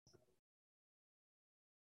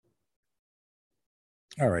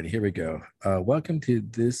All right, here we go. Welcome to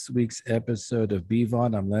this week's episode of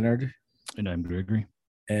Bevon. I'm Leonard, And I'm Gregory.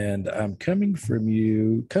 and I'm coming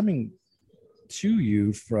to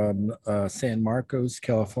you from San Marcos,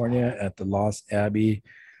 California, at the Lost Abbey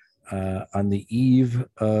on the eve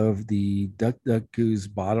of the Duck Duck Goose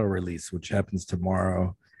bottle release, which happens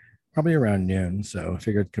tomorrow, probably around noon. So I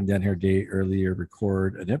figured I'd come down here a day earlier,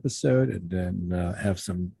 record an episode, and then have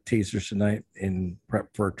some tasters tonight in prep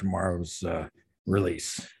for tomorrow's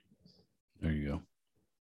release. There you go.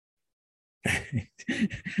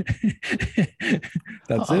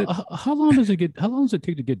 That's it. How long does it get? How long does it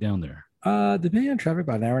take to get down there? Depending on traffic,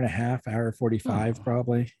 about an hour and a half, hour 45, Oh,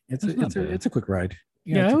 probably. It's a quick ride.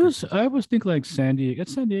 Yeah, It's I was thinking like San Diego.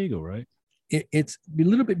 It's San Diego, right? it's a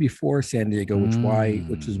little bit before San Diego, which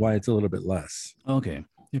is why it's a little bit less. Okay.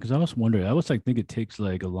 Yeah, because I was wondering. I was like, think it takes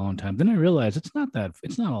like a long time. Then I realized it's not that.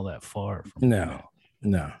 It's not all that far from. No,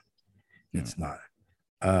 it's not.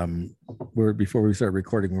 We're before we start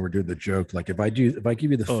recording, we were doing the joke. Like if I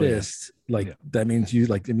give you the fist, that means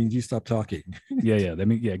you stop talking. Yeah. I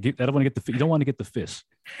mean, I don't want to get the. You don't want to get the fist.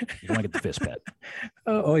 You don't want to get the fist, Pat.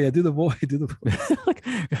 Oh yeah, do the voice. Like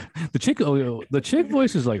the chick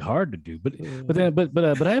voice is like hard to do, but I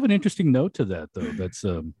have an interesting note to that though.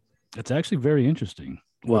 That's actually very interesting.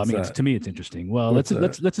 Well, What's I mean, that? to me, it's interesting. Well, let's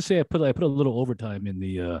just say I put a little overtime in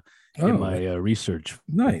the in my research.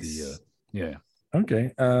 Nice. Yeah.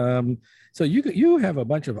 Okay. So you have a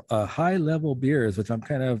bunch of high level beers, which I'm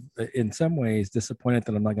kind of in some ways disappointed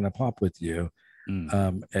that I'm not going to pop with you.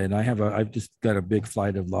 And I've just got a big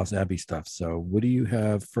flight of Lost Abbey stuff. So what do you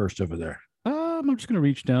have first over there? I'm just gonna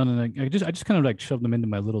reach down and I just kind of like shove them into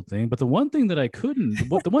my little thing. But the one thing that I couldn't,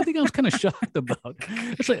 the one thing I was kind of shocked about,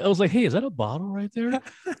 it's like I was like, hey, is that a bottle right there?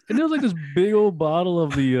 And there was like this big old bottle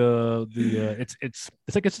of it's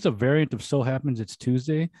like it's just a variant of So Happens It's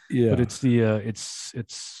Tuesday. Yeah. But it's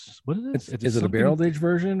it's what is it? Is it a barrel aged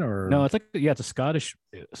version or no? It's like it's a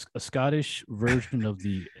Scottish version of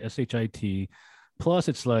the SHIT. Plus,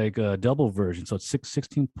 it's like a double version, so it's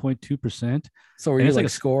 16.2%. So were you like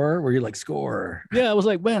score? Were you like score? Yeah, I was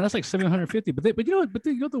like, man, that's like 750. But you know what? But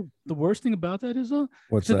you know the worst thing about that is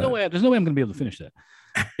what's that? There's no way I'm gonna be able to finish that.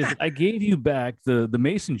 I gave you back the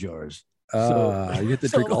mason jars. So you have to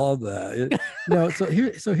drink all of that. No, so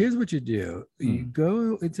here's what you do. You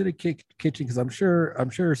go into the kitchen because I'm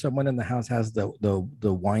sure someone in the house has the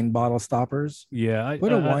wine bottle stoppers. Yeah,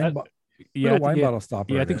 put a wine bottle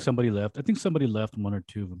stopper. Yeah, I think somebody left. I think somebody left one or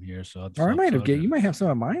two of them here. So or I might have you might have some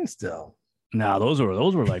of mine still. No, those were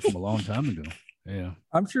like from a long time ago. Yeah,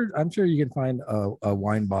 I'm sure you can find a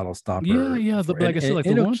wine bottle stopper. Yeah. Like I said, like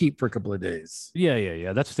it'll keep for a couple of days.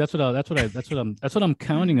 Yeah. That's what I'm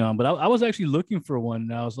counting on. But I was actually looking for one,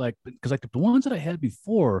 and I was like, because like the ones that I had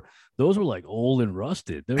before, those were like old and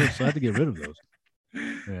rusted. So I had to get rid of those.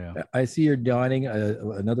 Yeah, I see you're donning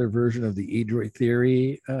another version of the Adroit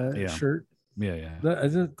Theory shirt. Yeah. That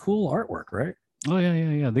is a cool artwork, right? Oh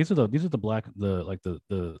yeah. These are the black I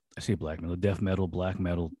say black metal, the death metal, black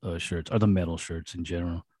metal shirts, or the metal shirts in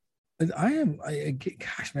general.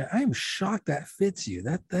 Gosh, man, I am shocked that fits you.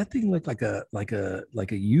 That thing looked like a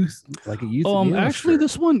youth. Actually,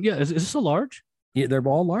 this one, is this a large? Yeah, they're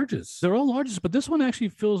all larges. They're all larges, but this one actually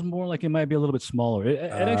feels more like it might be a little bit smaller.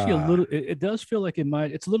 It does feel like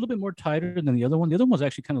it's a little bit more tighter than the other one. The other one was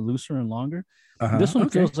actually kind of looser and longer. This one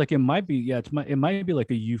feels like it might be, it might be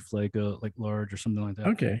like a youth, like large or something like that.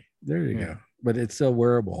 Okay, there you go. But it's still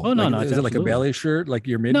wearable. Oh no, is it like a belly shirt, like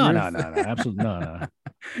your midriff? No, absolutely no.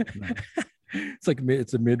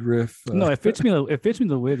 It's a midriff. No, it fits me. It fits me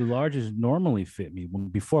the way the larges normally fit me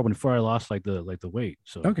before I lost like the weight.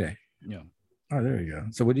 So okay, yeah. Oh, there you go.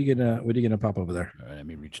 So what are you gonna pop over there? All right, let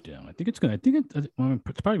me reach down. It's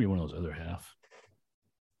probably one of those other half.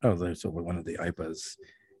 Oh, there's one of the IPAs.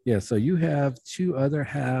 Yeah. So you have two other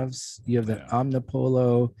halves. You have the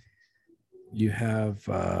Omnipolo. You have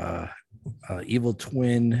Evil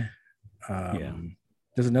Twin.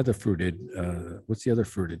 There's another fruited. What's the other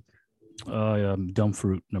fruited? Dumb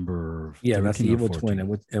Fruit number. Yeah, that's the Evil Twin. And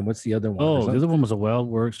what's the other one? Oh, the other one was a Wild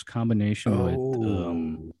Works combination with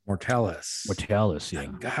Mortalis. Mortalis, yeah.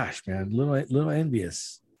 Gosh, man, little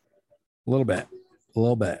envious. A little bit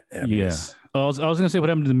envious. Yeah. I was gonna say what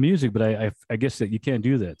happened to the music, but I guess that you can't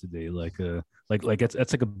do that today. Like that's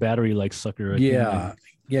like a battery like sucker. Yeah.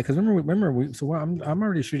 Because remember I'm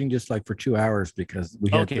already shooting just like for 2 hours because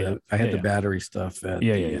I had the battery stuff at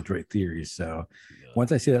Adroit Theory. So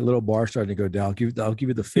once I see that little bar starting to go down, I'll give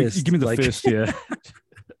you the fist. You give me the fist, yeah.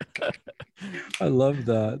 I love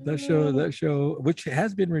that show, which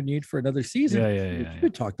has been renewed for another season. Yeah. We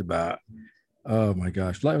talked about. Oh my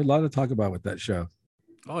gosh, a lot to talk about with that show.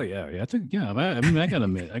 Oh yeah, yeah. I mean, I gotta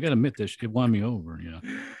admit this. It won me over. Yeah.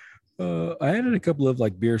 I added a couple of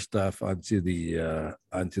like beer stuff onto the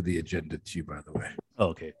agenda too, by the way. Oh,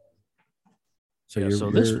 okay. So Yeah.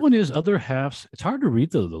 So this one is other halves. It's hard to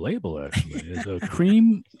read the label actually. It's a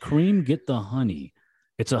cream get the honey.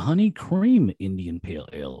 It's a honey cream Indian pale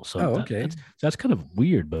ale. So okay. that's kind of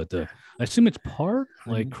weird, but I assume it's part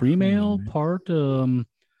like Honey cream ale, cream. part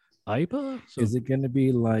IPA. So Is it going to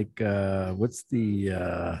be like what's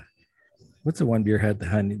the one beer had the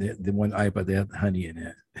honey, the one IPA they had the honey in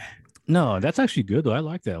it? no, that's actually good though. I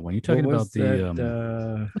like that one. You're What talking was about the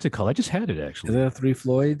that? what's it called? I just had it Is actually. that Three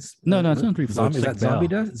Floyds? No, no, it's not Three Floyds. Zombie, is It's that like Zombie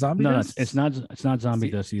Bell. Dust? Zombie No, no, Dust? it's not Zombie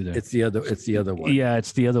Dust either. It's the other one. Yeah,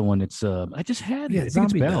 it's the other one. It's I just had it. Yeah, I think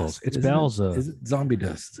Zombie it's Bell's. Dust. It's Isn't Bell's. is it Zombie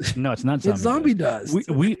Dust? No, it's not Zombie. It's Zombie Dust.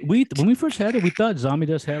 Dust. We when we first had it, we thought Zombie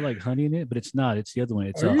Dust had like honey in it, but it's not. It's the other one.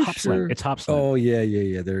 It's Are you Hop Slam. sure? It's Hop Slam. Oh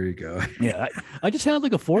yeah. There you go. Yeah, I just had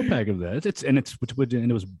like a 4-pack of that. And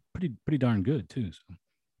it was pretty darn good too. So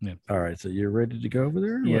yeah. All right, so you're ready to go over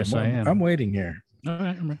there? Yes, I am. I'm waiting here. All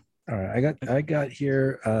right, I'm ready. All right, I got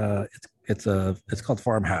here. It's called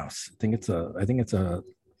Farmhouse. I want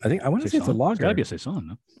to say it's a lager. It's gotta be a saison.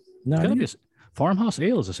 No, No, it's gotta be a farmhouse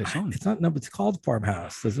ale is a saison. it's not. No, but it's called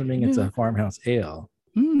Farmhouse. Doesn't mean it's a farmhouse ale.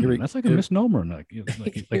 That's like a misnomer. Like you're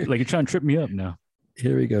trying to trip me up now.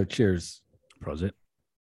 Here we go. Cheers. Prosit.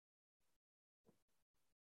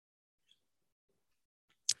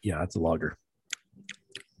 Yeah, it's a lager.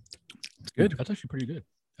 It's good. That's actually pretty good.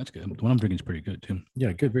 That's good. The one I'm drinking is pretty good too.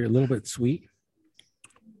 Yeah, good. Very a little bit sweet.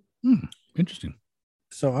 Interesting.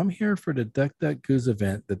 So I'm here for the Duck Duck Goose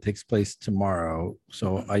event that takes place tomorrow.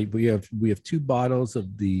 So we have 2 bottles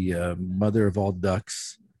of the Mother of All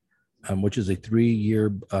Ducks, which is a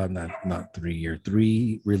 3-year, not 3-year,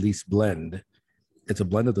 3 release blend. It's a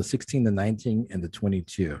blend of the 16, the 19, and the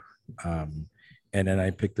 22. And then I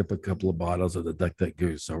picked up a couple of bottles of the Duck Duck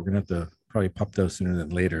Goose. So we're gonna have to probably pop those sooner than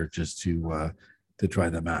later just to try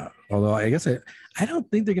them out. Although I guess I don't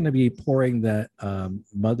think they're going to be pouring that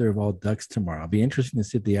Mother of All Ducks tomorrow. It'll be interesting to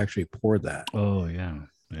see if they actually pour that. Oh yeah.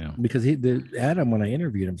 Because Adam, when I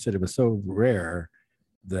interviewed him, said it was so rare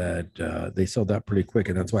that they sold out pretty quick,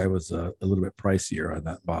 and that's why it was a little bit pricier on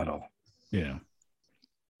that bottle. Yeah.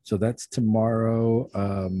 So that's tomorrow.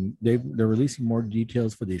 They're releasing more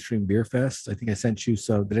details for the Extreme Beer Fest. I think I sent you.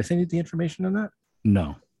 So did I send you the information on that?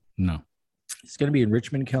 No. It's going to be in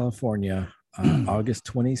Richmond, California, August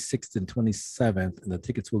 26th and 27th, and the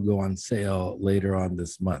tickets will go on sale later on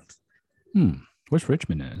this month. Where's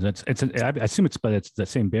Richmond at? I assume it's that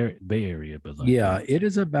same Bay Area, but it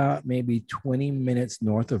is about maybe 20 minutes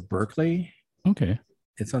north of Berkeley. Okay.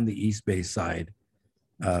 It's on the East Bay side.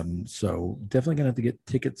 So definitely gonna have to get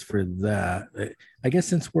tickets for that. I guess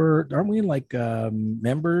since aren't we like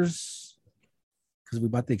members? Because we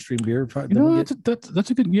bought the Extreme Beer. That's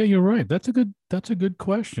a good. Yeah, you're right. That's a good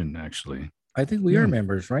question actually. I think we are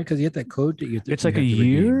members, right? Because you get that code that you. It's like a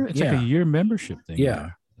year. It's like a year membership thing.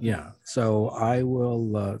 Yeah. So I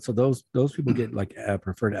will. So those people get like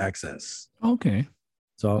preferred access. Okay.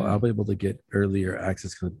 So I'll be able to get earlier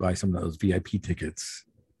access to buy some of those VIP tickets.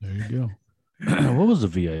 There you go. What was the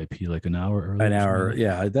VIP? Like an hour early? An hour,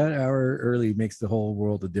 yeah. That hour early makes the whole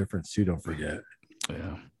world of difference too. Don't forget.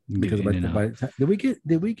 Yeah. Because by the time,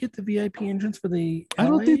 did we get the VIP entrance for the? LA? I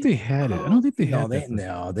don't think they had it. I don't think they had it.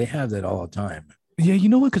 No, they have that all the time. Yeah, you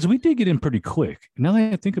know what? Because we did get in pretty quick. Now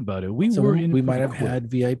that I think about it, we might have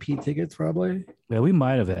had VIP tickets probably. Yeah, we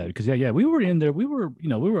might have had because we were in there. We were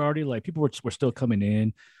already like people were still coming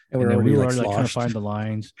in, and we were already like trying to find the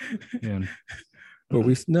lines. Yeah.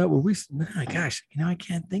 Gosh, I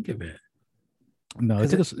can't think of it. No, I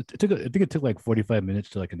think it took like 45 minutes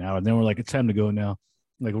to like an hour. And then we're like, it's time to go now.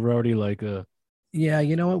 Like we're already like yeah,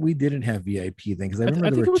 you know what? We didn't have VIP then because I remember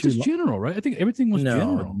I think it was just general, right? I think everything was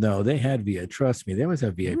general. No, they had VIP. Trust me, they always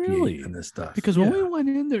have VIP in this stuff. Because when we went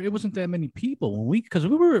in there, it wasn't that many people. Because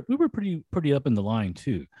we were pretty up in the line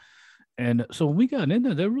too. And so when we got in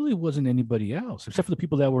there really wasn't anybody else except for the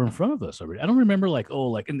people that were in front of us already. I don't remember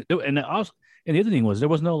and the other thing was there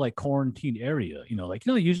was no like quarantine area,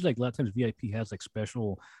 usually like a lot of times VIP has like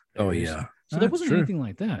special areas. Oh yeah. So there wasn't anything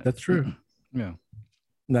like that. That's true. Yeah.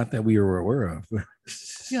 Not that we were aware of.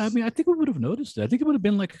 Yeah, I mean, I think we would have noticed it. I think it would have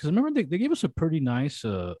been like because remember they gave us a pretty nice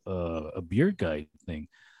a beer guide thing,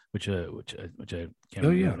 which I can't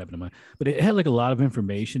remember what happened to mine. But it had like a lot of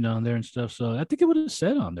information on there and stuff. So I think it would have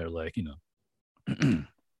said on there like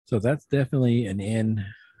So that's definitely an in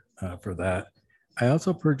for that. I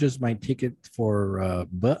also purchased my ticket for I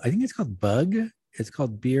think it's called Bug. It's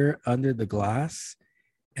called Beer Under the Glass,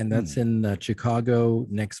 and that's in Chicago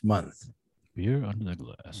next month. Beer under the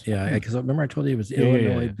glass. Yeah, because remember I told you it was Yeah, yeah,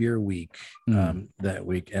 Illinois yeah. Beer Week Mm, that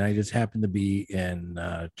week, and I just happened to be in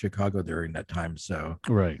Chicago during that time, so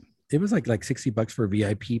right. it was like $60 for a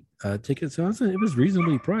VIP ticket, so it was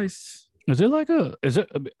reasonably priced. Is it like a? Is it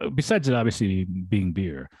besides it obviously being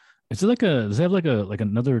beer? Is it like a? Does it have like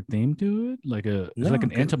another theme to it? Like a? Is it like No,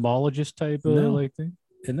 an entomologist type of no, like thing?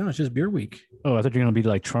 no, it's just Beer Week. Oh, I thought you're gonna be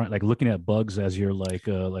like trying like looking at bugs as you're I, like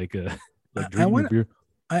I drinking your want beer.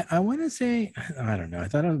 I want to say I don't know. I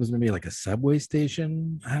thought it was maybe like a subway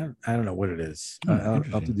station. I don't know what it is. I'll have to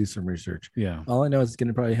Interesting. do some research. Yeah. All I know is it's going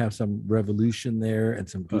to probably have some Revolution there and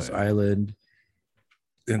some Oh Goose yeah. Island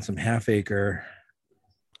and some Half Acre.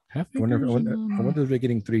 Half I wonder, acres. I wonder if they're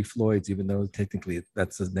getting Three Floyds, even though technically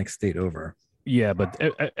that's the next state over. Yeah, but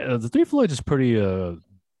the Three Floyds is pretty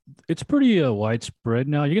it's pretty widespread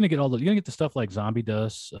now. You're gonna get the stuff like Zombie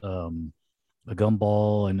Dust, a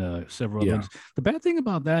Gumball, and several other Yeah, ones. The bad thing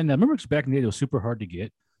about that, and I remember it's back in the day, it was super hard to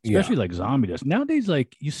get, yeah. especially like Zombie Dust. Nowadays,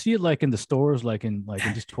 like you see it like in the stores, like in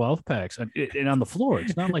just 12 packs, and on the floor.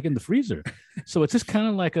 It's not like in the freezer, so it's just kind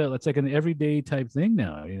of like it's like an everyday type thing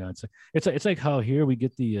now. You know, it's like how here we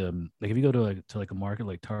get the like if you go to like a market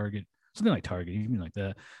like Target. Something like Target, even like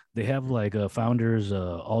that. They have like Founders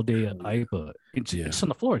all day IPA. Yeah. It's on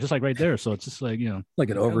the floor, just like right there. So it's just like Like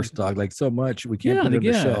an overstock, like so much we can't yeah, put it on the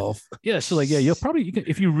yeah, shelf. yeah. So like, yeah, you can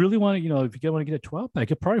if you really want to, if you want to get a 12 pack,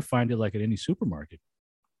 you'll probably find it like at any supermarket.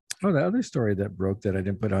 Oh, the other story that broke that I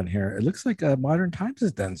didn't put on here. It looks like Modern Times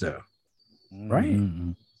has done so, right?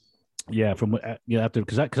 Mm-hmm. Yeah, from what yeah after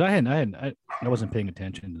because I wasn't paying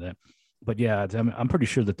attention to that, but yeah, I'm pretty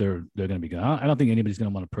sure that they're going to be gone. I don't think anybody's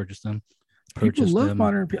going to want to purchase them. People Purchase love them.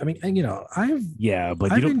 modern. I mean, and, Yeah,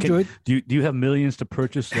 but you I've don't. enjoyed. Do you have millions to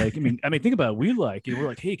purchase? Like, I mean, think about it. We like it. We're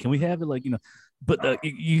like, hey, can we have it? Like, but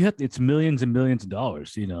you have it's millions and millions of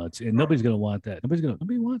dollars. It's and nobody's gonna want that.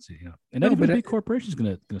 Nobody wants it. And not No, even but a big corporation's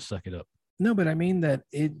gonna suck it up. no, but I mean that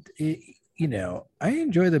I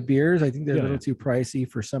enjoy the beers. I think they're a Yeah, little yeah. too pricey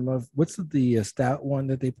for some of what's the stout one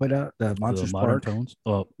that they put out, the The Monster modern Spark. tones.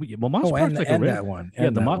 Oh, yeah, well, Monster Oh, Park's like a and rare. that one, Yeah,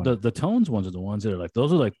 and that one. the tones ones are the ones that are like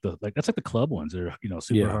those are like that's like the club ones. They're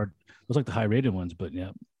super Yeah. hard. Those like the high rated ones. But yeah,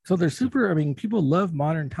 So they're super. I mean, people love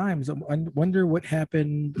modern times. I wonder what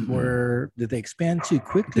happened. Where did they expand too they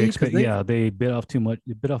quickly? Because expect yeah they bit off too much.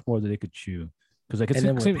 They bit off more than they could chew. Because I could and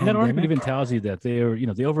then with that article pandemic. even tells you that they are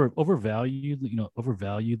they overvalued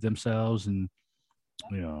overvalued themselves and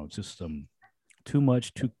it's just too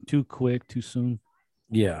much too quick too soon.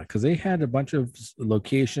 Yeah, because they had a bunch of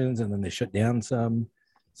locations and then they shut down some.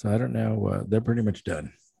 So I don't know. They're pretty much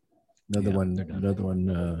done. Yeah, they're done. Another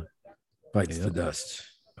one bites the Yep. dust.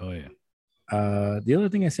 Oh yeah. The other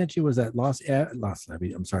thing I sent you was that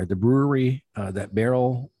I'm sorry, the brewery, that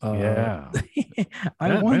barrel. Yeah.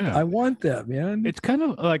 I want that, man. It's kind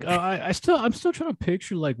of like I'm still trying to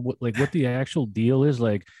picture like what the actual deal is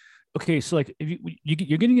like. Okay, so like if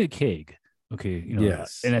you're getting a keg, okay,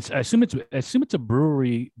 Yes. and I assume it's a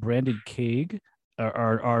brewery branded keg,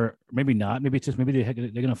 or maybe not. Maybe it's just maybe they're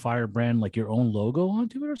gonna fire brand like your own logo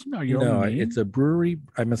onto it or something, or your No, own name. it's a brewery.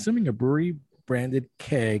 I'm assuming a brewery branded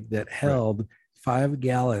keg that Right. held 5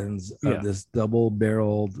 gallons Yeah. of this double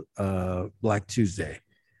barreled Black Tuesday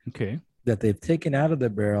Okay. that they've taken out of the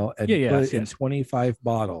barrel and Yeah, put it in yes. 25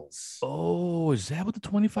 bottles. Oh, is that what the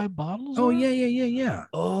 25 bottles Oh, are? yeah.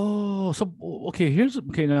 Oh, so okay.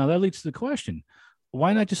 Okay. Now that leads to the question: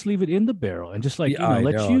 why not just leave it in the barrel and just like Yeah, I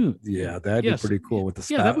let know. you? Yeah, that'd Yes. be pretty cool with the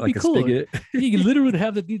Yeah, spout, that would like be a cool. spigot. You literally would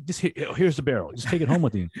have here's the barrel. Just take it home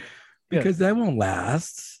with you. Yeah. Because that won't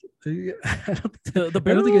last. The I don't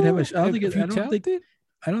barrel. think it'd have a.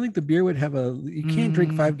 I don't think the beer would have a. You can't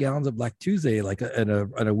drink 5 gallons of Black Tuesday like on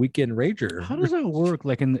a weekend rager. How does that work?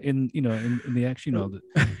 Like in the actual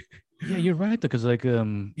yeah, you're right because like yeah,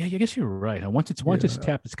 I guess you're right. Once it's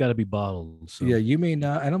tapped, it's got to be bottled. So. Yeah, you may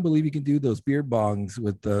not. I don't believe you can do those beer bongs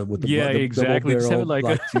with the Yeah, the exactly. Just have it like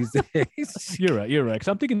Black Tuesdays. You're right. Because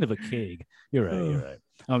I'm thinking of a keg. You're right.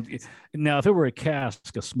 Now, if it were a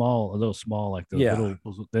cask, a little small, like the little,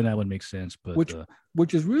 then that would make sense. But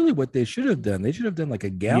which is really what they should have done. They should have done like a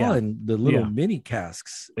gallon, the little mini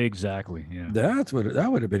casks. Exactly. Yeah. That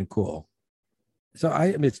would have been cool. So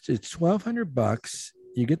I mean, it's $1,200.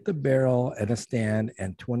 You get the barrel and a stand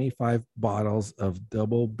and 25 bottles of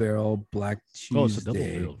double barrel Black Tuesday. Oh, it's a double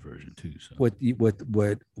barrel version too. So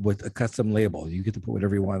with a custom label. You get to put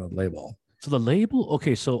whatever you want on the label. So the label,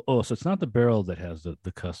 okay, so it's not the barrel that has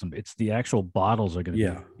the custom. It's the actual bottles are going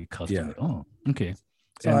to be custom. Yeah. Oh, okay.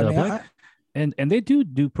 So and and they do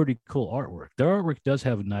pretty cool artwork. Their artwork does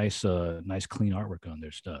have nice clean artwork on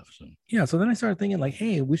their stuff. So yeah. So then I started thinking like,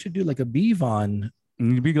 hey, we should do like a Bevon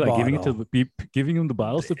And you'd be like bottle. giving him the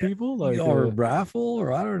bottles to people, like or raffle,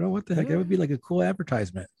 or I don't know what the heck. Yeah. It would be like a cool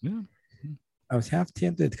advertisement. yeah. I was half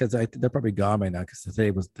tempted because they're probably gone by now because today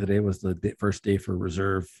was the first day for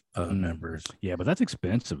reserve members. Yeah, but that's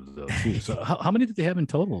expensive though too. So how many did they have in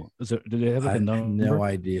total? Do they have like I a have number? no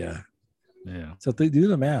idea. Yeah. So if they do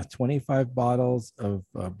the math, 25 bottles of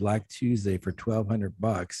Black Tuesday for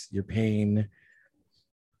 $1,200, you're paying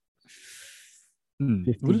What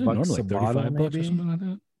 50 is it bucks normally? a Like bottle, 35 bucks or maybe? something like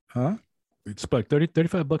that? Huh? It's like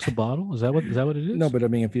 35 bucks a bottle. Is that what it is? No, but I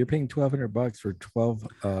mean, if you're paying $1,200 for 12,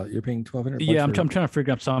 you're paying $1,200. Yeah, I'm trying to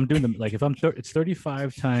figure out. So I'm doing them like if it's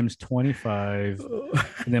 35 times 25,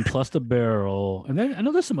 and then plus the barrel, and then I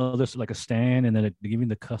know there's some others like a stand, and then they give you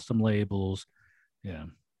the custom labels. Yeah.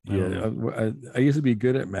 I used to be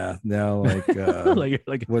good at math. Now, like,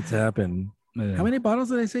 like what's happened? How many bottles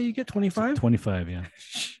did I say you get? 25? 25, yeah.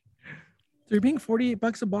 So you're paying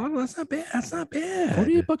 $48 a bottle. That's not bad. That's not bad.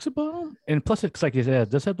 $48 a bottle, and plus it's like you said, it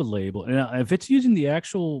does have the label. And if it's using the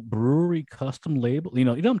actual brewery custom label, you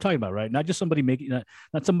know what I'm talking about, right? Not just somebody making,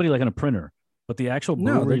 not somebody like on a printer, but the actual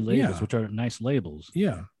brewery labels, which are nice labels.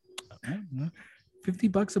 Yeah,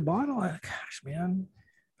 $50 a bottle. Gosh, man,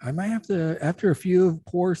 I might have to after a few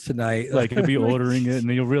pours tonight. Like you'll be ordering it, and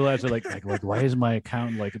then you'll realize that like why is my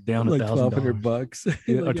account like down like $1,200?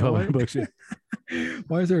 Yeah, like $1,200. Yeah.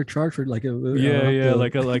 Why is there a charge for like a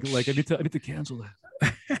like I need to cancel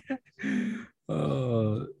that.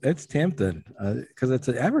 It's tempting because it's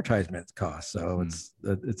an advertisement cost, so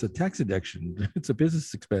it's a tax deduction. It's a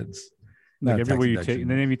business expense. Like everywhere you take,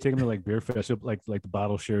 and then if you take them to like beer fest, like the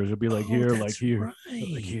bottle shares, it'll be like here, right. like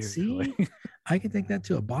here. See, I can take that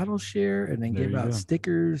to a bottle share and then give out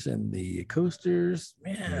stickers and the coasters.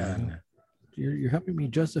 Man, you're helping me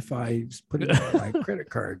justify putting on my credit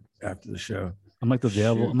card after the show. I'm like the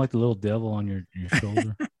devil. I'm like the little devil on your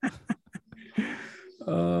shoulder.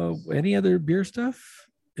 Any other beer stuff?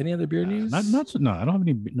 Any other beer news? No, I don't have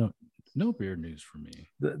any. No beer news for me.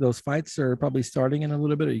 Those fights are probably starting in a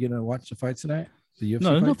little bit. Are you going to watch the fights tonight? The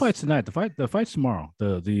UFC no fights tonight. The fight's tomorrow.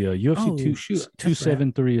 The UFC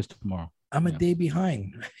 273 is tomorrow. I'm a day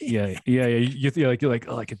behind. yeah. You're like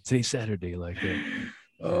oh, like today's Saturday, like.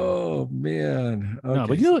 Oh man. Okay. No,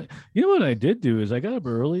 but you know what I did do is I got up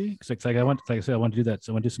early because I want to do that.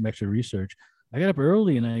 So I want to do some extra research. I got up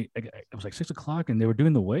early and I was like 6 o'clock and they were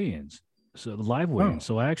doing the weigh-ins, so the live weigh-ins.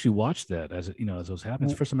 So I actually watched that as it was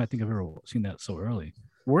happening. It's the first time I think I've ever seen that so early.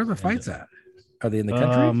 Where are the fights at? Are they in the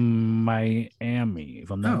country? Miami,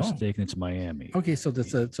 if I'm not mistaken. It's Miami. Okay, so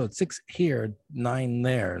it's 6 here, 9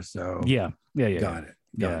 there. So yeah. Got it.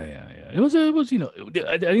 Yeah. It was I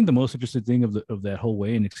think the most interesting thing of that whole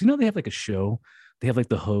way, and they have like a show, they have like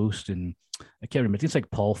the host, and I can't remember. I think it's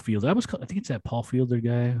like Paul Fielder. I think it's that Paul Fielder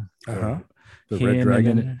guy. The Red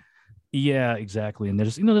Dragon. Yeah, exactly. And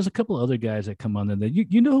there's a couple of other guys that come on there that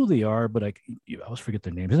you know who they are, but I always forget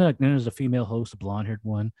their names. Then there's a female host, a blonde-haired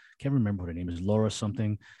one. Can't remember what her name is, Laura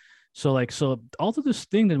something. So all of this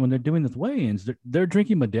thing that when they're doing the weigh-ins, they're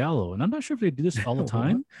drinking Modelo, and I'm not sure if they do this all the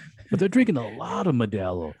time, but they're drinking a lot of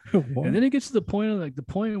Modelo. And then it gets to the point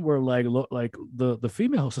where the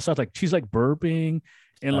female host starts like she's like burping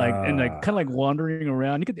and kind of like wandering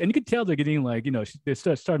around. You could tell they're getting like they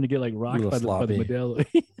start starting to get like rocked by the Modelo.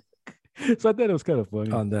 So I thought it was kind of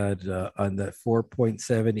funny on that 4.7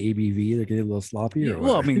 ABV. They're getting a little sloppy. Yeah,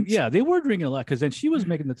 well, I mean, yeah, they were drinking a lot because then she was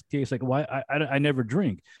making the case like, why I never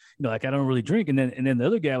drink, like I don't really drink, and then the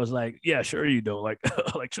other guy was like, yeah, sure you don't, like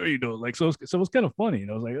sure you don't, like so it was kind of funny,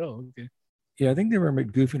 and I was like, oh, okay. Yeah, I think they were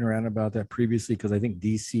goofing around about that previously because I think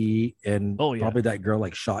DC and probably that girl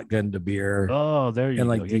like shotgunned the beer. Oh, there you go. And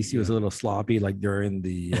like DC was a little sloppy like during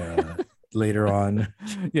the later on.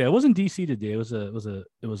 Yeah, it wasn't DC today. It was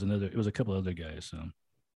a couple other guys. So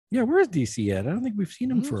yeah, where's DC at? I don't think we've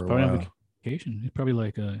seen him for a while. On vacation. He's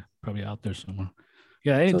probably probably out there somewhere.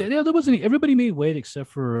 Yeah, there wasn't everybody made weight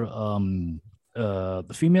except for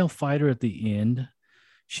the female fighter at the end.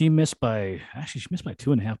 She missed by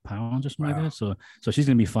 2.5 pounds or something like that. So she's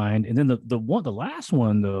gonna be fine. And then the last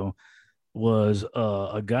one though was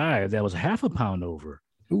a guy that was half a pound over.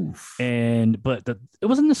 Oof. But it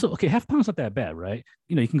wasn't necessarily okay. Half a pound's not that bad, right?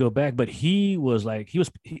 You can go back, but the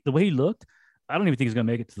way he looked, I don't even think he's gonna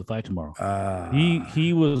make it to the fight tomorrow.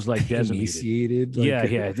 He was like decimated.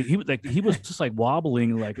 He was just like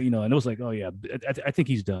wobbling, like and it was like, oh yeah, I think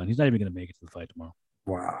he's done. He's not even gonna make it to the fight tomorrow.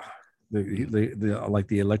 Wow. The like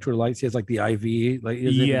the electrolytes. He has like the IV. Like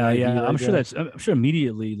I'm sure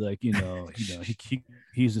immediately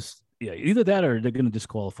he's just either that or they're gonna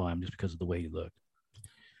disqualify him just because of the way he looked.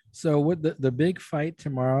 So what the big fight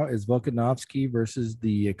tomorrow is Volkanovski versus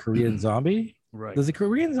the Korean Zombie. Right. How does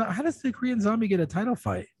the Korean Zombie get a title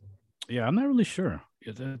fight? Yeah, I'm not really sure.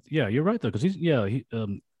 Yeah, you're right though, because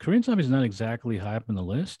Korean Zombie is not exactly high up on the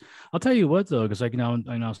list. I'll tell you what though, because like I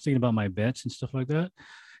was thinking about my bets and stuff like that.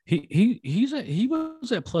 He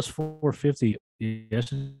was at plus 450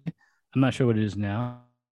 yesterday. I'm not sure what it is now,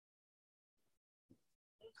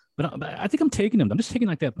 but I think I'm taking him. I'm just taking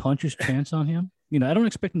like that puncher's chance on him. I don't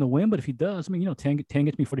expect him to win, but if he does, I mean, 10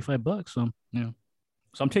 gets me $45. So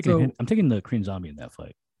I'm taking him. I'm taking the Korean Zombie in that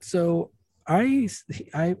fight. So I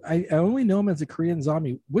only know him as a Korean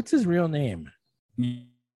Zombie. What's his real name?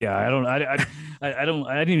 Yeah, I don't. I don't.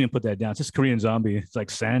 I didn't even put that down. It's just Korean Zombie. It's like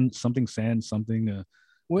Sand something.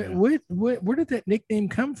 Where did that nickname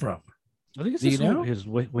come from? I think it's just his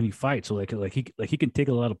when he fights. So like he can take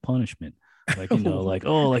a lot of punishment.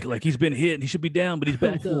 Like he's been hit and he should be down, but he's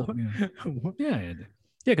back up. Yeah.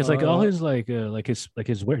 Because like all his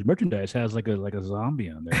his merchandise has like a zombie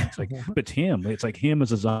on there. It's like, but it's him. It's like him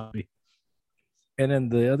as a zombie. And then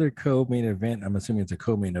the other co-main event, I'm assuming it's a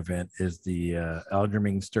co-main event, is the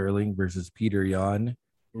Aljamain Sterling versus Peter Yan.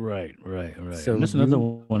 Right. So that's another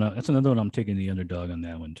one. That's another one. I'm taking the underdog on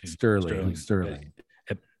that one too. Sterling.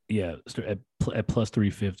 At plus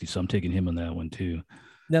 350. So I'm taking him on that one too.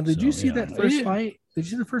 Now, did you see that first fight? Did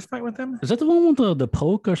you see the first fight with them? Is that the one with the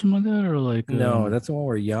poke or something like that, or like? No, that's the one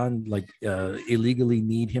where Yan illegally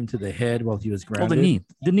kneed him to the head while he was grounded. Oh,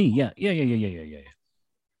 the knee, yeah.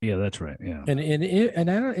 Yeah, that's right. Yeah,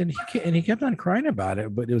 and he kept on crying about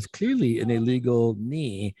it, but it was clearly an illegal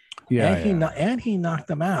knee. Yeah, and he knocked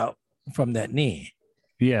him out from that knee.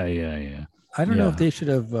 Yeah. I don't know if they should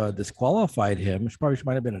have disqualified him. It probably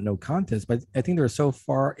might have been a no contest, but I think they were so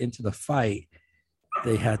far into the fight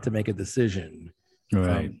they had to make a decision.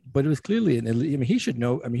 Right. But it was clearly he should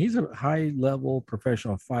know. I mean, he's a high level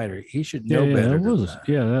professional fighter. He should know better.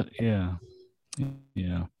 Yeah.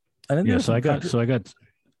 So I got.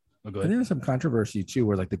 And there was some controversy too,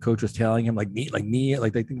 where like the coach was telling him like knee,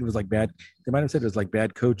 like they think it was like bad. They might have said it was like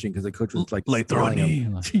bad coaching because the coach was like throwing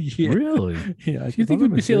him. Really? Yeah. You think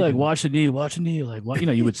you'd be saying like watch the knee, like what?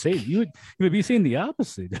 You would say you would be saying the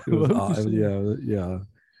opposite.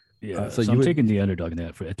 Yeah. So I'm taking the underdog in that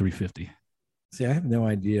at 350. See, I have no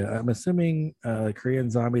idea. I'm assuming Korean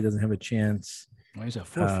Zombie doesn't have a chance. Well, he's at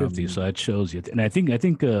 450, so that shows you. And I think at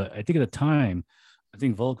the time, I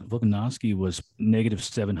think Volkanovski was negative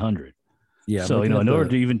 700. Yeah. So in order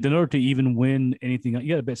to even win anything, you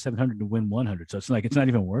got to bet 700 to win 100. So it's not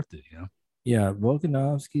even worth it. Yeah,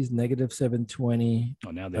 Volkanovski's negative 720.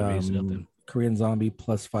 Oh, now they're raising up then. Korean Zombie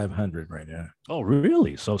plus 500 right now. Oh,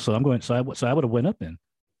 really? So I'm going. So I would have went up then.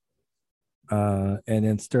 And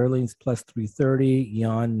then Sterling's plus 330,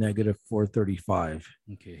 Yan negative 435.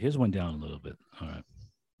 Okay, his went down a little bit. All right.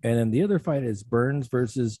 And then the other fight is Burns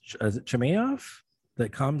versus Chimaev.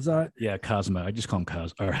 That Khamzat. Yeah, Kazmat. I just call him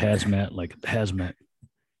Hazmat, like Hazmat.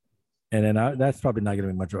 And then that's probably not going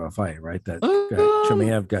to be much of a fight, right? That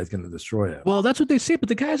Chimaev guy's going to destroy it. Well, that's what they say, but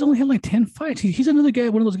the guy's only had like 10 fights. He's another guy,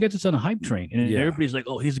 one of those guys that's on a hype train, and everybody's like,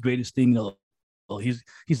 "Oh, he's the greatest thing." Oh, he's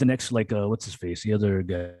the next like what's his face? The other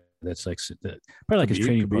guy that's like probably like his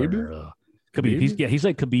training partner. Khabib. He's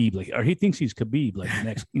like Khabib, like, or he thinks he's Khabib, like the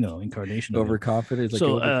next incarnation. Overconfident.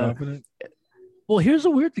 Overconfident. Well, here's the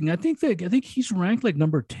weird thing. I think he's ranked like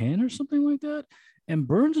number 10 or something like that, and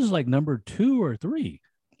Burns is like number 2 or 3.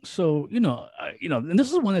 So and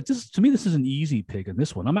this is one that to me this is an easy pick in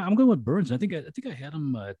this one. I'm going with Burns. I think I had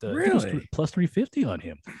him at plus 350 on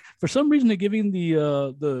him. For some reason, they're giving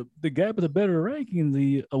the guy with a better ranking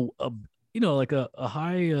like a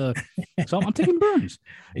high. So I'm taking Burns.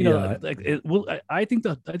 I think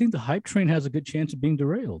the hype train has a good chance of being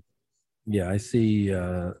derailed. Yeah, I see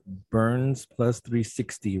Burns plus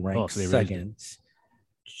 360 ranked second.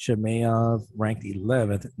 Chimaev ranked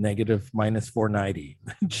 11th, negative minus 490.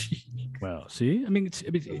 Wow. See, I mean,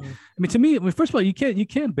 to me, first of all, you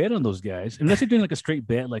can't bet on those guys unless you're doing like a straight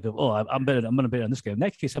bet, like I'm going to bet on this guy. In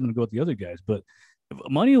that case, I'm going to go with the other guys. But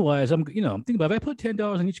money wise, I'm thinking about if I put $10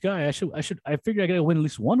 on each guy, I figure I got to win at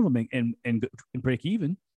least one of them and break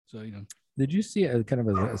even. So Did you see kind of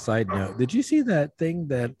a side note? Did you see that thing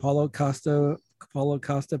that Paulo Costa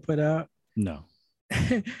put out? No.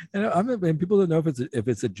 And people don't know if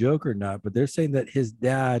it's a joke or not, but they're saying that his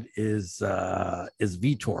dad is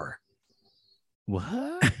Vitor.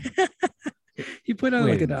 What? He put out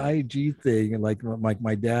like an IG thing and like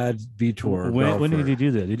my dad's Vitor. When did he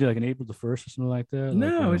do that? Did he do like an April the 1st or something like that?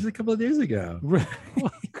 No, it was a couple of days ago.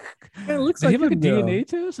 kind of looks Does he like have like a him, though. DNA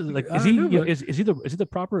test? Is it like I is don't he know, you know, but is he the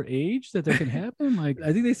proper age that can happen? Like,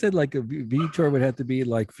 I think they said like a Vitor would have to be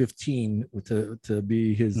like 15 to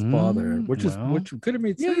be his father, well, which could have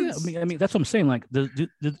made yeah. sense. I mean, that's what I'm saying. Like,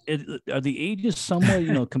 are the ages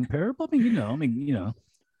somewhat comparable? I mean,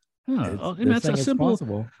 They're that's saying it's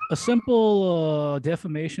possible. a simple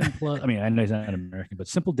defamation plus. I mean, I know he's not American, but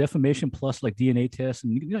simple defamation plus like DNA test,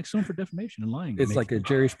 and you can like sue him for defamation and lying. It's like a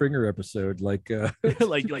Jerry Springer episode, like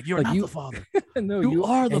like you're like not you- the father. no, You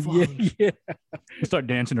are the and father. Yeah, You start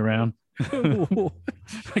dancing around. yeah.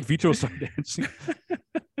 Like Vito start dancing.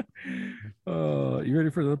 You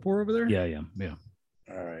ready for the pour over there? Yeah.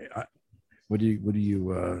 All right. What are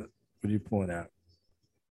you pulling out?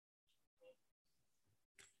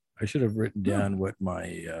 I should have written down what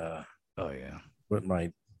my what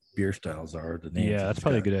my beer styles are. The names. Yeah, that's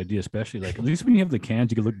probably a good idea, especially like at least when you have the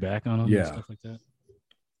cans, you can look back on them and stuff like that.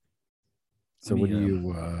 So what do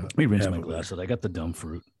you? Let me rinse my glasses. I got the dumb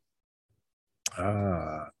fruit.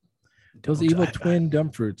 Those Evil Twin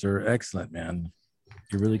dumb fruits are excellent, man.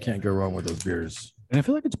 You really can't go wrong with those beers. And I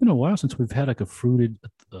feel like it's been a while since we've had like a fruited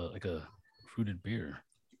beer.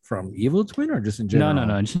 From Evil Twin or just in general?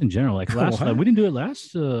 No, just in general. Like last, we didn't do it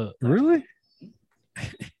last. Really?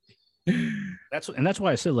 That's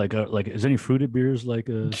why I said like is any fruited beers like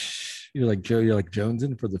You're like Joe. You're like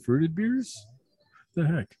Jonesing for the fruited beers. What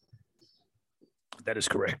the heck? That is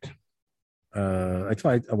correct. I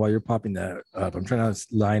tried while you're popping that up. I'm trying to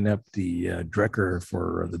line up the Drecker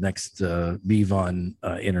for the next Vivon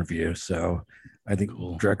interview. So I think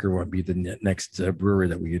Drecker won't be the next brewery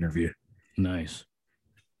that we interview. Nice.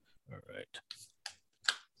 All right.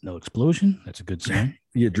 No explosion. That's a good sign.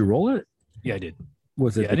 Did you roll it? Yeah, I did.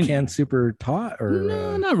 Was it the can super taut or?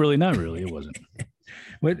 No, not really. Not really. It wasn't.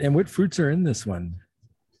 What fruits are in this one?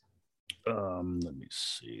 Let me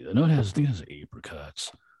see. I know I think it has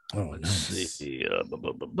apricots. Oh, Let's nice. see.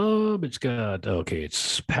 It's got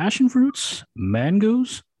it's passion fruits,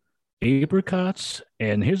 mangoes, apricots,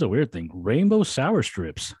 and here's a weird thing: rainbow sour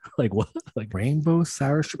strips. Like what? Like rainbow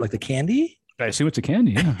sour strip, like the candy? I assume it's a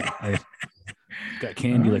candy. Yeah, got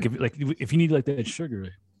candy. Right. If you need like that sugar.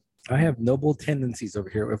 I have noble tendencies over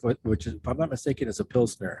here, which is, if I'm not mistaken, is a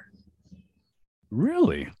pilsner.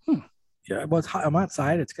 Really? Huh. Yeah, well, I'm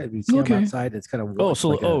outside. It's kind of you see I'm outside. It's kind of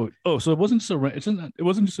so it wasn't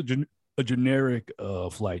just a generic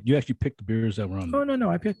flight. You actually picked the beers that were on there. Oh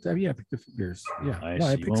no, I picked the beers. Yeah,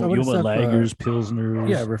 I picked some you want lagers, pilsners.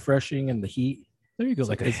 Yeah, refreshing and the heat. There you go,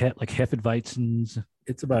 like Hefeweizen's.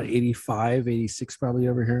 It's about 85, 86 probably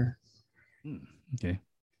over here. Okay.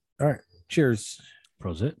 All right. Cheers.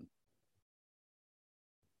 Prosit.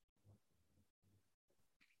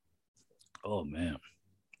 Oh man.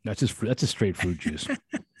 That's a straight fruit juice.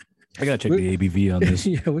 I gotta check the ABV on this.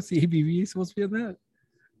 Yeah, what's the ABV supposed to be on that?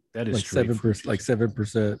 That is like 7%. Like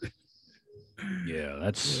 7%. Yeah,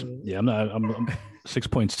 that's I'm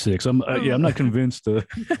 6.6. I'm not convinced.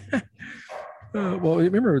 Well,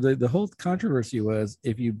 remember the whole controversy was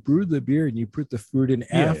if you brew the beer and you put the fruit in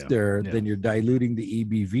after, then you're diluting the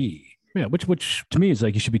ABV. Yeah, which to me is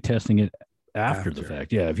like you should be testing it after the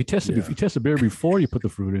fact. Yeah, if you test the beer before you put the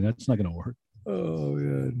fruit in, that's not going to work. Oh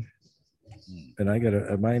man. And I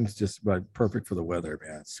got mine's just about perfect for the weather,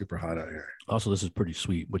 man. It's super hot out here. Also, this is pretty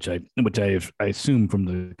sweet, which I assume from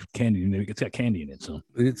the candy. It's got candy in it. So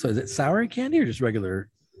is it sour candy or just regular?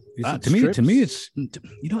 To me, it's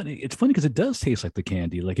it's funny because it does taste like the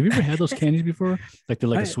candy. Like, have you ever had those candies before? Like they're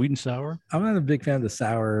like a sweet and sour. I'm not a big fan of the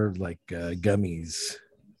sour like gummies.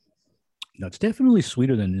 No, it's definitely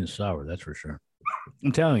sweeter than the sour. That's for sure.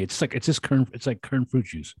 I'm telling you, it's like current fruit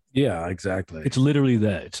juice. Yeah, exactly. It's literally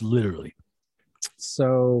that. It's literally.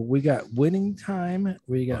 So we got Winning Time,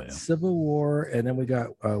 we got Civil War, and then we got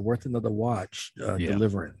Worth Another Watch,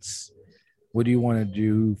 Deliverance. What do you want to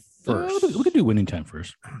do first? We could do Winning Time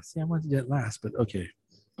first. See, I wanted to do it last, but okay.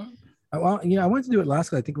 I wanted to do it last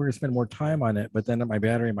because I think we're gonna spend more time on it, but then my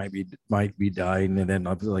battery might be dying, and then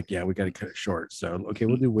I'll be like, we got to cut it short. So okay,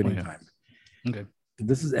 we'll do Winning Time. Okay.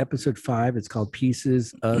 This is episode 5. It's called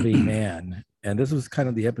Pieces of a Man. And this was kind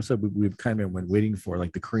of the episode we've kind of been waiting for,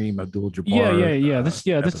 like the Kareem Abdul-Jabbar.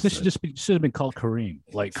 This should have been called Kareem,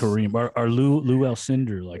 like Kareem or Lou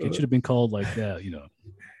Alcindor. Like it should have been called like that,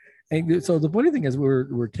 And so the funny thing is,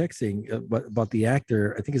 we're texting about the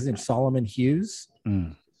actor. I think his name's Solomon Hughes,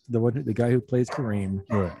 the guy who plays Kareem.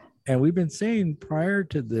 Right. And we've been saying prior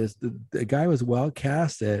to this, the guy was well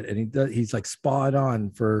casted, and he's like spot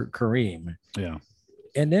on for Kareem. Yeah.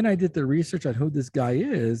 And then I did the research on who this guy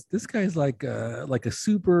is. This guy's like a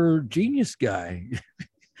super genius guy.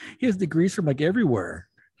 He has degrees from like everywhere.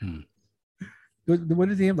 What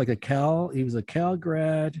did he have? Like he was a Cal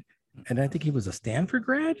grad. and I think he was a Stanford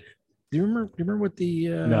grad. Do you remember? Do you remember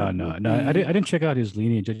No. I didn't check out his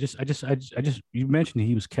lineage. I just. You mentioned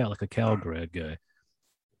he was like a Cal grad guy.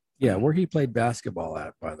 Yeah, where he played basketball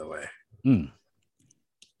at, by the way. Mm.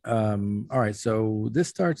 All right, so this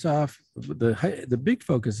starts off the big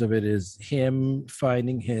focus of it is him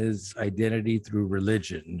finding his identity through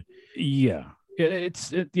religion. Yeah.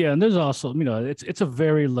 Yeah, and there's also it's a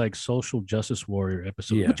very like social justice warrior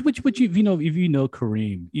episode. Yeah. Which if you know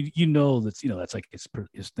Kareem, you know that's like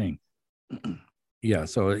his thing. Yeah,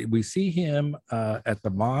 so we see him at the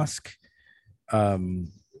mosque, and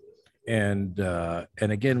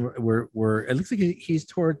again we're it looks like he's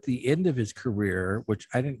toward the end of his career, which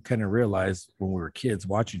I didn't kind of realize when we were kids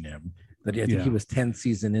watching him that I think he was 10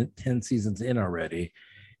 seasons in already,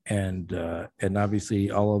 and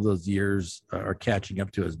obviously all of those years are catching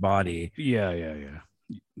up to his body. Yeah.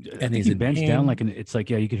 And he bends down like, it's like,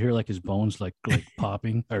 yeah, you could hear like his bones like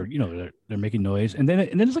popping, or they're making noise, and then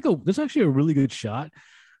it's like there's actually a really good shot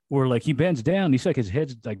where like he bends down, he's like his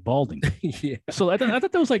head's like balding. Yeah. So I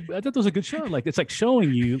thought that was a good shot. Like it's like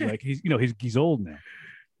showing you like he's old now.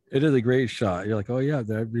 It is a great shot. You're like, oh yeah,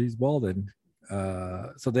 he's balding.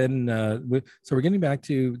 So then so we're getting back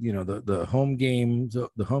to the home games,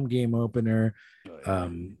 the home game opener.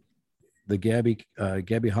 The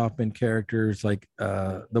Gabby Hoffman characters, like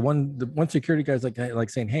the one security guy's like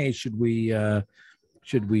saying, hey, should we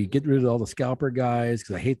get rid of all the scalper guys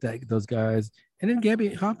because I hate those guys. And then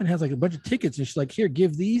Gabby Hoffman has like a bunch of tickets, and she's like, here,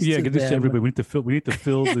 give these. Yeah, give this to everybody. We need to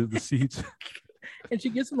fill the seats. And she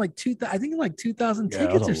gives them like 2,000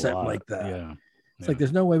 tickets or something like that. Yeah. It's like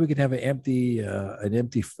there's no way we can have an empty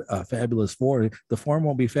fabulous four. The form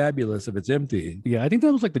won't be fabulous if it's empty. Yeah, I think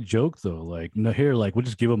that was like the joke though. Like, no, here, like we'll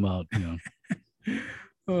just give them out. And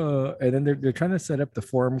then they're trying to set up the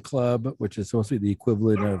Forum Club, which is supposed to be the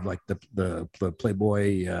equivalent of like the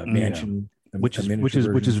Playboy mansion, which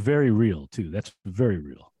is very real too. That's very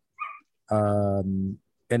real. And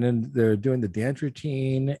then they're doing the dance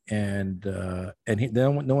routine, and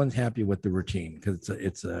no one's happy with the routine because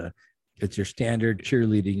it's your standard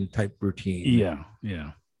cheerleading type routine.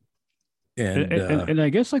 Yeah. And I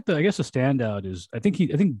guess the standout is I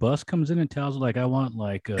think Bus comes in and tells her like, I want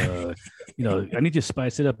like I need to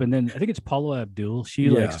spice it up, and then I think it's Paula Abdul. She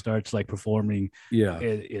like starts like performing. Yeah.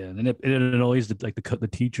 And it annoys the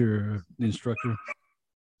teacher, the instructor.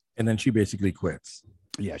 And then she basically quits.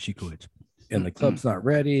 Yeah, she quits. And the club's not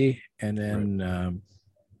ready. And then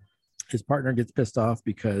his partner gets pissed off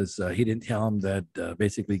because he didn't tell him that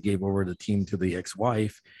basically gave over the team to the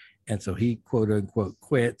ex-wife. And so he quote unquote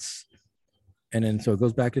quits. And then so it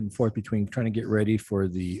goes back and forth between trying to get ready for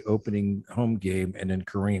the opening home game and then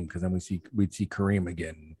Kareem, because then we'd see Kareem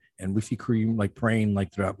again. And we see Kareem like praying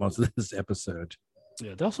like throughout most of this episode.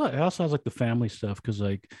 Yeah, it also has like the family stuff, because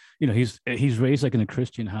like he's raised like in a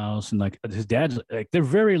Christian house, and like his dad's like they're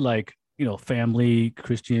very like family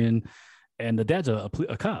Christian, and the dad's a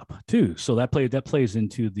cop too, so that plays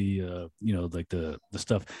into the like the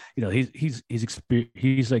stuff.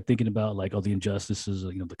 He's like thinking about like all the injustices,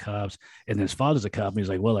 the cops, and then his father's a cop, and he's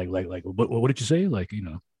like, well, like what did you say,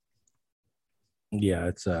 Yeah,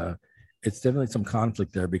 it's definitely some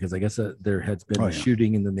conflict there, because I guess there has been a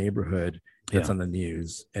shooting in the neighborhood that's on the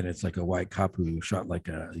news, and it's like a white cop who shot like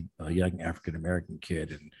a young African American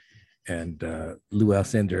kid, and Lou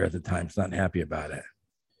Alcindor at the time is not happy about it.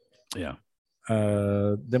 Yeah.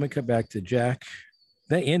 Then we come back to Jack.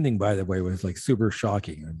 That ending, by the way, was like super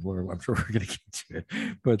shocking. I'm sure we're gonna get to it.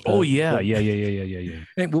 But yeah.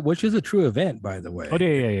 And, which is a true event, by the way. Oh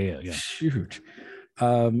yeah. Shoot.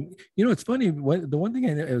 It's funny. The one thing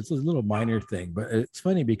it was a little minor thing, but it's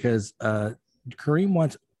funny because Kareem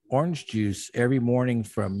wants orange juice every morning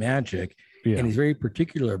from Magic, and he's very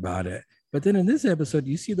particular about it. But then in this episode,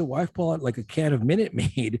 you see the wife pull out like a can of Minute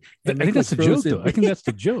Maid. I think that's the joke, though. I think that's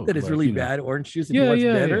the joke. That it's really bad orange juice. And he wants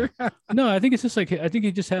better. Yeah. No, I think it's just like, I think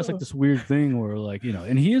he just has like this weird thing where like,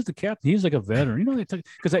 and he is the captain. He's like a veteran,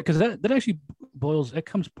 because that actually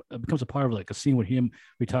becomes a part of like a scene with him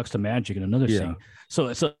where he talks to Magic in another scene.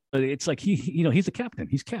 So it's like he's the captain.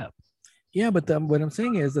 He's Cap. Yeah, but what I'm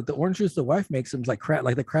saying is that the orange juice the wife makes him is like crap,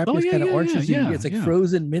 like the crappiest kind of orange juice. It's like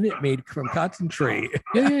frozen Minute Maid from concentrate.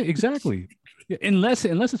 Yeah, exactly. Yeah, unless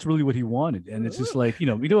it's really what he wanted, and it's just like you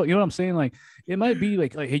know what I'm saying. Like it might be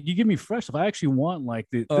like hey, you give me fresh stuff. I actually want like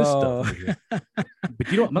this stuff. But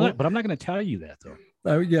I'm not going to tell you that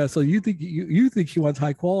though. Yeah, so you think he wants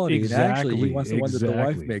high quality, exactly, and actually he wants the one that the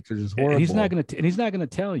wife makes, which is horrible. And he's not gonna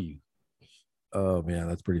tell you. Oh man,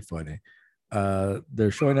 that's pretty funny.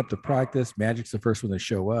 They're showing up to practice. Magic's the first one to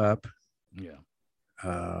show up. Yeah.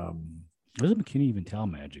 Elizabeth McKinney even tell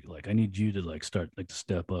Magic, like, I need you to like start like to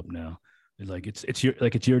step up now. Like it's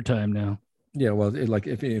your time now. Yeah, well, like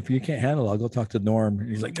if you can't handle it, I'll go talk to Norm. And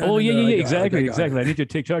he's like, no, Oh no, yeah, no, yeah, I yeah, got it, exactly, I got exactly. I it. need you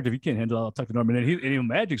to take charge. If you can't handle it, I'll talk to Norman. And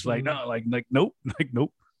Magic's like, no, like nope, like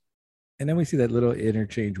nope. And then we see that little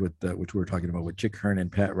interchange with which we were talking about with Chick Hearn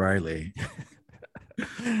and Pat Riley.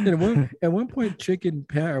 And at one point, Chick and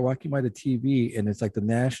Pat are walking by the TV, and it's like the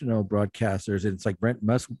national broadcasters, and it's like Brent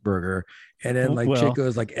Musburger, and then like Chick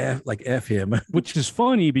goes like F him, which is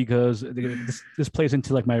funny because this plays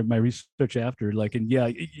into like my research after, like, and yeah,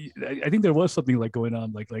 I think there was something like going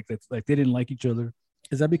on, like that's like they didn't like each other.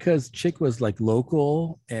 Is that because Chick was like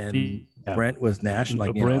local and Brent was national?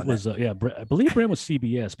 Like, Brent was I believe Brent was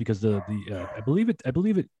CBS because I believe it.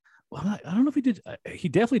 Well, I don't know if he did. He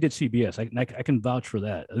definitely did CBS. I can vouch for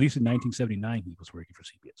that. At least in 1979, he was working for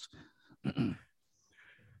CBS.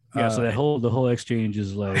 Yeah. So the whole exchange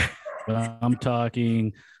is like, when I'm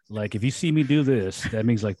talking, like, if you see me do this, that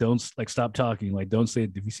means like, don't like stop talking. Like, don't say,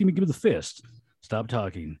 if you see me give the fist, stop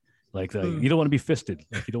talking. Like, you don't want to be fisted.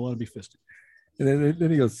 Like, you don't want to be fisted. And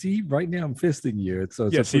then he goes, see, right now I'm fisting you. So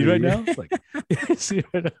yeah, see right now? It's like, see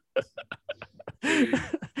right now.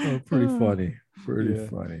 Oh, pretty funny. Pretty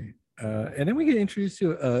funny. And then we get introduced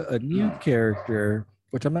to a new character,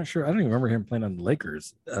 which I'm not sure. I don't even remember him playing on the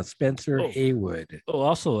Lakers. Spencer Haywood. Oh,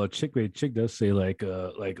 also a Chick does say like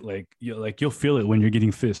you'll feel it when you're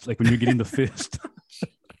getting fist, like when you're getting the fist.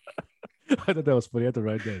 I thought that was funny. I had to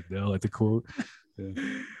write that down, like the quote. Yeah.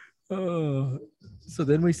 Oh, so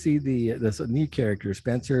then we see this new character,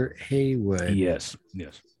 Spencer Haywood. Yes.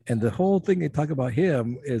 And the whole thing they talk about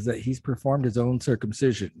him is that he's performed his own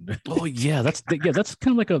circumcision. Oh yeah, that's kind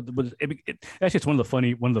of like actually it's one of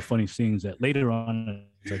the funny scenes that later on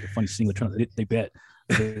it's like a funny scene. They bet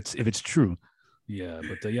if it's true. Yeah,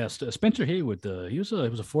 but Spencer Haywood, he was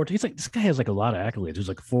a four-time. He's like, this guy has like a lot of accolades. He was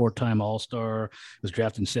like a 4-time All-Star. Was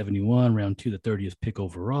drafted in 71, round 2, the 30th pick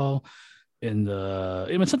overall. And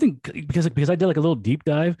it was something because I did like a little deep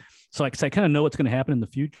dive, so I kind of know what's going to happen in the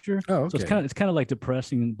future. Oh, okay. So it's kind of like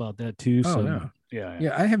depressing about that too. Oh, so no.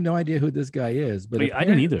 yeah. I have no idea who this guy is, but I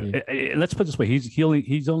didn't either. Let's put it this way: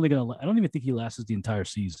 he's only gonna. I don't even think he lasts the entire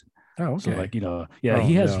season. Oh, okay. So like he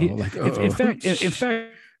has. No. In fact, he has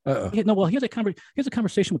a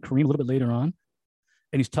conversation with Kareem a little bit later on.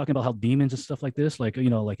 And he's talking about how demons and stuff like this, like, you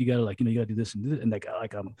gotta do this and this, and like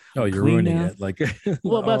oh, you're ruining it. Like,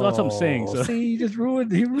 well, that's what I'm saying. So see, he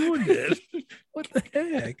ruined it. What the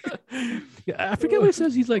heck? Yeah, I forget what he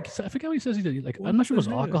says. He's like, I'm not sure it was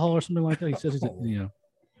alcohol or something like that. He says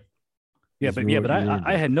Yeah, but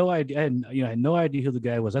I had no idea. I had no idea who the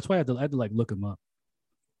guy was. That's why I had to like look him up.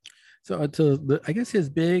 So I guess his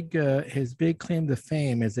big claim to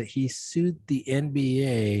fame is that he sued the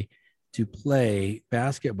NBA to play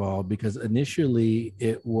basketball because initially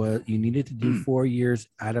it was you needed to do 4 years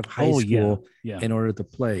out of high school in order to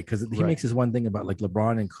play, because he makes this one thing about like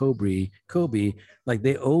LeBron and Kobe, like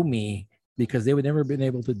they owe me because they would never been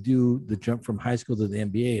able to do the jump from high school to the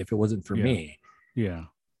NBA if it wasn't for me. Yeah.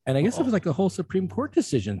 And I guess it was like a whole Supreme Court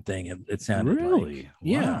decision thing. It sounded really like.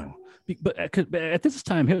 Yeah. Wow. But at this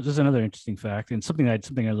time, here's another interesting fact, and something I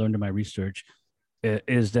learned in my research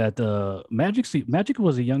is that Magic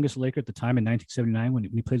was the youngest Laker at the time in 1979 when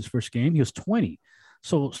he played his first game. He was 20.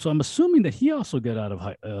 So I'm assuming that he also got out of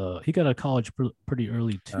college pretty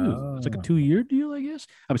early too. It's like a 2-year deal, I guess.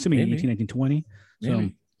 I'm assuming 18, 19, 20.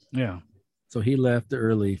 So yeah. So he left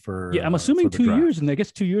early for I'm assuming 2 years, and I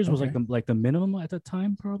guess 2 years was like the minimum at that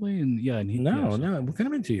time probably. And no, it could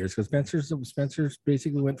have been 2 years because Spencer's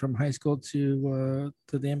basically went from high school to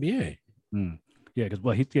the NBA. Yeah,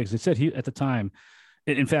 because he said he at the time.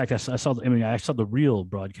 In fact, I saw the real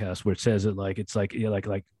broadcast where it says it like it's like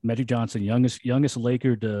like Magic Johnson, youngest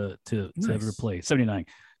Laker to ever play, 79.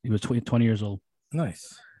 He was 20 years old.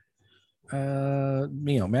 Nice.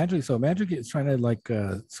 Magic. So Magic is trying to like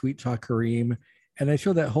sweet talk Kareem, and I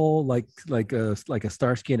feel that whole like a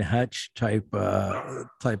Starsky and Hutch type of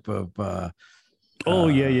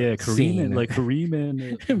Kareem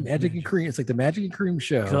and Magic and Kareem. It's like the Magic and Kareem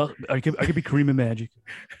show. I could be Kareem and Magic.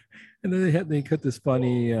 And then they cut this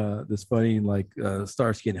funny like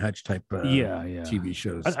Starsky and Hutch type TV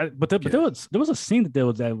shows. But there was a scene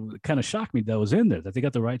that kind of shocked me that was in there that they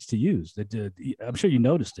got the rights to use. I'm sure you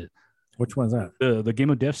noticed it. Which one's that? The Game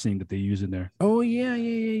of Death scene that they use in there. Oh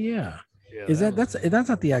yeah. Is that's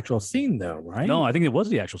not the actual scene though, right? No, I think it was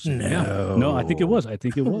the actual scene. No, I think it was. I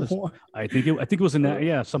think it was in that.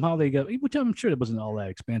 Yeah, somehow they got, which I'm sure it wasn't all that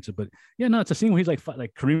expensive, but yeah, no, it's a scene where he's like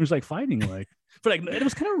Kareem's like fighting, like, but like it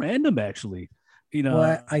was kind of random actually. You know,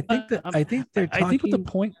 Well, I think they're I think what the talking.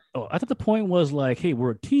 point. Oh, I thought the point was like, hey,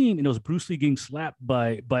 we're a team, and it was Bruce Lee getting slapped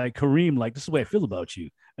by Kareem. Like, this is the way I feel about you,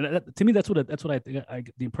 and to me, that's what I think.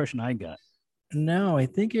 The impression I got. No, I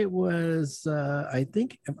think it was. I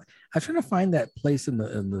think I was trying to find that place in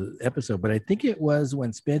the episode, but I think it was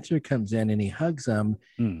when Spencer comes in and he hugs him,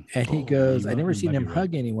 Mm. and he Oh, goes, "I never you seen might be him right.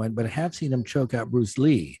 hug anyone, but I have seen him choke out Bruce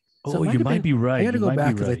Lee." So it Oh, might you have might been. be I right. got to You go might back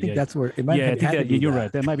be because I right. think Yeah, that's where it might yeah. I have think had to that be you're that.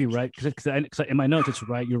 right. That might be right because in my notes it's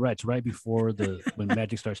right. You're right. It's right before the when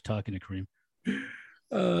Magic starts talking to Kareem.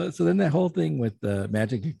 So then that whole thing with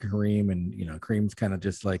Magic and Kareem, and Kareem's kind of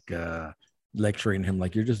just like lecturing him,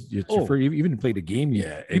 like it's your Oh, first, you even played a game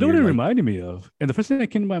yet, you and know what you're it like, reminded me of? And the first thing that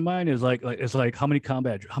came to my mind is it's like how many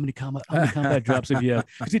combat drops have you had?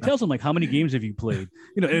 Because he tells him like how many games have you played?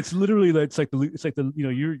 You know, and it's literally like it's like the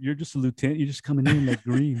you're just a lieutenant. You're just coming in like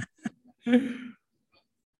green.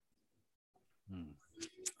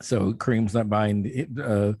 so Kareem's not buying it.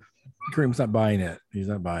 Kareem's not buying it. He's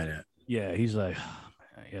not buying it. Yeah, he's like,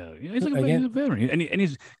 yeah, he's like he's Again, a veteran, and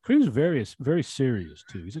he's Kareem's very serious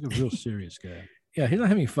too. He's like a real serious guy. yeah, he's not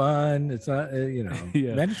having fun. It's not,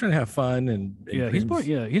 Yeah, Magic's trying to have fun, and yeah, he's more. Kareem's.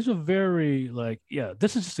 Yeah, he's a very like. Yeah,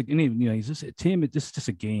 this is just a. He's just a team. This is just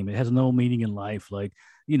a game. It has no meaning in life. Like,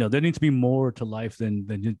 there needs to be more to life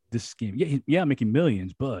than this game. Yeah, making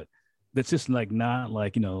millions, but that's just like not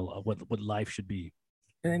like what life should be.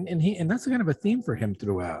 And that's kind of a theme for him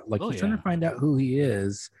throughout. Like, Oh he's trying yeah, to find out who he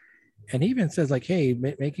is, and he even says like, "Hey,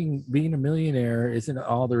 being a millionaire isn't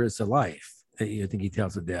all there is to life." I think he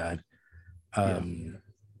tells the dad.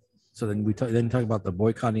 So then then talk about the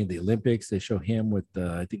boycotting of the Olympics. They show him with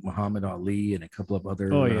I think Muhammad Ali and a couple of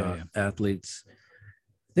other Oh yeah. athletes.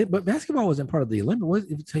 But basketball wasn't part of the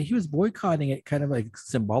Olympics. So he was boycotting it kind of like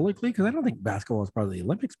symbolically, because I don't think basketball was part of the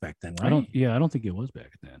Olympics back then, right? I don't think it was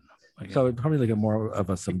back then. Like, So it's probably like a more of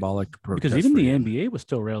a symbolic protest. because even for the him. NBA was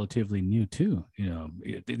still relatively new too.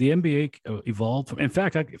 The NBA evolved from. In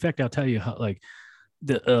fact, I'll tell you how like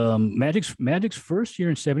the Magic's first year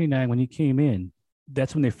in '79 when he came in.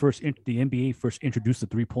 That's when the NBA first introduced the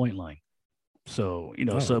 3-point line. So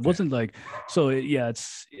so it wasn't like I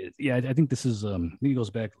think this is I think it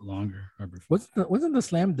goes back longer. Wasn't the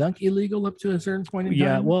slam dunk illegal up to a certain point in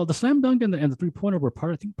Yeah, time? well, the slam dunk and the 3-pointer were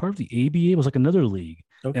part of the ABA was like another league.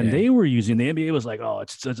 Okay. And they were using the NBA was like, oh,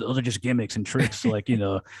 those are just gimmicks and tricks, like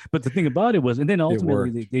But the thing about it was, and then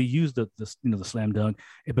ultimately they used the slam dunk,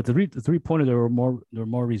 but the 3-pointer they were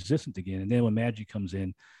more resistant again. And then when Magic comes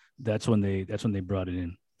in, that's when they brought it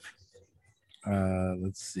in.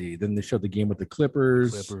 Let's see. Then they showed the game with the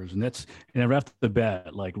Clippers. And then right off the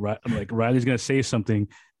bat, like Riley's gonna say something,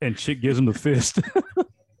 and Chick gives him the fist.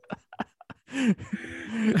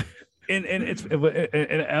 And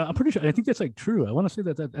I'm pretty sure. I think that's like true. I want to say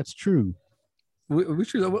that's true. We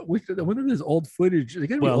should. I wonder if there's old footage. There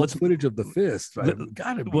gotta be old footage of the fist.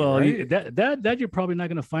 Gotta be. Well, right? that you're probably not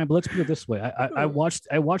going to find. But let's put it this way: I watched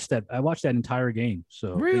that entire game.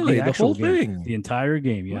 So really, the whole thing, the entire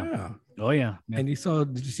game. Yeah. Wow. Oh yeah. And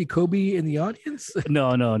did you see Kobe in the audience?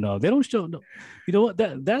 No. They don't show. No. You know what?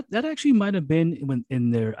 That actually might have been when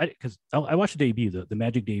in their because I watched the debut, the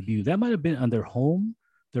Magic debut. That might have been on their home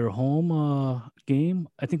game.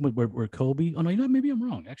 I think where Kobe. Oh no, maybe I'm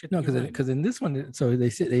wrong. Actually, no, because in this one, so they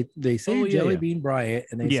say Jelly Bean Bryant,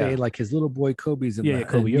 and they say like his little boy Kobe's in the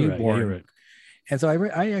Kobe. You're newborn. right. You're right. And so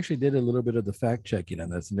I actually did a little bit of the fact checking on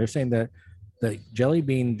this, and they're saying that Jelly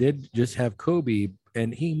Bean did just have Kobe,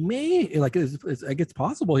 and he may like it's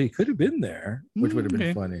possible he could have been there, which would have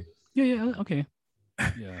been funny. Yeah. Okay.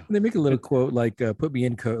 Yeah. And they make a little quote like "Put me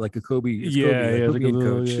in, like a Kobe." Yeah, Kobe, like, little,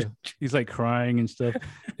 coach. yeah. He's like crying and stuff.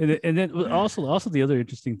 and then also the other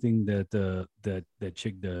interesting thing that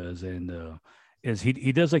Chick does is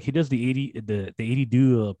he does the 80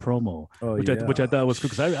 do promo, which I thought was cool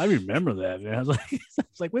because I remember that, man. I was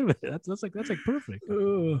like, wait a minute, that's like perfect.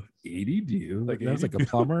 80 do like that's like a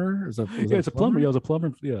plumber. It's a plumber. Yeah, it was a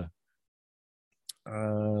plumber. Yeah.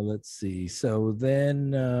 Let's see. So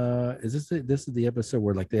then this is the episode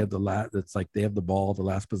where like they have they have the ball, the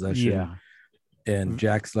last possession. Yeah. And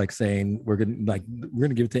Jack's like saying we're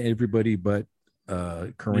gonna give it to everybody but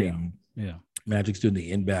Kareem. Yeah. Magic's doing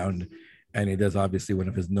the inbound, and he does obviously one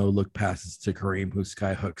of his no look passes to Kareem, who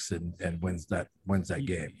sky hooks and wins that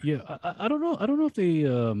game. Yeah. I don't know. I don't know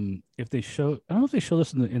if they show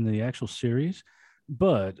this in the actual series.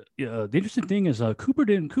 But the interesting thing is Cooper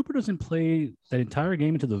doesn't play that entire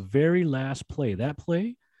game until the very last play. That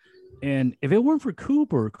play, and if it weren't for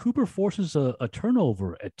Cooper forces a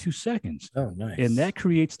turnover at 2 seconds. Oh, nice! And that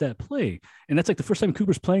creates that play, and that's like the first time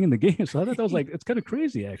Cooper's playing in the game. So I thought that was like it's kind of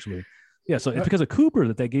crazy, actually. Yeah, so it's because of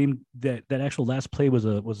Cooper that game that actual last play was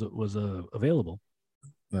available.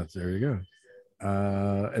 There you go.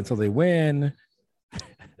 And so they win.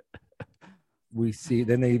 We see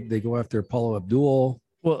then they go after Paulo Abdul.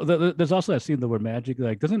 Well, there's also that scene though where Magic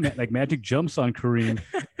Magic jumps on Kareem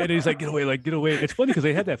and he's like, get away. It's funny because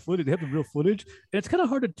they had that footage, they have the real footage, and it's kind of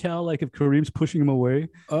hard to tell like if Kareem's pushing him away.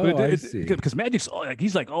 Oh, I see. Because Magic's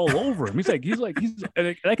he's like all over him.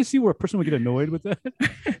 And I can see where a person would get annoyed with that.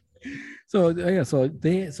 So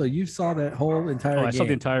you saw that whole entire game. I saw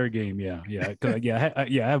the entire game. I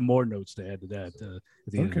have more notes to add to that.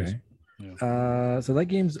 Okay. Yeah. So that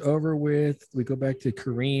game's over with. We go back to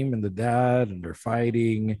Kareem and the dad, and they're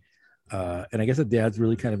fighting. And I guess the dad's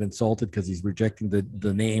really kind of insulted because he's rejecting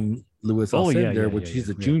the name Louis Alcindor, which he's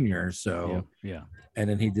a junior. So yeah. And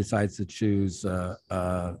then he decides to choose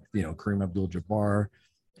Kareem Abdul-Jabbar,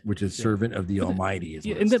 which is servant of the Almighty.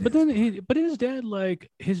 But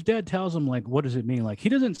his dad tells him like, what does it mean? Like he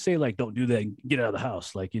doesn't say like, don't do that, get out of the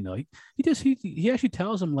house. Like, he actually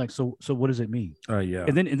tells him like, so what does it mean? Yeah.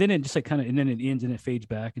 And then it just like kind of, and then it ends and it fades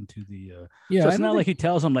back into the, so it's not like he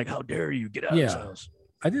tells him like, how dare you get out of this house.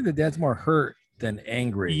 I think the dad's more hurt than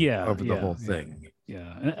angry over the whole thing.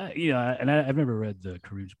 Yeah. And I've never read the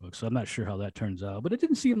Kareem's book, so I'm not sure how that turns out, but it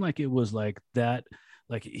didn't seem like it was like that.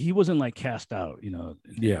 Like he wasn't like cast out, in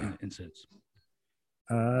sense.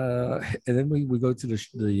 And then we go to the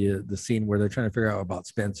scene where they're trying to figure out about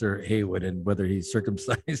Spencer Haywood and whether he's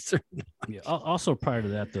circumcised or not. Yeah. Also, prior to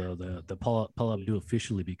that, the Paula Abdul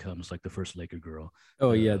officially becomes like the first Laker girl.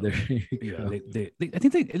 Oh yeah, there. I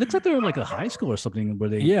think it looks like they're like a high school or something where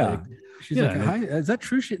they. Yeah, she's like a high. Is that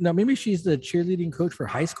true? Maybe she's the cheerleading coach for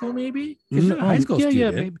high school. Maybe she's a high school student.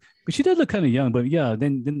 Yeah, maybe. But she does look kind of young. But yeah,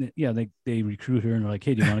 then they recruit her and they're like,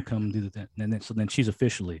 hey, do you want to come do that? And then she's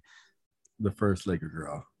officially the first Laker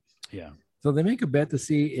girl. Yeah. So they make a bet to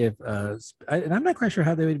see if, and I'm not quite sure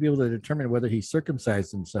how they would be able to determine whether he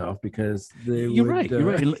circumcised himself because you're right.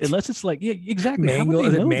 Unless it's like, yeah, exactly.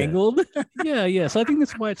 Mangled? Yeah. So I think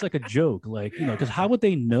that's why it's like a joke, like, because how would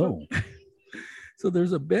they know? So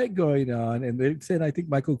there's a bet going on, and they said, I think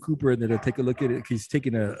Michael Cooper, and then they'll take a look at it. He's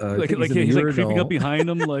taking he's like creeping up behind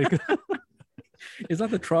him, like. It's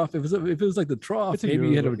not the trough. If it was like the trough, maybe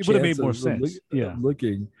you had a chance. It would have made more sense.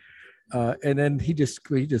 Looking. And then he just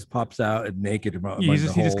pops out and naked. He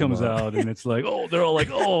just comes out and it's like, oh, they're all like,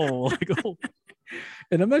 oh,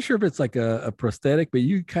 And I'm not sure if it's like a prosthetic, but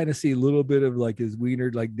you kind of see a little bit of like his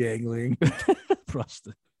wiener like dangling.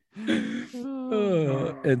 Prosthetic.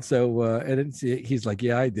 And so and then he's like,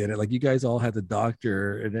 yeah, I did it. Like you guys all had the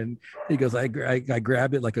doctor, and then he goes, I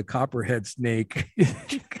grabbed it like a copperhead snake.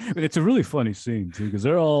 It's a really funny scene too because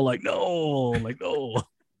they're all like, no.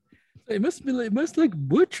 It must like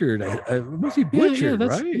butchered. It must be butchered,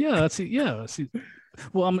 right? Yeah.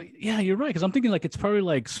 Well, you're right because I'm thinking like it's probably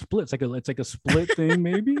like split. It's like a split thing.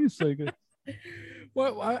 Maybe it's like.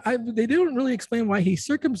 Well, they don't really explain why he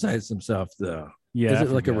circumcised himself though. Yeah, is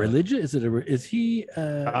it like a religion? Is he?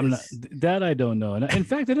 I'm not that I don't know. And in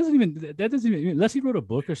fact, that doesn't even unless he wrote a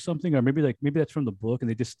book or something, or maybe that's from the book, and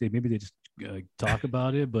they just talk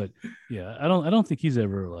about it. But yeah, I don't think he's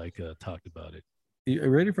ever like talked about it. You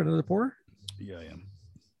ready for another pour? Yeah, I am.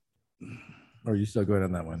 Or are you still going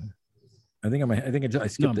on that one? I think I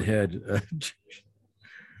skipped ahead.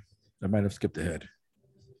 I might have skipped ahead.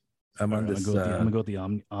 I'm gonna go with the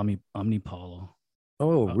Omnipolo.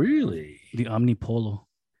 Oh, really? The Omnipolo.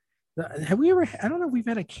 Have we ever? I don't know if we've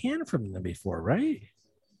had a can from them before, right?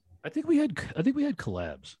 I think we had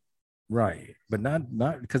collabs. Right, but not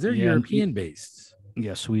because they're European based.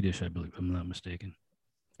 Yeah, Swedish, I believe. If I'm not mistaken.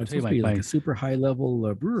 It's supposed to be like a super high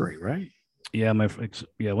level brewery, right? Yeah,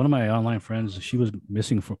 one of my online friends, she was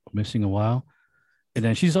missing a while, and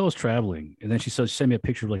then she's always traveling, and then she sent me a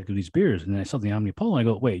picture of like these beers, and then I saw the Omnipolo, and I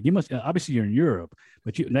go, wait, you must obviously you're in Europe,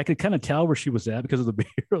 and I could kind of tell where she was at because of the beer.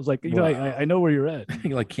 I was like, I know where you're at.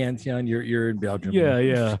 Like Cantillon, you're in Belgium.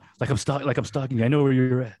 Yeah. Like I'm stalking you. I know where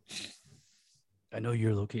you're at. I know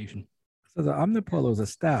your location. So the Omnipolo is a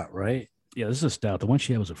stout, right? Yeah, this is a stout. The one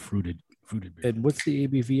she had was a fruited beer. And what's the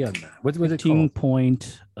ABV on that? What's it called?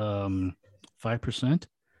 15.5%.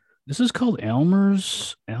 This is called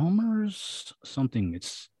Elmer's something.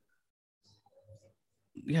 It's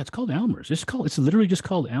called Elmer's. It's literally just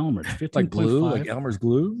called Elmer's. 15.5. Like glue, like Elmer's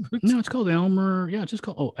glue? No, it's called Elmer. Yeah, it's just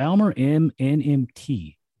called Elmer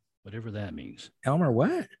NMT, whatever that means. Elmer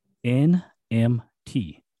what?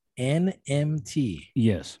 NMT. NMT.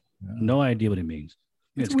 Yes. No idea what it means.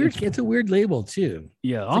 It's weird. It's a weird label too.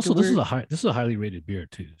 Yeah. Also, this is a highly rated beer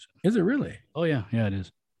too. So. Is it really? Oh yeah, it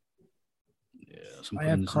is. Yeah. I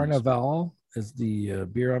have Carnival is the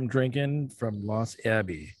beer I'm drinking from Lost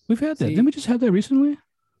Abbey. We've had that. See? Didn't we just have that recently?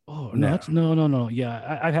 Oh no, No. that's no.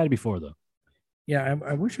 Yeah, I've had it before though. Yeah,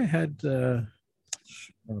 I wish I had. I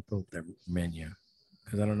want to pull up their menu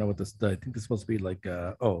because I don't know what this. I think it's supposed to be like.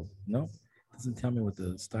 Oh no, it doesn't tell me what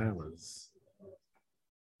the style is.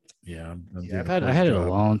 Yeah, I'm doing a I poor had it a job.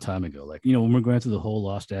 long time ago. Like when we're going through the whole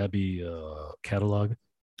Lost Abbey catalog.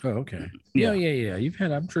 Oh, okay. Yeah. Yeah. You've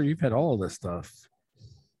had. I'm sure you've had all of this stuff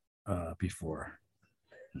before.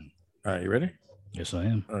 All right, you ready? Yes, I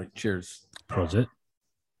am. All right, cheers. Prosit.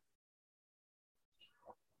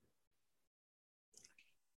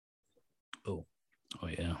 Oh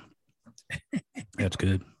yeah, that's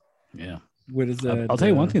good. Yeah. What is that? I'll tell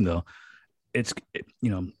you one thing though.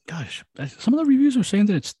 Gosh, some of the reviews are saying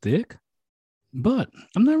that it's thick, but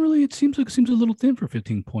I'm not really. It seems a little thin for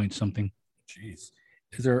 15 points something. Jeez,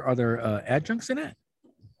 are there adjuncts in it?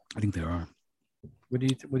 I think there are. What do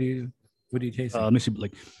you taste? Let me see.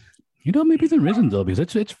 Like, maybe there isn't though,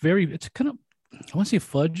 because it's kind of, I want to say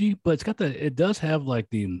fudgy, but it does have like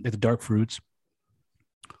the dark fruits.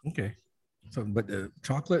 Okay. So, but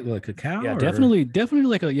chocolate, like cacao? Yeah, definitely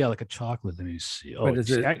like a chocolate. Let me see. Oh,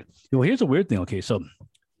 here's a weird thing. Okay, so,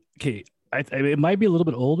 it might be a little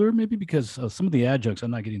bit older, maybe because some of the adjuncts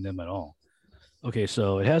I'm not getting them at all. Okay,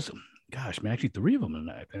 so it has, gosh, man, actually 3 of them,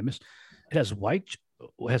 and I missed. It has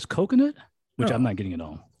coconut, which I'm not getting at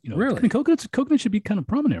all. Really? I mean, coconut should be kind of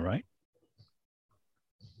prominent, right?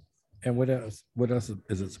 And what else? What else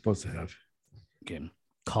is it supposed to have? Okay,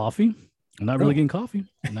 coffee. I'm not really getting coffee.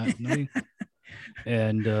 Not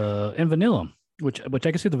and vanilla, which I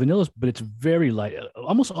can say the vanilla, but it's very light.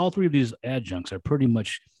 Almost all 3 of these adjuncts are pretty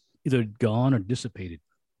much either gone or dissipated.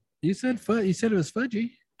 You said You said it was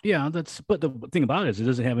fudgy. Yeah, but the thing about it is it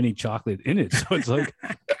doesn't have any chocolate in it, so it's like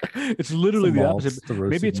it's literally the opposite.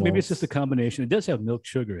 Maybe it's just a combination. It does have milk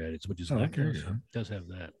sugar added, which is lactose. It does have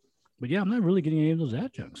that, but yeah, I'm not really getting any of those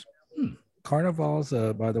adjuncts. Carnival's,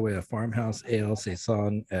 by the way, a farmhouse ale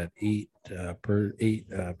saison at 8%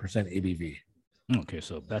 ABV. Okay,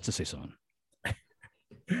 so that's a saison.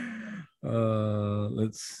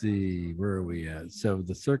 Let's see, where are we at? So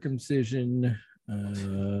the circumcision.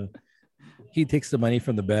 He takes the money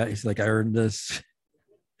from the bet. He's like, I earned this.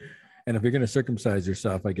 And if you're going to circumcise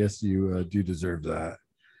yourself, I guess you do deserve that.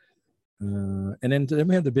 And then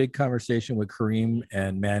we have the big conversation with Kareem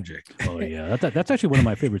and Magic. Oh yeah, that's actually one of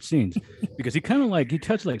my favorite scenes because he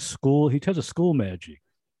touched a school Magic.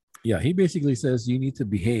 Yeah, he basically says you need to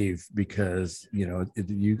behave because you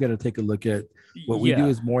got to take a look at what we do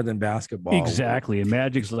is more than basketball. Exactly, and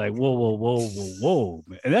Magic's like whoa,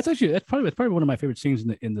 and that's probably one of my favorite scenes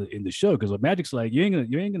in the show because Magic's like you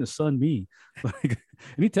ain't gonna son me, like,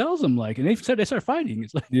 and he tells him like, and they start fighting.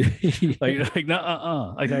 It's like like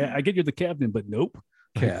I get you're the captain, but nope,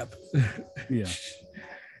 cap. Yeah.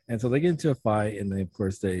 And so they get into a fight, and then of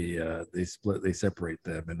course they separate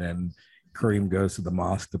them, and then Kareem goes to the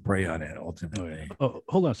mosque to pray on it ultimately. Oh,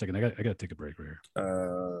 hold on a second. I got to take a break right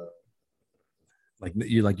here.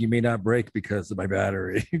 You may not break because of my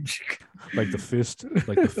battery. like the fist.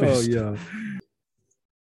 Oh yeah.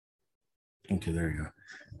 Okay, there you go.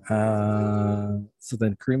 So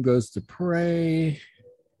then Kareem goes to pray.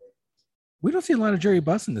 We don't see a lot of Jerry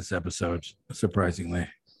Buss in this episode, surprisingly.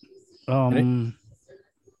 That's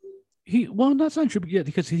not true,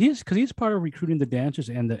 because he's part of recruiting the dancers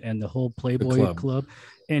and the whole Playboy club.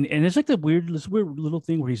 And it's like this weird little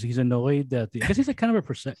thing where he's annoyed that I guess he's like kind of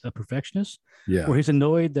a perfectionist. Yeah. Where he's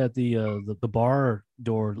annoyed that the bar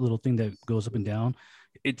door little thing that goes up and down,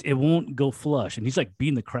 it won't go flush, and he's like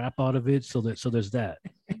beating the crap out of it. So there's that.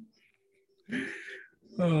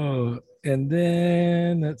 Oh, and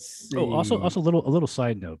then let's see. Oh, also a little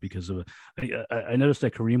side note, because I noticed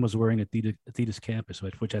that Kareem was wearing Adidas Campus,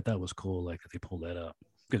 which I thought was cool. Like they pulled that up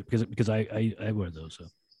because I wear those.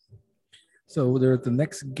 So they're at the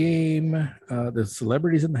next game. There's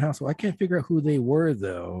celebrities in the house. Well, I can't figure out who they were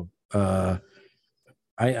though. I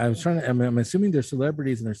was trying to. I'm assuming they're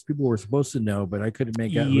celebrities and there's people we're supposed to know, but I couldn't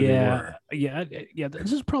make out who they were. Yeah.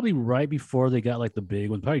 This is probably right before they got like the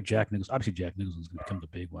big one. Probably Jack Nicholson. Obviously, Jack Nicholson's going to become the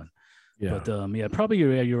big one. Yeah. But probably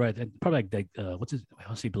you're right. Probably like what's his? I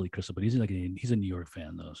don't see Billy Crystal, but he's a New York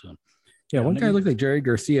fan though. So one guy looked like Jerry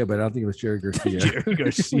Garcia, but I don't think it was Jerry Garcia. Jerry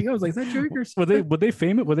Garcia. I was like, is that Jerry Garcia? Were they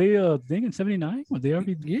famous? Were they thing in '79? Were they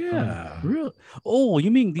already? Yeah. Real? Oh, you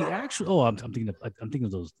mean the actual? Oh, I'm thinking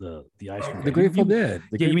of those the ice cream. The Grateful Dead.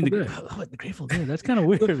 You mean the Grateful Dead? That's kind of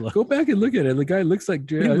weird. Go back and look at it. The guy looks like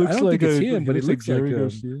Jerry. I don't think it's him, but he looks like Jerry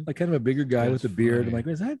Garcia. Like kind of a bigger guy with a beard. I'm like,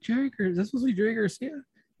 is that Jerry Garcia? Is that supposed to be Jerry Garcia?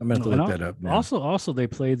 I'm gonna have to And look that up now. also they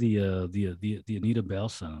play the Anita Bell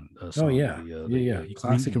song. Oh Song, yeah, yeah.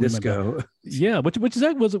 classic disco. Yeah, which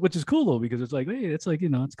is cool though, because it's like, hey, it's like,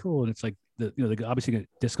 it's cool, and it's like the obviously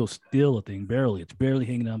disco's still a thing, barely, it's barely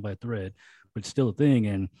hanging on by a thread, but it's still a thing,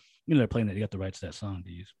 and they're playing that. You got the rights to that song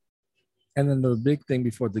to use. And then the big thing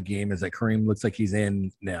before the game is that Kareem looks like he's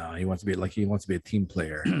in now. He wants to be a team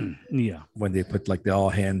player. Yeah. When they put like the all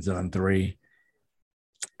hands on three,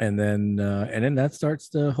 and then that starts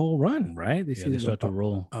the whole run, right? They start to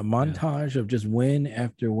roll a montage of just win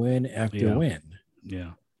after win after win.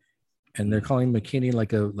 Yeah. And they're calling McKinney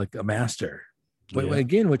like a master. But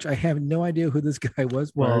again, which I have no idea who this guy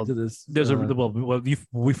was prior to this. There's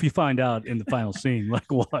if you find out in the final scene, like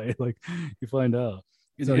why, like you find out.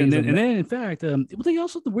 So and then in fact,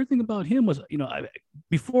 the weird thing about him was,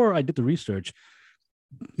 before I did the research,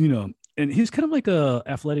 and he's kind of like a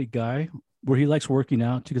athletic guy where he likes working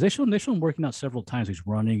out too, because they show him working out several times. He's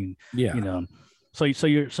running, and so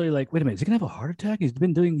you're like, wait a minute, is he gonna have a heart attack? He's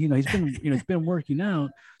been doing, he's been working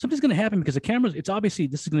out. Something's gonna happen because the cameras. It's obviously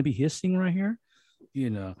this is gonna be his thing right here,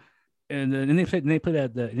 And then they play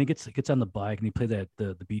that, and he gets on the bike and he play that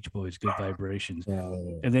the Beach Boys Good Vibrations,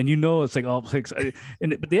 and then it's like all like,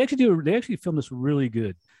 but they actually film this really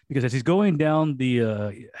good, because as he's going down the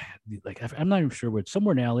like, I'm not even sure where, it's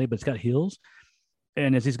somewhere in LA, but it's got hills,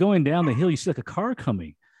 and as he's going down the hill, you see like a car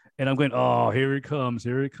coming, and I'm going, oh, here it comes,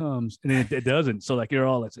 and then it doesn't. So like you're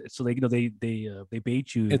all, so like they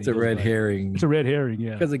bait you. It's a red herring. It's a red herring,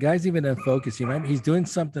 yeah. Because the guy's even in focus. He's doing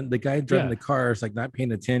something. The guy driving the car is like not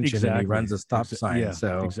paying attention, and he runs a stop sign. Yeah,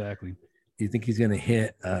 so exactly. You think he's gonna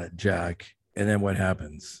hit Jack, and then what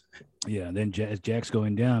happens? Yeah, and then as Jack's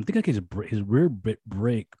going down, I think like his rear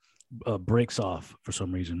brake breaks off for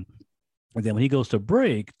some reason, and then when he goes to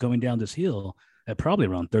brake going down this hill at probably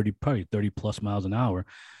around 30 plus miles an hour,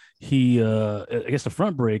 he I guess the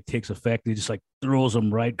front brake takes effect. He just like throws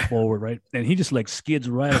him right forward, right, and he just like skids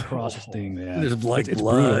right across this thing, man. There's like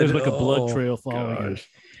blood. There's like a blood trail following him,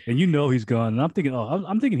 and he's gone. And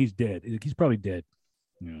I'm thinking he's dead. He's probably dead.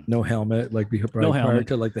 Yeah. No helmet, like no helmet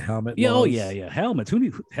to like the helmet. Yeah, laws. Helmets.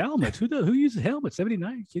 Helmets? Who uses helmets?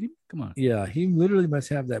 79? Kidding? Come on. Yeah, he literally must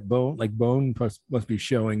have that bone. Like bone must be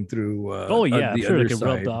showing through. I'm sure like it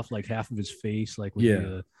rubbed off like half of his face, like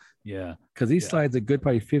with because he slides a good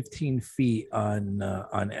probably 15 feet on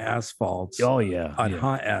asphalt. On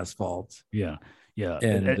hot asphalt. Yeah.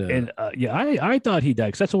 And I thought he died,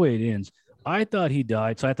 because that's the way it ends. I thought he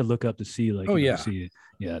died, so I had to look up to see see it.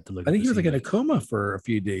 Yeah, to look. I think he was like in a coma for a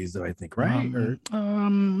few days, though. I think, right?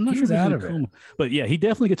 I'm not sure if he was out of it. But yeah, he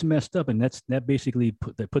definitely gets messed up, and that basically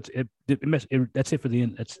that's it for the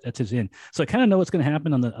end. That's his end. So I kind of know what's going to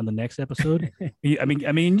happen on the next episode. I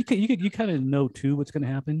mean, you kind of know too what's going to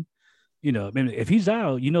happen. If he's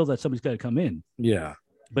out, that somebody's got to come in. Yeah,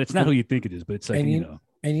 but it's not who you think it is. But it's like And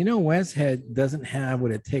Westhead doesn't have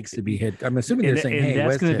what it takes to be hit. I'm assuming they're saying, "Hey,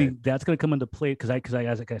 that's going to come into play," because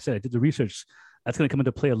like I said, I did the research. That's going to come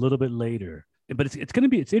into play a little bit later. But it's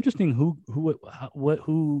interesting what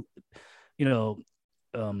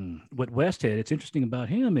Westhead. It's interesting about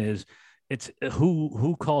him is it's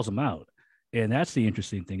who calls him out, and that's the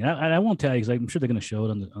interesting thing. And I won't tell you, because I'm sure they're going to show it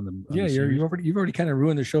on the. Yeah, you've already kind of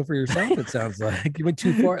ruined the show for yourself. It sounds like you went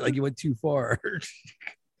too far.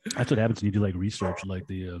 That's what happens when you do like research, like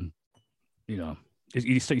the,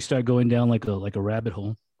 you start going down like a rabbit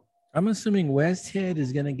hole. I'm assuming Westhead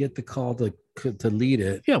is going to get the call to lead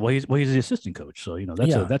it. Yeah, well, he's the assistant coach, so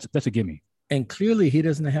that's a gimme. And clearly, he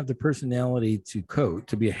doesn't have the personality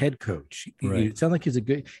to be a head coach. Right. It sounds like he's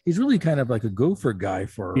really kind of like a gopher guy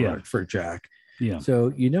for Jack. Yeah. So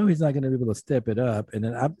he's not going to be able to step it up. And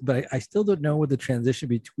then, but I still don't know what the transition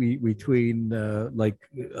between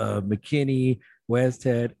McKinney,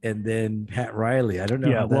 Westhead, and then Pat Riley. I don't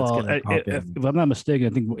know how that's going to pop in. If I'm not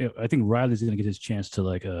mistaken, I think Riley's going to get his chance to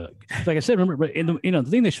like I said, remember, in the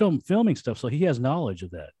thing they show him filming stuff, so he has knowledge of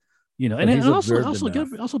that. And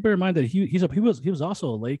also bear in mind that he was also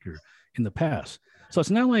a Laker in the past. So it's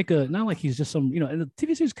not like he's just some, and the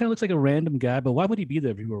TV series kind of looks like a random guy, but why would he be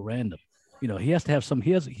there if he were random? He has to have some.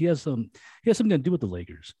 He has something to do with the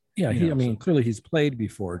Lakers. Yeah, clearly he's played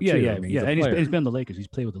before. Too. Yeah. And he's been the Lakers. He's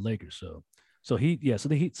played with the Lakers. So he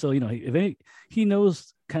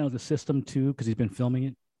knows kind of the system too, because he's been filming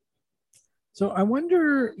it. So I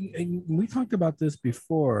wonder. We talked about this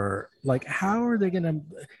before. Like, how are they going to?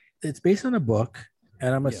 It's based on a book.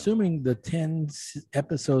 And I'm assuming the 10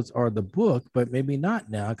 episodes are the book, but maybe not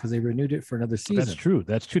now, because they renewed it for another season.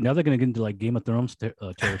 That's true. Now they're going to get into like Game of Thrones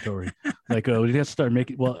territory. Like, we have to start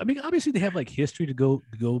making. Well, I mean, obviously they have like history to go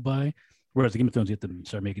by, whereas the Game of Thrones you have to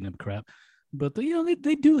start making them crap. But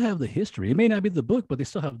they do have the history. It may not be the book, but they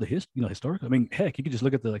still have the historical. I mean, heck, you could just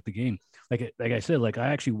look at the game. Like I said, like I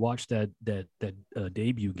actually watched that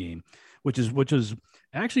debut game, which is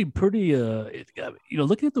actually pretty.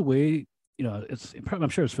 Looking at the way it's I'm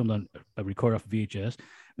sure it's filmed on a record off of VHS.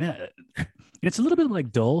 Man, it's a little bit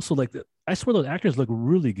like dull. So like I swear those actors look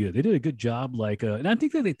really good. They did a good job. Like, and I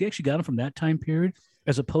think that they actually got them from that time period,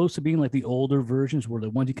 as opposed to being like the older versions, where the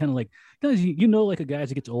ones you kind of like, guys, like a guy as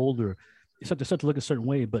he gets older, you start to look a certain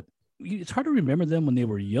way, but it's hard to remember them when they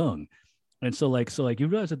were young. And so like you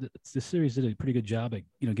realize that the series did a pretty good job at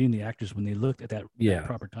getting the actors when they looked at that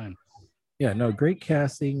proper time. Yeah, no, great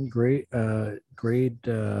casting, great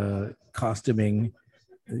costuming.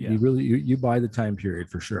 Yeah. You buy the time period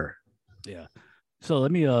for sure. Yeah. So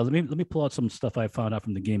let me pull out some stuff I found out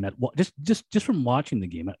from the game just from watching the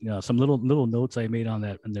game. Some little notes I made on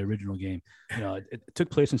the original game. It took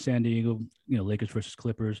place in San Diego. Lakers versus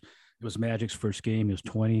Clippers. It was Magic's first game. It was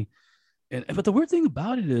 20. But the weird thing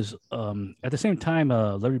about it is, at the same time,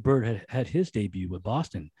 Larry Bird had his debut with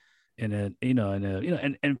Boston. And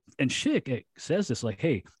Schick says this like,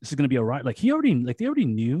 hey, this is going to be a right. Like they already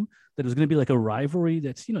knew that it was going to be like a rivalry.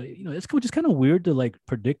 That's it's just kind of weird to like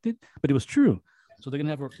predict it, but it was true. So they're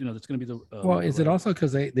gonna have it's gonna be the. Is it also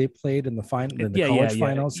because they played in the college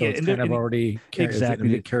finals, so it's kind of already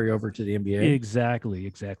carry over to the NBA?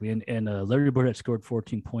 Exactly. And Larry Bird had scored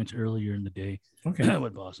 14 points earlier in the day. Okay,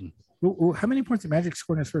 with Boston. Well, how many points did Magic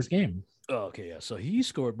score in his first game? Oh, okay, yeah. So he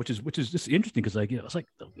scored, which is just interesting because it's like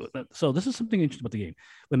so. This is something interesting about the game.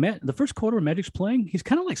 When the first quarter when Magic's playing, he's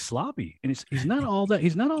kind of like sloppy, and he's not all that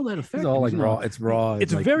effective. He's all like raw. It's raw.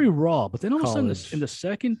 It's like very raw. But then all of a sudden, in the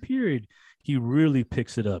second period, he really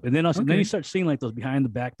picks it up, and then then you start seeing like those behind the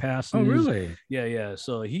back passes. Oh, really? Yeah.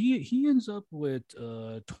 So he ends up with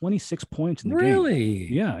 26 points in the game.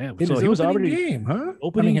 Really? Yeah. So he was already game, huh?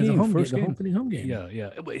 Opening game, opening home game. Yeah.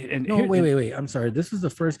 And wait. I'm sorry. This was the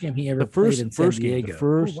first game he ever played in San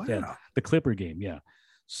Diego. The Clipper game. Yeah.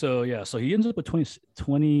 So he ends up with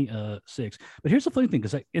 26. But here's the funny thing,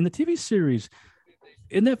 because in the TV series,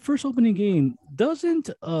 in that first opening game, doesn't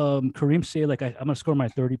Kareem say like I'm gonna score my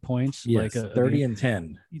 30 points? Yes, like 30 and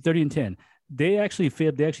 10. 30 and 10. They actually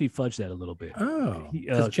fudged that a little bit. Oh,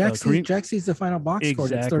 because Jack sees the final box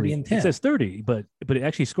score. It's 30 and 10. It says 30, but it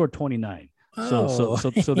actually scored 29. So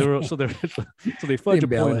they fudged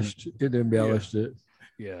embellished. It embellished it.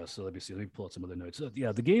 Yeah. So let me pull out some other notes.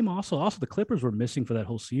 The game also the Clippers were missing for that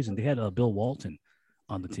whole season. They had Bill Walton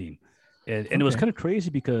on the team, and it was kind of crazy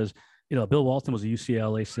because Bill Walton was a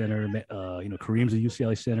UCLA center. Kareem's a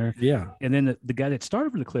UCLA center. Yeah. And then the guy that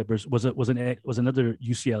started for the Clippers was another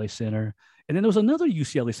UCLA center. And then there was another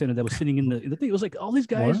UCLA center that was sitting in the thing. It was like all these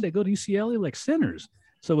guys that go to UCLA like centers.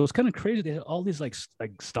 So it was kind of crazy. They had all these like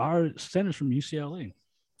star centers from UCLA.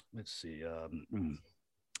 Let's see.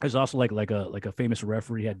 There's also like a famous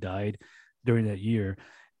referee had died during that year.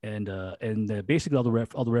 And basically all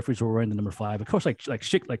the referees were wearing the number 5. Of course, like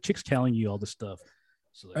Chick's telling you all this stuff.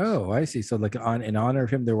 So I see. So like in honor of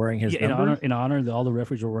him, they're wearing his number? In honor, all the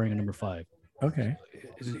referees were wearing a number 5. Okay.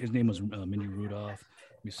 His name was Minnie Rudolph.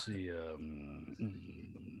 Let me see.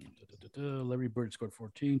 Larry Bird scored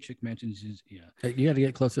 14. Chick mentions his You got to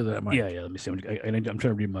get closer to that mic. Yeah. Let me see. I'm trying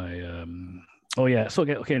to read my. Oh yeah. So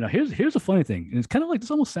okay. Now here's a funny thing. And it's kind of like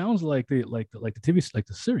this. Almost sounds like the TV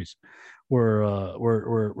the series,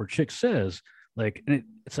 where Chick says. Like, and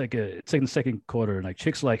it's like in the second quarter, and like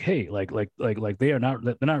Chick's like, hey, like they're not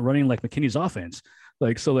running like McKinney's offense.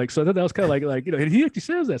 So I thought that was kind of like and he actually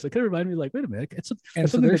says that. So it kind of reminded me like, wait a minute, so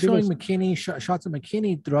they're showing McKinney shots of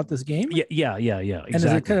McKinney throughout this game. Yeah. Exactly. And does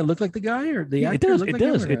it kind of look like the guy or the actor? It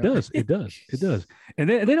does. And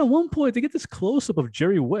then at one point they get this close up of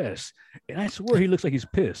Jerry West, and I swear he looks like he's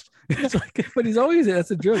pissed. It's like, but he's always that's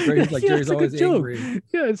a joke, right? He's like Jerry's always angry.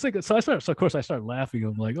 Yeah, it's like so. Of course I start laughing.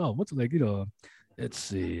 I'm like, oh, what's like Let's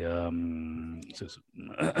see.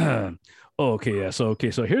 Okay, yeah. So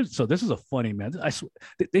this is a funny man.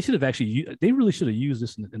 They should have they really should have used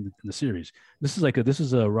this in the series. This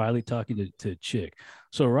is Riley talking to Chick.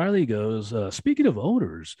 So Riley goes, speaking of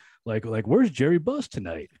odors, like where's Jerry Buss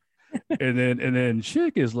tonight? and then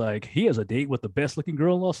Chick is like, he has a date with the best looking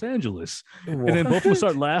girl in Los Angeles. What? And then both of them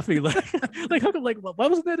start laughing like how come, like why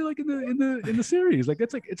wasn't that like in the series? Like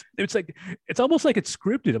it's almost like it's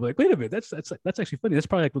scripted. I'm like, wait a minute, that's actually funny. That's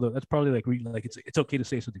probably like it's okay to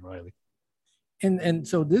say something, Riley. And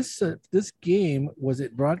so this game, was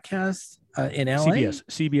it broadcast in LA?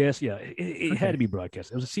 CBS, yeah. It had to be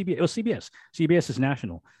broadcast. It was CBS. CBS is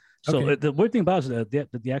national. So the weird thing about it is that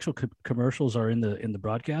the actual commercials are in the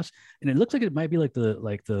broadcast, and it looks like it might be like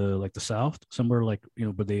the South somewhere, like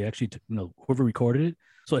where they actually whoever recorded it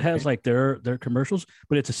So it has like their commercials,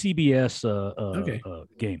 but it's a CBS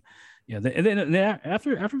game. Yeah, and then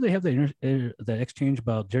after they have that exchange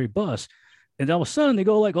about Jerry Buss, and all of a sudden they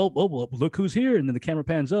go like, oh, well, look who's here, and then the camera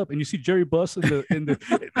pans up, and you see Jerry Buss in the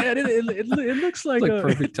man, it looks like, like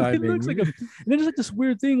perfect timing. It looks like and then there's like this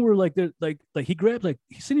weird thing where like they're like he grabbed like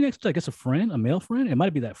he's sitting next to I guess a friend, a male friend. It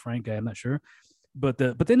might be that Frank guy, I'm not sure. But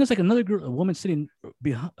then there's like another girl, a woman sitting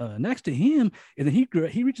behind, next to him, and then he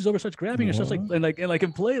reaches over, starts grabbing her, starts and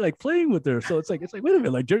playing with her. So it's like wait a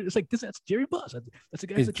minute, like Jerry, it's like that's Jerry Buss. That's the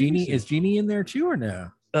guy. Is Jeannie in there too or no?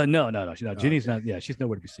 No. She's not. Jeannie's not. Yeah, she's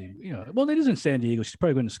nowhere to be seen. You know, well, it is in San Diego. She's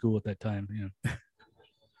probably going to school at that time. You know.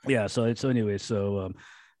 Yeah. So anyway,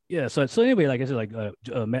 like I said, like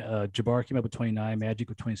Jabbar came up with 29, Magic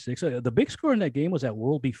with 26. The big score in that game was that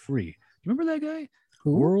World Be Free. You remember that guy?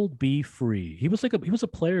 Who? World Be Free. He was a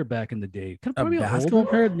player back in the day. Kind of probably a basketball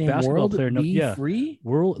player named World player. Be Free.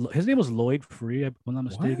 His name was Lloyd Free, if I'm not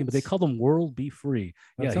mistaken, but they called him World Be Free.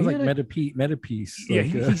 That sounds like Metapiece. Yeah,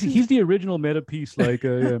 he's the original Metapiece. Like,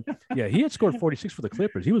 yeah, he had scored 46 for the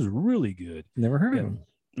Clippers. He was really good. Never heard of him.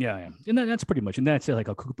 Yeah, and that's pretty much. And that's it. Like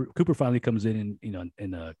Cooper finally comes in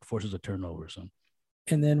and forces a turnover. So.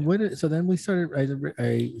 And then then we started.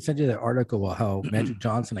 I sent you that article about how Magic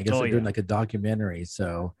Johnson, I guess, they're doing like a documentary.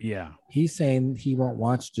 So yeah, he's saying he won't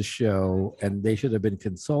watch the show, and they should have been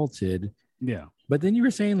consulted. Yeah, but then you were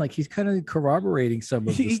saying like he's kind of corroborating some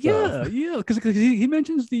of the stuff. Yeah, because he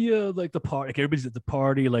mentions the like the party, like everybody's at the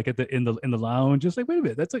party, like in the lounge. Just like wait a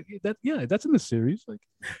minute, that's that's in the series. Like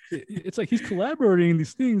it's like he's collaborating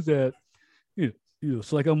these things that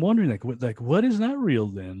So like I'm wondering what is not real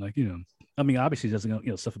then? Like I mean, obviously, he doesn't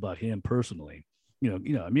know, stuff about him personally. I mean,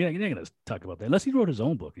 you're not going to talk about that unless he wrote his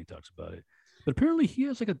own book. And he talks about it, but apparently he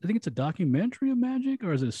has I think it's a documentary of Magic,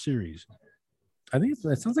 or is it a series? I think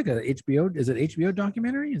it sounds like a HBO. Is it HBO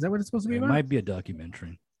documentary? Is that what it's supposed to be about? It might be a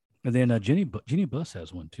documentary. And then Jeannie Buss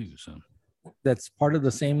has one too. So that's part of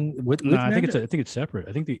the same. No, I think it's separate.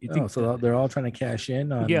 I think so they're all trying to cash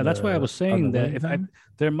in on. Yeah, that's why I was saying that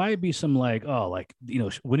there might be some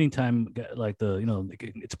winning time, like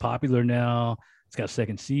it's popular now. It's got a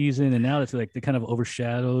second season, and now it's like they kind of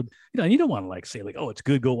overshadowed. And you don't want to like say like, oh, it's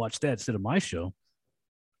good, go watch that instead of my show.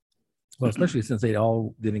 Well, especially since they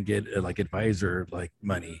all didn't get like advisor like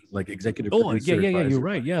money, like executive. Oh yeah, you're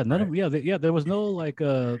right. Yeah, none of there was no like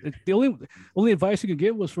the only advice you could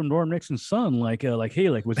get was from Norm Nixon's son, like hey,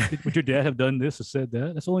 like would your dad have done this or said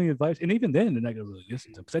that? That's the only advice, and even then they're not gonna really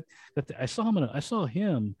listen to him. Because I saw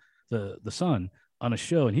him the son on a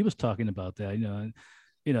show, and he was talking about that, and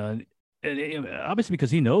obviously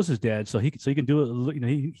because he knows his dad, so he can do it.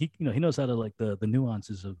 He knows how to like the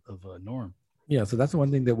nuances of Norm. Yeah, so that's the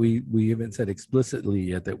one thing that we haven't said explicitly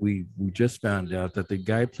yet, that we just found out that the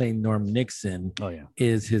guy playing Norm Nixon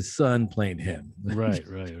is his son playing him. Right.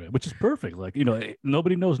 Which is perfect. Like,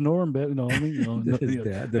 nobody knows Norm better,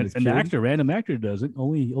 random actor doesn't.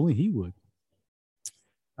 Only he would.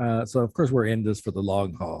 So of course we're in this for the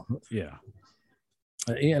long haul. Yeah.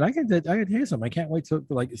 And I can tell you something. I can't wait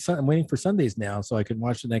I'm waiting for Sundays now so I can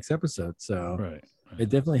watch the next episode. So right. It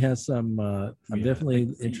definitely has some. I'm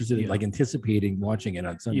definitely interested in like anticipating watching it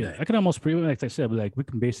on Sunday. Yeah, I can almost like I said, like we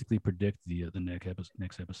can basically predict the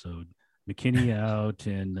next episode. McKinney out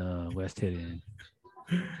and Westhead in.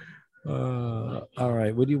 All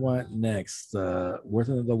right, what do you want next? Worth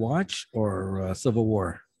Another Watch or Civil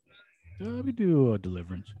War? We do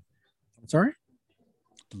Deliverance. I'm sorry.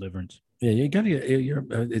 Deliverance. Yeah, you got to get.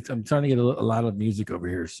 I'm trying to get a lot of music over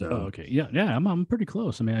here. So okay, yeah. I'm pretty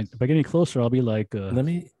close. I mean, if I get any closer, I'll be like. Let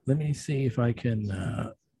me see if I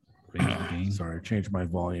can. Sorry, change my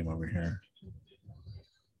volume over here.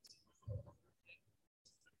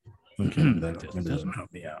 Okay, that doesn't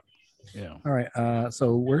help me out. Yeah. All right.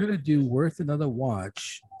 So we're gonna do Worth Another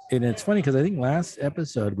Watch. And it's funny because I think last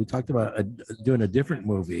episode we talked about doing a different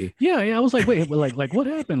movie. Yeah. I was like, wait, like what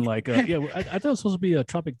happened? Like, I thought it was supposed to be a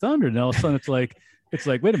Tropic Thunder, and all of a sudden it's like,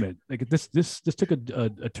 wait a minute, like this took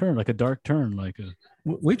a turn, like a dark turn, like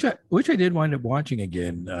which I did wind up watching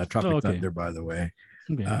again, Tropic Thunder, by the way.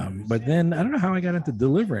 Okay. But then I don't know how I got into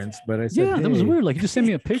Deliverance, but I said, that was weird. Like you just sent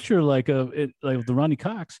me a picture like of it, like the Ronnie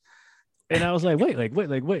Cox, and I was like, wait,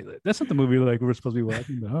 that's not the movie like we were supposed to be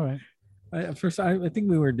watching. But all right. First, I think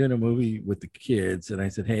we were doing a movie with the kids, and I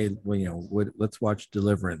said, "Hey, let's watch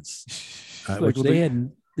Deliverance," which they had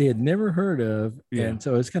never heard of, and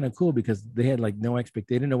so it's kind of cool because they had like no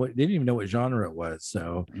expectation. They didn't even know what genre it was,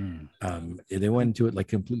 so they went into it like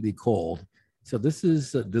completely cold. So this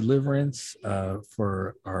is Deliverance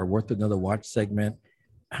for our Worth Another Watch segment.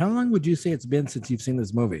 How long would you say it's been since you've seen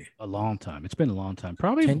this movie? A long time. It's been a long time.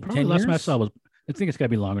 Probably 10 last time I saw was I think it's got to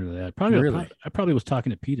be longer than that. Probably, Really? I probably was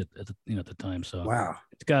talking to Pete at the, at the time, so Wow.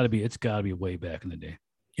 it's got to be way back in the day.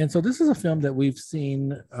 And so this is a film that we've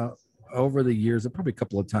seen over the years, probably a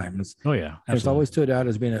couple of times. Oh yeah, and it's always stood out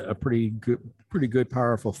as being a pretty good,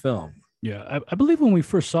 powerful film. Yeah, I believe when we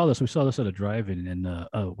first saw this, we saw this at a drive-in and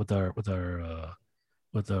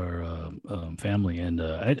with our family, and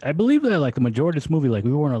I believe that like the majority of this movie, like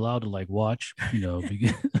we weren't allowed to like watch, you know,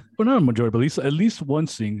 well not a majority, but at least one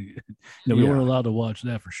scene, you know, we weren't allowed to watch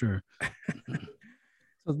that for sure.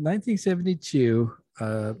 So 1972,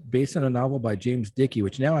 based on a novel by James Dickey,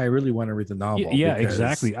 which now I really want to read the novel. Yeah,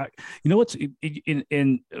 exactly. You know what's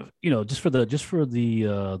in you know, just for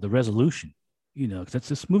the resolution, you know, because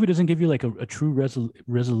this movie doesn't give you like a true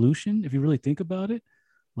resolution if you really think about it.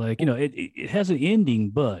 Like, you know, it has an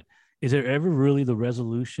ending, but is there ever really the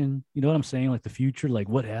resolution? You know what I'm saying? Like the future, like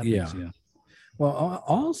what happens? Yeah. Well,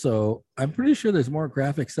 also, I'm pretty sure there's more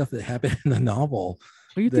graphic stuff that happened in the novel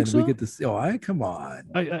you think so? we get to see. Oh, come on.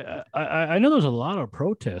 I know there's a lot of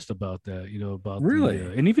protest about that. You know, about really,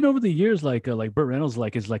 and even over the years, like Burt Reynolds,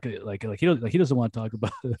 like is like he doesn't want to talk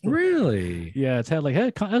about it. Really? Yeah, it's had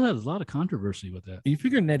a lot of controversy with that. You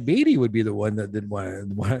figure Ned Beatty would be the one that didn't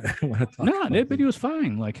want to talk. No, Ned Beatty was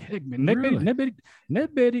fine. Like heck, Ned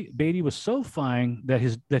Beatty was so fine that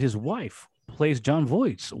his wife plays John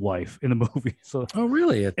Voight's wife in the movie. So oh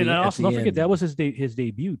really? And also don't forget that was his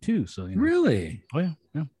debut too. So you know. Really? Oh yeah.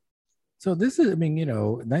 So this is, I mean, you know,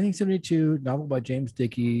 1972 novel by James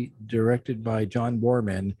Dickey, directed by John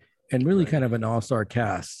Borman, and really kind of an all-star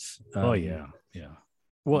cast. Oh yeah.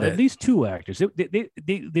 Well, at least two actors.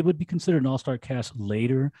 They would be considered an all-star cast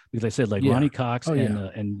later because I said like Ronny Cox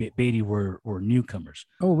and Beatty were newcomers.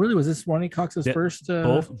 Oh, really? Was this Ronny Cox's first?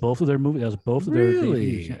 Both of their movies. That was both of their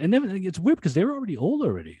debuts. And then it's weird because they were already old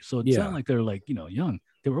already, so it's not like they're like, you know, young.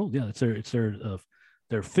 They were old. Yeah, it's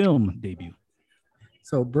their film debut.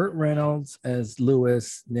 So Burt Reynolds as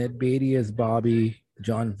Lewis, Ned Beatty as Bobby,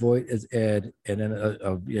 John Voight as Ed, and then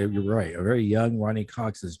you're right, a very young Ronny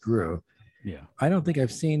Cox as Drew. Yeah, I don't think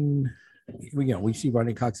I've seen. We see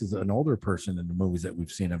Ronny Cox as an older person in the movies that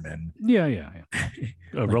we've seen him in. Yeah.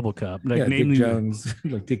 RoboCop, like Dick Jones,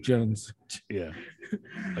 like Dick Jones. Yeah,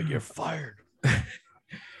 like you're fired.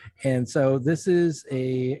 And so this is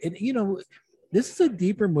this is a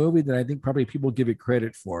deeper movie than I think probably people give it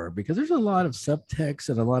credit for, because there's a lot of subtext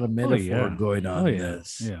and a lot of metaphor going on in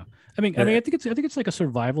this. Yeah. I mean, I think it's like a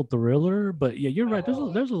survival thriller, but yeah, you're right.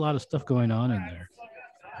 There's a lot of stuff going on in there.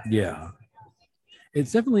 Yeah.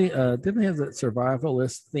 It's definitely has a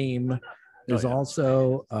survivalist theme. There's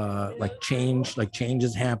also like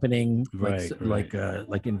changes happening,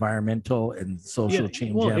 like environmental and social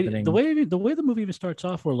change happening. The way the movie even starts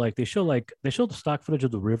off, where like they show the stock footage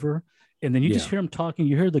of the river, and then you just hear them talking.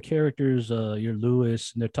 You hear the characters, you're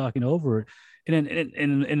Lewis, and they're talking over it. And then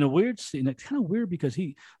in a weird scene, it's kind of weird because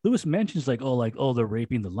Lewis mentions they're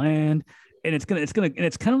raping the land, and it's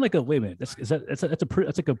kind of like a wait a minute, that's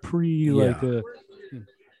like a pre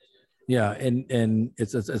yeah, and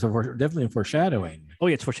it's definitely a foreshadowing. Oh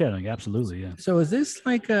yeah, it's foreshadowing, absolutely, yeah. So is this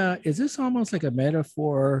almost like a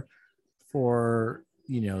metaphor for,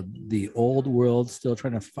 you know, the old world still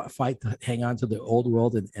trying to fight to hang on to the old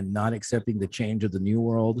world and not accepting the change of the new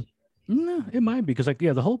world? No, it might be, because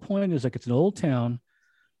the whole point is like it's an old town.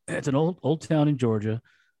 It's an old town in Georgia,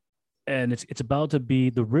 and it's about to be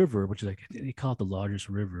the river, which is like they call it the largest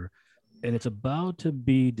river, and it's about to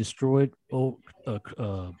be destroyed,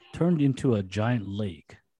 turned into a giant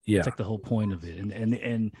lake. Yeah, it's like the whole point of it,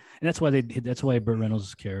 and that's why Burt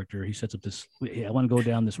Reynolds' character, he sets up this. Hey, I want to go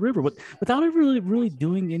down this river, but without ever really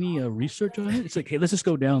doing any research on it. It's like, hey, let's just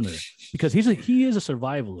go down there, because he is a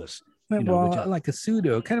survivalist. Like a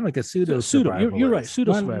pseudo. You're right,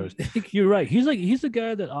 pseudo survivalist. You're right. He's the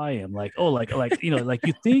guy that I am. Like you know, like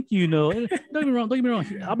you think you know. Don't get me wrong.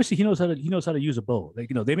 Obviously, he knows how to use a bow. Like,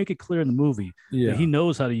 you know, they make it clear in the movie that he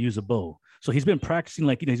knows how to use a bow. So he's been practicing,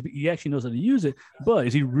 like, you know, he actually knows how to use it. But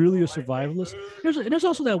is he really a survivalist? There's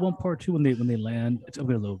also that one part too when they land. I'm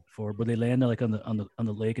going to load forward, but they land like on the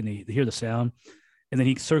lake, and they hear the sound. And then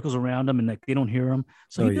he circles around them, and like they don't hear him.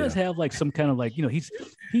 So he does have like some kind of like, you know,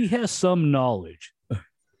 he has some knowledge.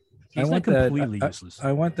 He's not completely useless.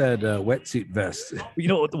 I want that wetsuit vest. You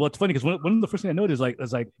know what's funny, because one of the first things I noticed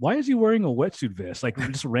is like, why is he wearing a wetsuit vest? Like,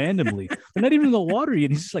 just randomly. They're not even in the water yet.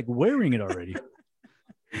 He's just like wearing it already.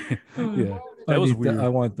 Yeah, that was weird. I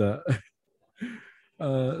want that.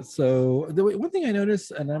 So the one thing I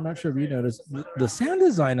noticed, and I'm not sure if you noticed, the sound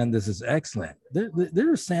design on this is excellent.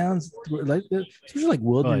 There are sounds especially like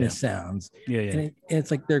wilderness sounds. Yeah. And it's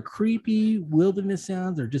like they're creepy wilderness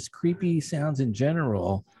sounds, or just creepy sounds in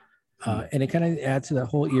general. And it kind of adds to that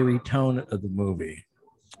whole eerie tone of the movie.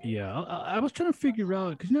 Yeah, I was trying to figure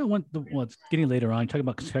out because what's getting later on talking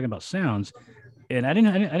about sounds, and I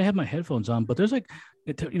didn't have my headphones on, but there's like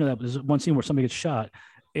there's one scene where somebody gets shot,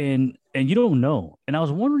 and you don't know, and I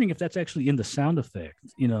was wondering if that's actually in the sound effect.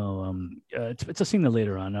 It's a scene that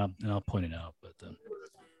later on, and I'll point it out. But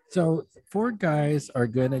so 4 guys are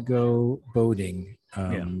gonna go boating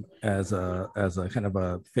as a kind of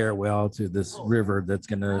a farewell to this river that's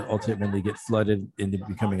gonna ultimately get flooded into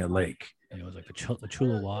becoming a lake. It was like the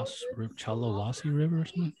Chilawasi River or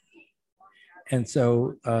something. And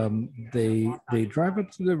so they drive up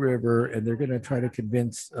to the river, and they're going to try to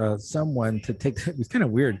convince someone to it's kind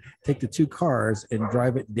of weird, take the 2 cars and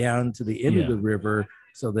drive it down to the end of the river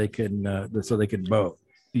so they can boat.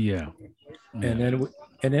 Yeah. And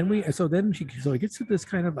then he gets to this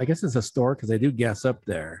kind of, I guess it's a store because they do gas up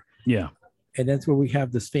there. Yeah. And that's where we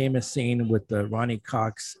have this famous scene with the Ronnie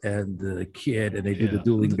Cox and the kid, and they do the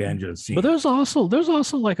dueling banjo scene. But there's also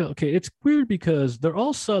like it's weird because they're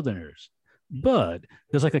all Southerners, but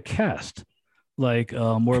there's like a cast, like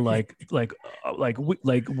we're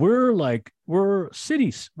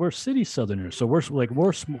city Southerners, so we're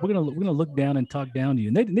gonna look down and talk down to you,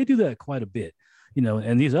 and they do that quite a bit.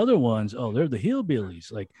 And these other ones, they're the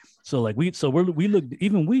hillbillies.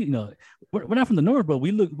 We're not from the north, but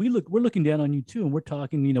we're looking down on you too, and we're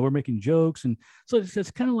talking. We're making jokes, and so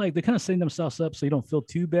it's kind of like they're kind of setting themselves up so you don't feel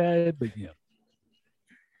too bad. But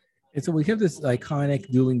and so we have this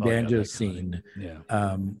iconic dueling banjo scene,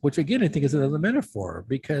 which again I think is another metaphor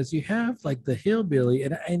because you have like the hillbilly,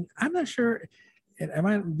 and I'm not sure, and I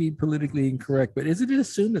might be politically incorrect, but is it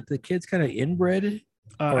assumed that the kid's kind of inbred?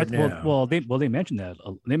 They mentioned that.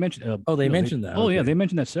 They mentioned. They mentioned that. Oh, okay. Yeah, they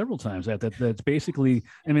mentioned that several times. That's basically.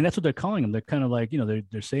 I mean, that's what they're calling them. They're kind of like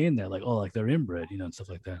they're saying that like they're inbred, and stuff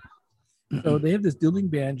like that. So they have this dueling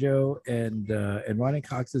banjo, and Ronnie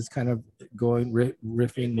Cox is kind of going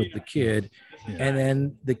riffing with the kid, and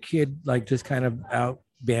then the kid like just kind of out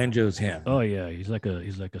banjos him. Oh yeah, he's like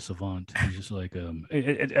a savant. He's just like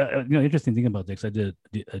interesting thing about this. I did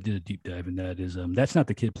a deep dive in that. Is that's not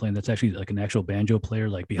the kid playing. That's actually like an actual banjo player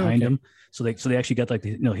like behind him. So they actually got like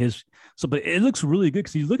his. So but it looks really good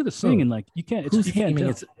because you look at the singing like you can't.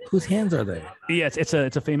 Whose hands are they? Yeah, it's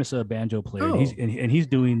a famous banjo player. Oh. He's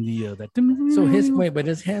doing the that. So but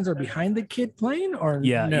his hands are behind the kid playing or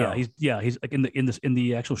no? He's like in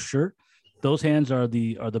the actual shirt. Those hands are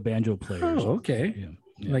the banjo players. Oh, okay. Yeah.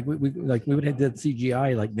 Yeah. Like we would have that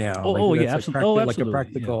CGI like now. Absolutely. Like a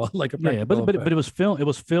practical. Yeah, but it was filmed. It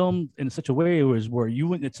was filmed in such a way where you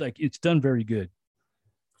wouldn't. It's like it's done very good.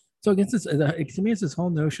 So against this, to me, it's this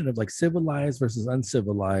whole notion of like civilized versus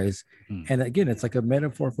uncivilized, and again, it's like a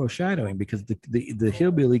metaphor foreshadowing because the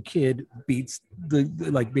hillbilly kid beats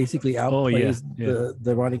basically outplays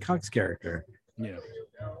the Ronnie Cox character. Yeah.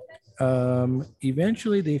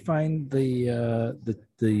 Eventually they find the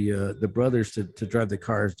brothers to drive the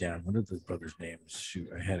cars down. What are the brothers' names? Shoot,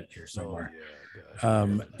 I had it here somewhere.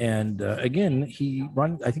 Again,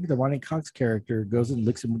 I think the Ronnie Cox character goes and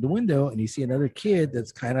looks in the window, and you see another kid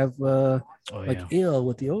that's kind of ill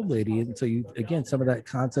with the old lady, and so you again some of that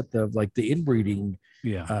concept of like the inbreeding,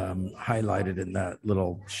 highlighted in that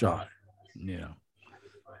little shot. Yeah.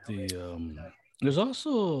 There's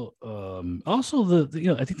also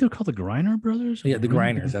the I think they're called the Griner brothers. Yeah, the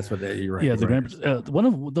Griners. That's what you're right. Yeah, the Griners. One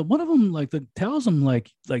of them tells them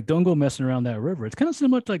like don't go messing around that river. It's kind of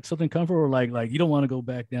similar to like Southern Comfort, or like you don't want to go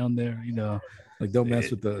back down there. Like don't mess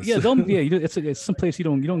with those. Yeah, don't. Yeah, it's some place you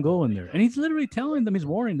don't go in there. And he's literally telling them, he's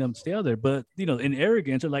warning them to stay out there. But in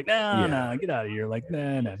arrogance, they're like, nah, get out of here. Like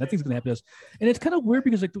nah, nothing's gonna happen to us. And it's kind of weird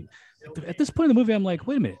because like at this point in the movie, I'm like,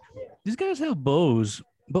 wait a minute, these guys have bows.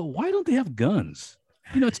 But why don't they have guns?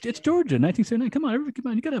 It's Georgia, 1979. Come on,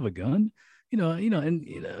 you gotta have a gun.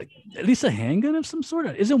 At least a handgun of some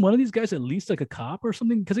sort. Isn't one of these guys at least like a cop or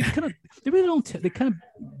something? Because they really don't. They kind of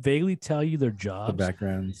vaguely tell you their jobs, the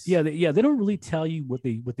backgrounds. Yeah, they don't really tell you what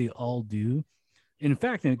they all do. In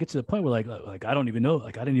fact, it gets to the point where like I don't even know.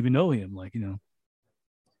 Like I didn't even know him.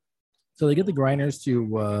 So they get the Griners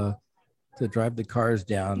to drive the cars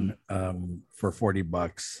down for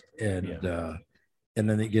 $40, and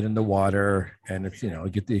then they get in the water, and it's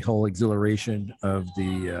get the whole exhilaration of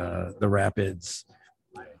the rapids.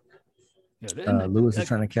 Lewis is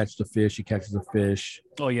trying to catch the fish. He catches the fish.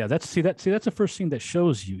 Oh yeah, that's the first thing that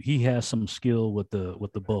shows you he has some skill with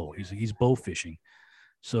the bow. He's bow fishing,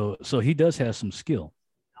 so he does have some skill.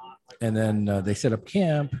 And then they set up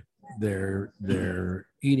camp. They're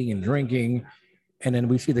eating and drinking. And then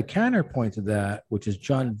we see the counterpoint to that, which is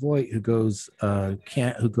John Voight, who goes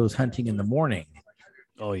hunting in the morning.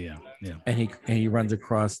 Oh yeah, yeah, and he runs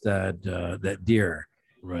across that deer,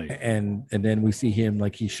 right. and then we see him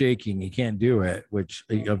like he's shaking, he can't do it, which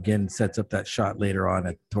again sets up that shot later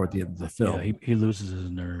on toward the end of the Yeah, film. he loses his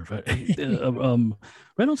nerve.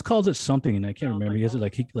 Reynolds calls it something, and I can't remember. He has it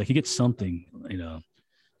like he gets something,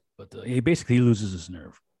 but he basically loses his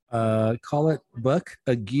nerve. Call it buck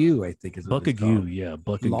ague, I think is what it's called. Buckague, yeah,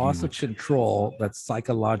 Buckague. Loss of control that's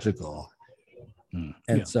psychological. And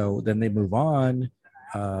yeah. so then they move on,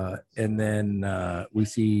 and then we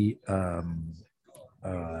see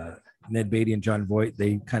Ned Beatty and John Voight.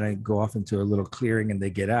 They kind of go off into a little clearing and they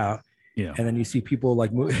get out. Yeah. And then you see people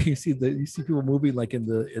like you see people moving like in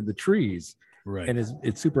the trees, right? And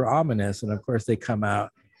it's super ominous. And of course they come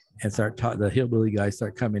out and the hillbilly guys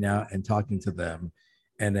start coming out and talking to them.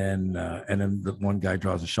 And then the one guy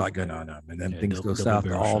draws a shotgun on him, and then things go south.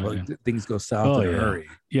 Things go south in a hurry.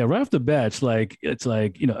 Yeah, right off the bat, it's like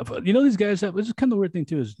these guys have. This is kind of the weird thing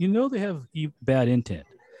too. Is they have bad intent,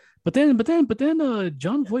 but then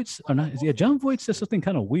John Voight John Voight says something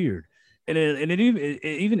kind of weird, and it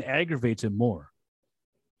even aggravates him more.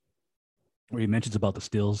 Where he mentions about the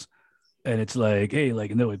stills, and it's like, hey,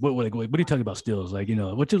 like no, what are you talking about stills? Like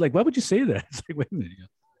why would you say that? It's like, wait a minute.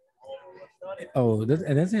 Oh, and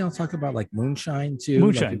then they'll talk about like moonshine too.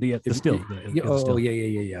 Moonshine, like the still.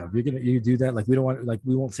 Yeah. You're gonna do that. Like we don't want, like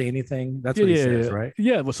we won't say anything. That's what he says, right?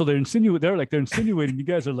 Yeah. Well, so they're insinuating you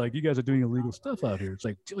guys are doing illegal stuff out here. It's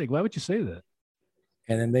like why would you say that?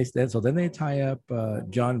 And then they tie up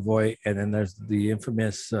John Voight, and then there's the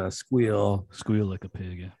infamous squeal like a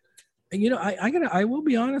pig. Yeah. And I will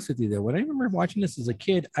be honest with you though. When I remember watching this as a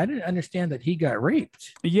kid, I didn't understand that he got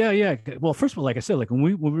raped. Yeah. Well, first of all, like I said, like when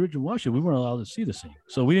we originally watched it, we weren't allowed to see the scene,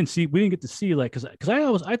 so we didn't get to see like because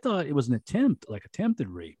I thought it was an attempted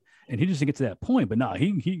rape, and he just didn't get to that point. But no,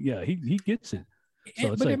 he gets it.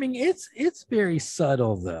 So but I mean, it's very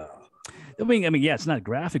subtle though. I mean, yeah, it's not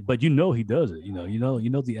graphic, but he does it.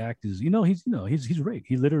 The act is, he's raped.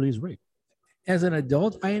 He literally is raped. As an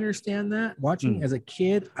adult, I understand that. Watching as a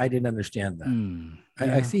kid, I didn't understand that.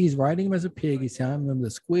 Yeah. I see he's riding him as a pig. He's telling him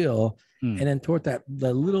to squeal, and then toward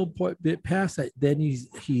the little bit past that, then you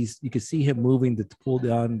can see him moving to pull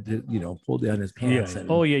down his pants. Yeah. And,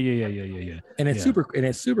 yeah. And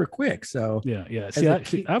it's super quick. So yeah.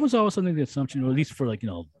 See, I was always under the assumption, or at least for like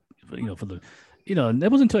for the.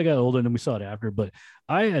 That wasn't until I got older and then we saw it after, but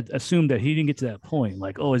I had assumed that he didn't get to that point.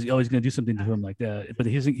 Like, oh, is he always going to do something to him like that? But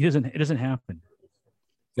it doesn't happen.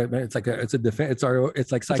 It's like a defense.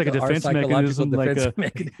 It's like a defense mechanism. Mechanism.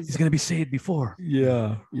 He's going to be saved before.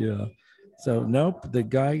 Yeah. So nope, the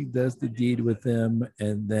guy does the deed with him,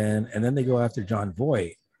 and then they go after John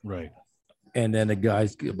Voight. Right. And then the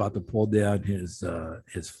guy's about to pull down his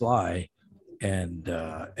fly. And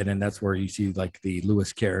then that's where you see like the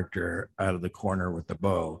Lewis character out of the corner with the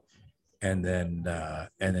bow, and then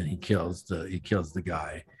he kills the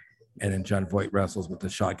guy, and then John Voight wrestles with the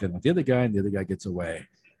shotgun with the other guy, and the other guy gets away.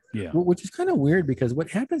 Yeah, which is kind of weird because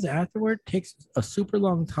what happens afterward takes a super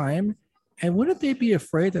long time, and wouldn't they be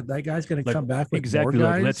afraid that guy's going to come back with more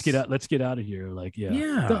guys? Like, let's get out of here. Like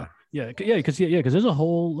yeah. Because there's a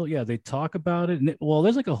whole they talk about it, and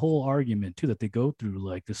there's like a whole argument too that they go through,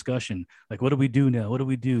 like discussion, like what do we do now? What do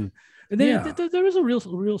we do? And then there is a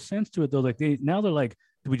real sense to it though. Like they're like,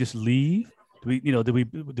 do we just leave? Do we go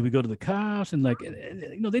to the cops? And like,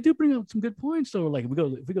 they do bring up some good points though. Like if we go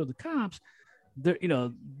to the cops, they're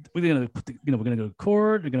we're gonna go to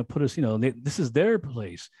court. They're gonna put us. This is their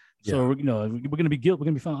place. So we're gonna be guilty. We're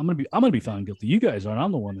gonna be found. I'm gonna be found guilty. You guys aren't.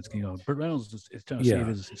 I'm the one that's Burt Reynolds is trying to save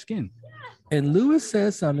his skin. And Lewis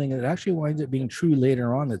says something that actually winds up being true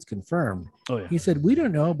later on. That's confirmed. Oh yeah. He said, "We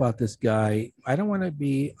don't know about this guy. I don't want to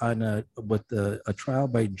be on a trial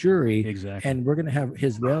by jury. Exactly. And we're gonna have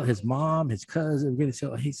his mom, his cousin. We're gonna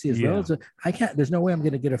see his relatives. I can't. There's no way I'm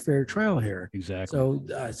gonna get a fair trial here. Exactly.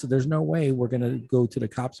 So there's no way we're gonna go to the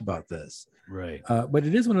cops about this. Right. But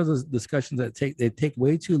it is one of those discussions that take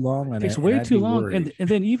way too long. It takes way too long. And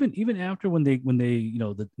then even after when they when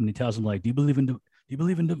he tells them like, do you believe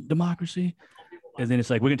in democracy? And then it's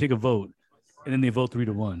like, we're gonna take a vote, and then they vote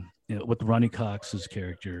 3-1. With Ronnie Cox's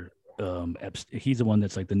character, he's the one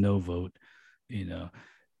that's like the no vote, and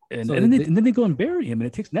then they go and bury him,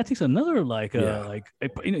 and that takes another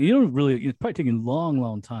you don't really, it's probably taking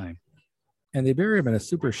long time. And they bury him in a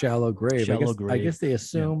super shallow grave. I guess they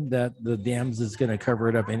assume that the dams is going to cover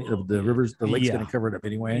it up. The lake's going to cover it up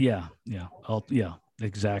anyway. Yeah.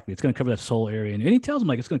 Exactly. It's going to cover that whole area, and he tells them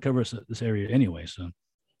like it's going to cover this area anyway. So,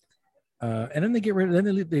 And then they get rid of.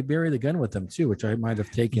 Then they bury the gun with them too, which I might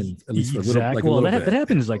have taken at least for a little, like well, a little that bit.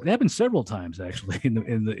 happens that happens several times actually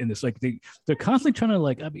in this. Like they're constantly trying to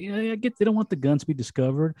like. I mean, I get they don't want the guns to be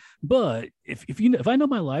discovered, but if I know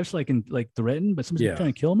my life's like threatened, but somebody's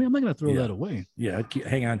trying to kill me, I'm not gonna throw that away. Yeah, I'd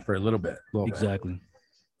hang on for a little bit. Exactly.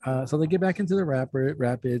 So they get back into the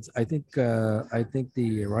rapids. I think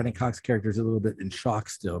the Ronnie Cox character is a little bit in shock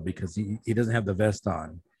still because he doesn't have the vest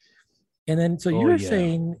on. And then, so you're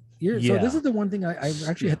saying so this is the one thing I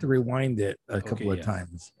actually had to rewind it a couple of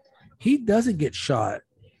times. He doesn't get shot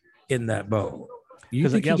in that boat. I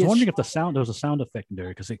was wondering if there was a sound effect in there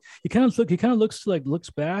because he kind of looks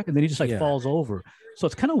back and then he just falls over. So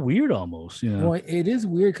it's kind of weird almost, you know. Well, it is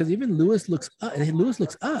weird because even Lewis looks up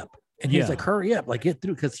and he's like, hurry up, like get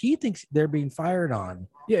through, because he thinks they're being fired on.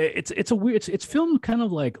 Yeah, it's filmed kind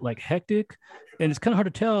of like hectic, and it's kind of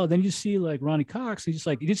hard to tell. Then you see like Ronnie Cox, he just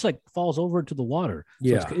falls over into the water.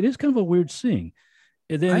 So it is kind of a weird scene.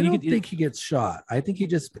 And then I don't think he gets shot. I think he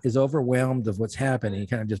just is overwhelmed of what's happening. He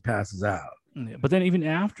kind of just passes out. But then even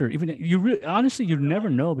honestly, you never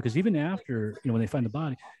know, because even after, you know, when they find the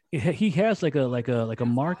body, he has like a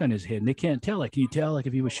mark on his head, and they can't tell. Like, can you tell like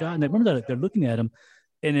if he was shot? And they remember that they're looking at him,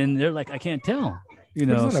 and then they're like, I can't tell. You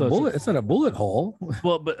know, it's not a bullet hole.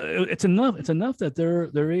 Well, but it's enough. It's enough that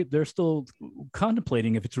they're still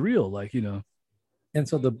contemplating if it's real, like, you know. And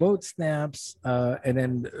so the boat snaps, and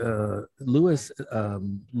then Lewis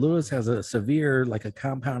has a severe, like a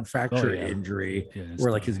compound fracture injury,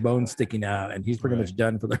 where like his bone's sticking out, and he's pretty much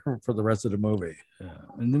done for the rest of the movie. Yeah.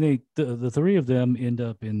 And then the three of them end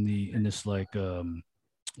up in this like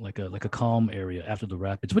a calm area after the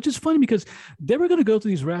rapids, which is funny because they were going to go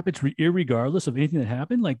through these rapids irregardless of anything that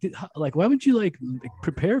happened. Like why would you like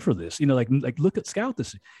prepare for this? You know, like scout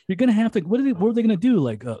this. You're going to have to. What are they going to do?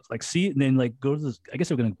 Like see it and then like go to the. I guess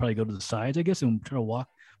they're going to probably go to the sides. I guess, and try to walk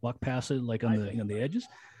past it like on the edges.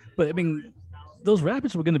 But I mean, those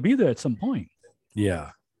rapids were going to be there at some point.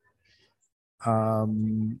 Yeah.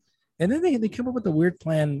 And then they come up with a weird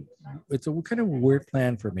plan. It's a kind of weird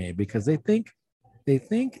plan for me because they think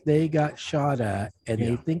they got shot at, and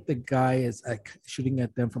they think the guy is shooting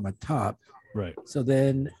at them from a top. Right. So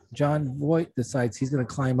then John Voight decides he's going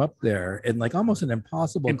to climb up there, and like almost an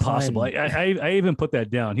impossible. Climb. I even put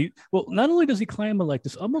that down. Not only does he climb like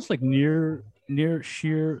this, almost like near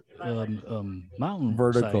sheer mountain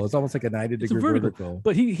vertical. side. It's almost like a 90-degree vertical.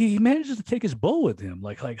 But he manages to take his bow with him.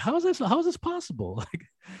 Like how is this possible? Like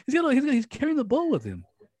he's carrying the bow with him.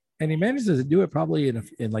 And he manages to do it probably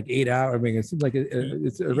in like 8 hours. I mean, it seems like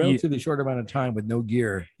it's a relatively short amount of time with no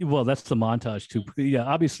gear. Well, that's the montage too. Yeah,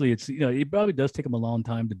 obviously it's, you know, it probably does take him a long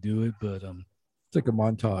time to do it, but it's like a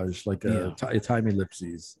montage, like a time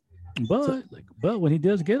ellipses. But when he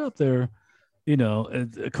does get up there, you know,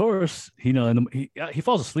 of course, you know, and he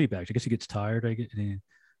falls asleep. Actually, I guess he gets tired. You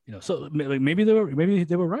know, so maybe they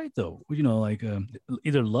were right though. You know, like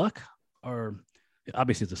either luck or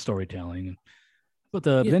obviously it's the storytelling. But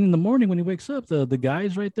then in the morning when he wakes up, the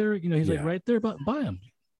guy's right there. You know, he's like right there by him.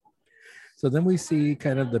 So then we see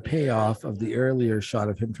kind of the payoff of the earlier shot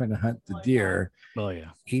of him trying to hunt the deer. Oh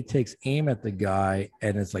yeah. He takes aim at the guy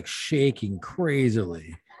and it's like shaking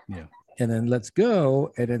crazily. Yeah. And then let's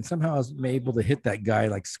go. And then somehow I was able to hit that guy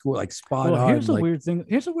like spot on. Here's a weird thing.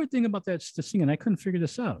 Here's a weird thing about that scene, and I couldn't figure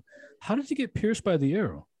this out. How did he get pierced by the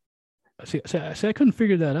arrow? See, I couldn't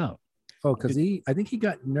figure that out. Oh, because I think he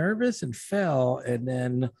got nervous and fell, and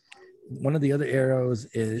then one of the other arrows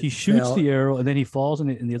he shoots the arrow, and then he falls,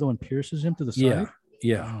 and the other one pierces him to the side.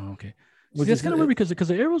 Yeah. Oh, okay. Well, that's kind of weird because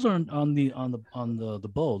the arrows aren't on the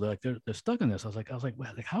bow. They're stuck in this. I was like,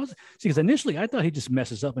 well, like how is it? See, because initially I thought he just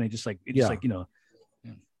messes up and he just like you know.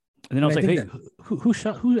 And then I was like, hey,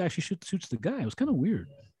 who actually shoots the guy? It was kind of weird.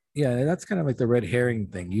 Yeah, that's kind of like the red herring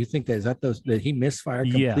thing. You think that he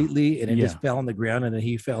misfired completely and it just fell on the ground and then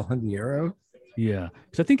he fell on the arrow? Yeah,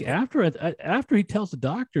 because I think after he tells the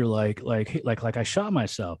doctor like I shot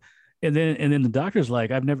myself, and then the doctor's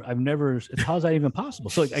like, I've never. How's that even possible?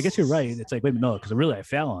 So like, I guess you're right. It's like, wait, no, because really I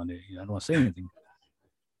fell on it. You know, I don't want to say anything.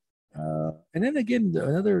 And then again,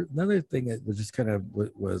 another thing that was just kind of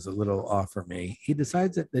was a little off for me. He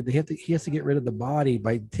decides that he has to get rid of the body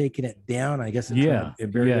by taking it down, I guess, and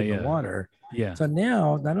bury it in the water. Yeah. So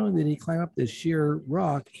now, not only did he climb up this sheer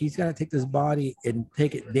rock, he's got to take this body and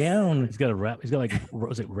take it down. He's got like,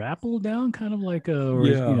 was it rappel down, kind of like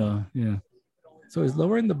a, yeah. So he's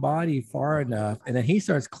lowering the body far enough, and then he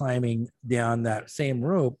starts climbing down that same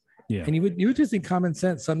rope. Yeah, and you would just think common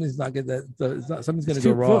sense. Something's not good. Something's going to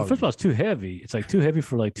go wrong. First of all, it's too heavy. It's like too heavy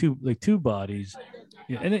for like two bodies.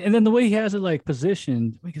 Yeah, and then the way he has it like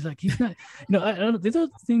positioned, because like he's not. You know, the other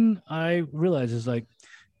thing I realize is like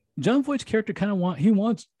John Voight's character kind of he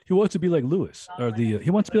wants to be like Lewis, or he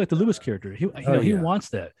wants to be like the Lewis character. He wants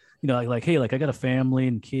that. Like hey, like I got a family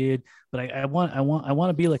and kid, but I want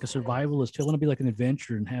to be like a survivalist too. I want to be like an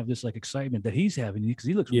adventurer and have this like excitement that he's having because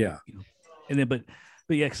he looks really, and then but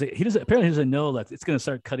yeah, because he doesn't know that it's going to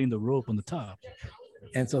start cutting the rope on the top.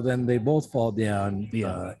 And so then they both fall down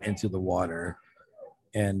into the water,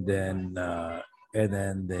 and then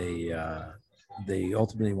they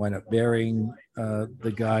ultimately wind up burying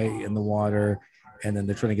the guy in the water, and then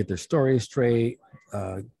they're trying to get their story straight.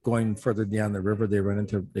 Going further down the river,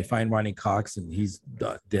 they find Ronnie Cox, and he's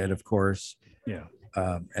dead, of course. Yeah.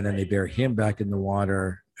 And then they bury him back in the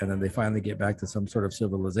water, and then they finally get back to some sort of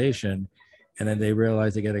civilization, and then they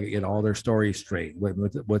realize they got to get all their stories straight.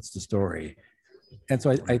 What's the story? And so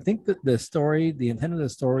I think that the intent of the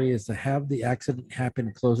story is to have the accident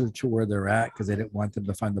happen closer to where they're at, because they didn't want them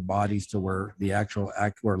to find the bodies to where the actual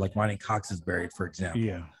where like Ronnie Cox is buried, for example.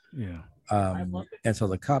 Yeah. And so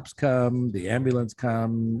the cops come, the ambulance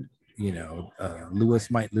come,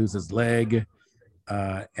 Lewis might lose his leg,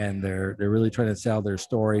 and they're really trying to sell their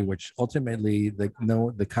story, which ultimately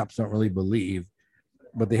the cops don't really believe,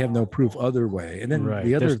 but they have no proof other way. And then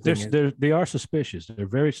the other thing they are suspicious. They're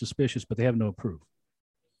very suspicious, but they have no proof.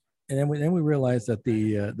 And then we realized that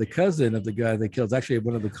the cousin of the guy they killed is actually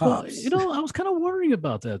one of the cops. Well, I was kind of worrying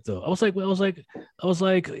about that though. I was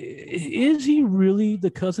like, is he really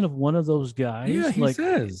the cousin of one of those guys? Yeah, he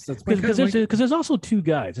says that's because there's also two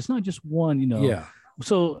guys. It's not just one. Yeah.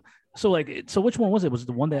 So which one was it? Was it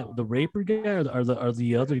the one that the raper guy or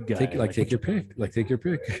the other guy? Take your pick.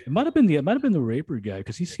 It might have been the raper guy,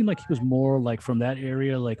 because he seemed like he was more like from that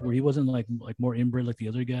area, like where he wasn't like more inbred like the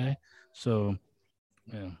other guy. So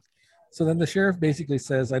yeah. So then the sheriff basically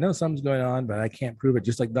says, I know something's going on, but I can't prove it.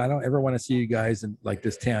 Just like, I don't ever want to see you guys in like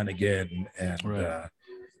this town again.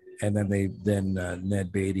 And then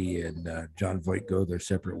Ned Beatty and John Voight go their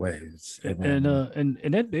separate ways. And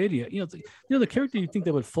Ned Beatty, the character you think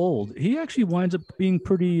that would fold, he actually winds up being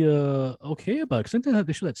pretty okay about it. Because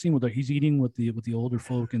they show that scene where he's eating with the older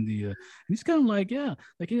folk, and he's kind of like, yeah,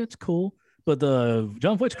 it's cool. But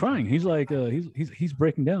John Voight's crying. He's like, he's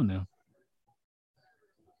breaking down now.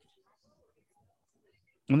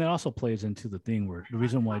 And that also plays into the thing where the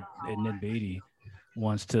reason why Ned Beatty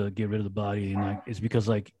wants to get rid of the body is because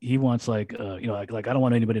he wants I don't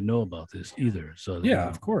want anybody to know about this either. So yeah,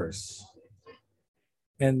 of course.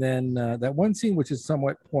 And then that one scene which is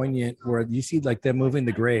somewhat poignant where you see like them moving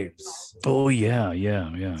the graves. Oh yeah.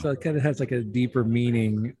 So it kind of has like a deeper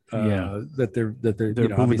meaning. That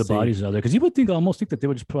they're moving the bodies out there, because you would almost think that they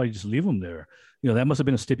would probably just leave them there. That must have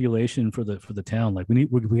been a stipulation for the town. Like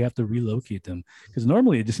we have to relocate them, because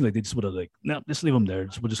normally it just seems like they just would have no, just leave them there.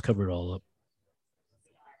 We'll just cover it all up.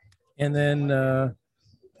 And then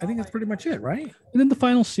I think that's pretty much it, right? And then the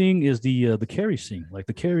final scene is the Carrie scene, like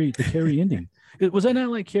the Carrie ending. Was that not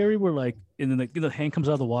like Carrie, where and then the hand comes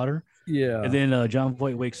out of the water? Yeah. And then John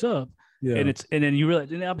Voight wakes up. Yeah. And then you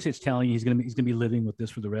realize, and obviously it's telling you he's gonna be living with this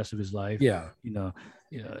for the rest of his life. Yeah.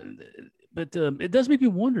 But it does make me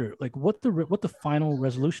wonder, what the final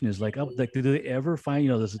resolution is. Do they ever find,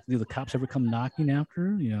 do the cops ever come knocking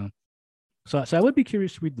after her? So I would be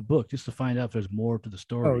curious to read the book just to find out if there's more to the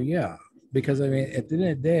story. Oh yeah, because I mean, at the end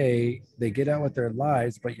of the day, they get out with their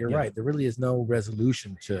lives. But you're right, there really is no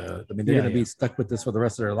resolution to. I mean, they're going to be stuck with this for the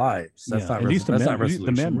rest of their lives. That's not. At least that's not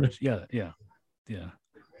resolution. The memories. Yeah.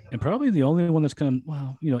 And probably the only one that's kind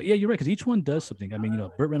of you're right, because each one does something. I mean,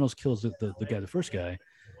 Burt Reynolds kills the guy, the first guy.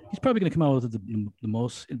 He's probably going to come out with the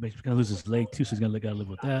most. He's going to lose his leg too, so he's going to live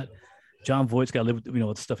with that. John Voight's got to live with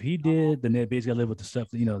with the stuff he did. The Ned Beatty's got to live with the stuff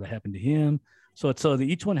that happened to him. So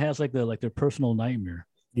each one has their personal nightmare.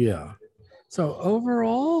 Yeah. So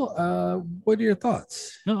overall, what are your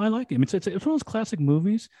thoughts? No, I like it. I mean, it's one of those classic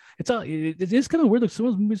movies. It is kind of weird. Like some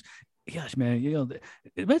of those movies. Gosh, man,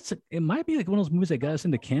 it might be like one of those movies that got us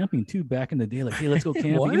into camping too back in the day. Like, hey, let's go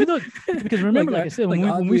camping. Even though, because remember, like I said,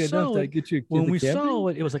 when we saw it,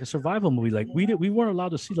 it was like a survival movie. Like we weren't allowed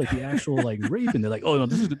to see like the actual rape, and they're like, oh no,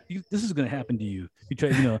 this is going to happen to you. You try,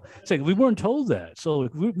 it's like we weren't told that. So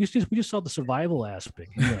we just saw the survival aspect,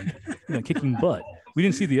 kicking butt. We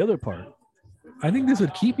didn't see the other part. I think this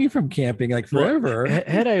would keep me from camping forever. Well,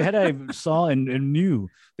 had I saw and knew,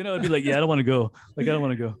 then I would be like, yeah, I don't want to go. I don't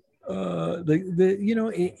want to go.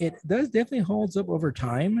 It does definitely holds up over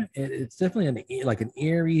time. It's definitely an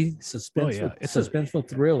eerie suspenseful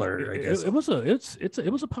thriller. I guess it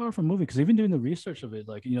was a powerful movie, because even doing the research of it,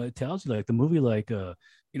 it tells you the movie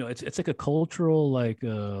it's like a cultural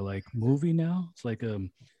movie now. It's like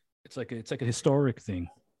a historic thing.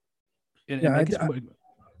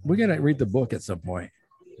 We're gonna read the book at some point.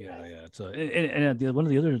 Yeah, yeah. It's one of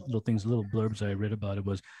the other little things, little blurbs I read about it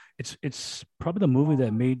was it's probably the movie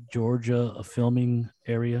that made Georgia a filming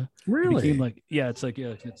area. It became Really? like it's like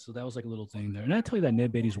so that was like a little thing there. And I tell you that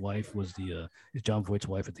Ned Beatty's wife was the is John Voight's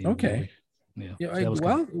wife at the end of the Okay. movie. Yeah, Yeah. so that was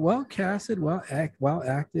kind of Well casted, well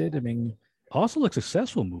acted. I mean, also like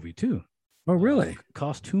successful movie too. oh really?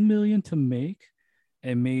 Cost 2 million to make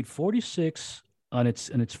and made 46 on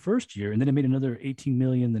its first year, and then it made another 18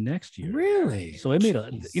 million the next year. Really? So it made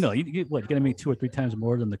a, Jeez. you got to make 2 or 3 times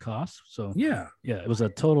more than the cost. So Yeah. yeah, it was a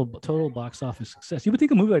total box office success. You would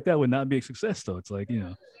think a movie like that would not be a success, though. It's like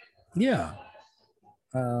Yeah. You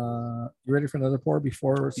ready for another pour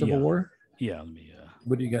before Civil Yeah. War? yeah. Let me.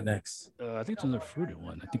 What do you got next? I think it's another fruited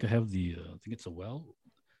one. I think I have the. I think it's a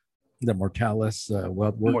The Mortalis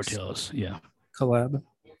Wildworks Mortalis. Yeah. collab.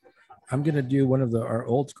 I'm gonna do one of our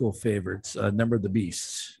old school favorites, Number of the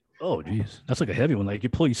Beast. Oh, geez, that's like a heavy one. Like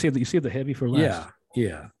you save the heavy for last.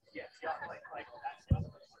 Yeah.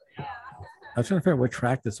 I was trying to figure out what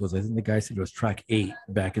track this was. I think the guy said it was track 8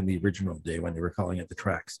 back in the original day when they were calling it the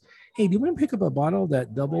tracks. Hey, do you want to pick up a bottle of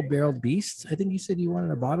that double-barreled Beast? I think you said you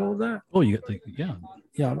wanted a bottle of that. Oh, you got the yeah.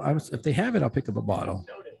 Yeah, if they have it, I'll pick up a bottle.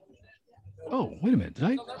 Oh, wait a minute.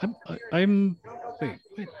 Did I'm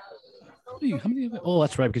wait. How many? Oh,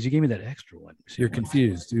 that's right. Because you gave me that extra one. You're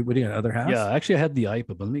confused. What do you got? Other half? Yeah, actually, I had the IPA,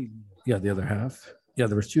 but let me. Yeah, the other half. Yeah,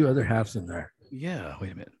 there was 2 other halves in there. Yeah,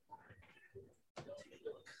 wait a minute.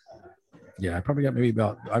 Yeah, I probably got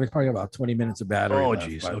about 20 minutes of battery. Oh, left,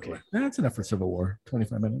 geez. by the Okay. way. That's enough for Civil War.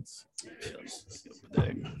 25 minutes. Go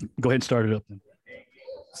ahead and start it up then.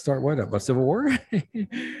 Start what up? A Civil War?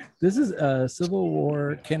 This is Civil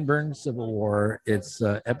War, Ken Burns Civil War. It's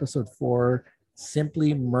episode 4,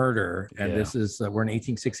 Simply Murder. And Yeah. this is, we're in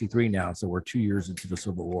 1863 now. So we're 2 years into the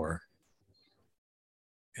Civil War.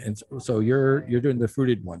 And so you're doing the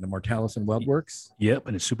fruited one, the Mortalis and Wildworks. Yep,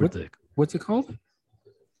 and it's super thick. What's it called?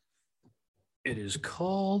 It is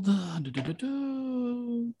called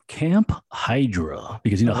Camp Hydra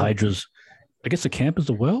because Hydra's. I guess the camp is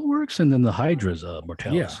the Wellworks, and then the Hydra's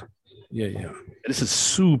Mortalis. Yeah. This is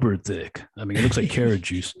super thick. I mean, it looks like carrot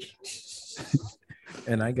juice.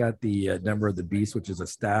 And I got the Number of the Beast, which is a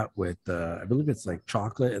stout with, I believe it's like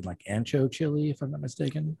chocolate and like ancho chili, if I'm not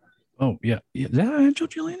mistaken. Oh yeah. Is that ancho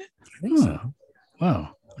chili in it? I think so.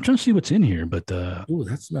 Wow. I'm trying to see what's in here, but Ooh,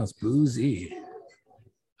 that smells boozy.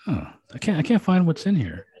 I can't find what's in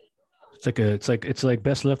here. It's like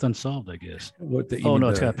best left unsolved, I guess.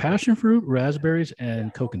 It's got passion fruit, raspberries,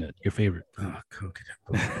 and coconut. Your favorite. Oh,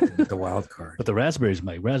 coconut, the wild card. But the raspberries is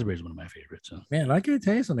one of my favorites. So. Man, I gotta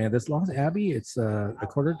tell you something, man. This Lost Abbey, it's a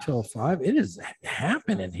 4:45. It is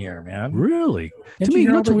happening here, man. Really? Can't To me, you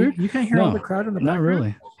hear what's all the- weird? You can't hear all the crowd in the Not background?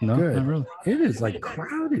 really. No, Good. not really. It is like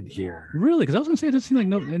crowded here. Really? Because I was gonna say it doesn't seem like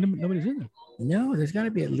nobody's in there. No, there's got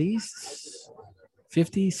to be at least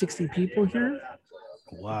 50, 60 people here.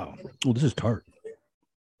 Wow. Oh, this is tart.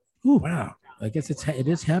 Ooh, wow. I guess it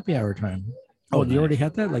is happy hour time. Oh, you nice. already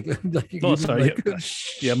had that? Oh, sorry.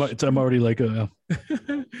 Yeah, I'm already like All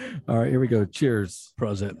right, here we go. Cheers.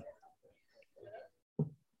 Prosit.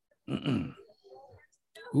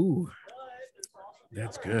 Ooh,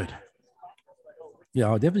 that's good. Yeah,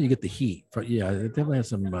 I'll definitely get the heat. Yeah, it definitely has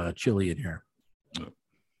some chili in here.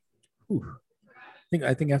 Ooh.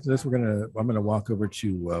 I think after this I'm gonna walk over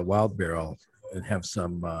to Wild Barrel and have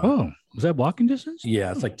some. Was that walking distance?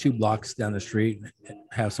 Yeah, it's like 2 blocks down the street.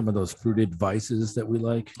 Have some of those fruited vices that we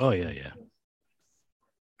like. Oh yeah.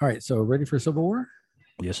 All right, so ready for Civil War?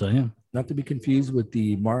 Yes, I am. Not to be confused with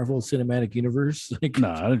the Marvel Cinematic Universe.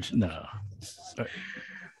 No.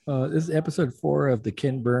 This is episode 4 of the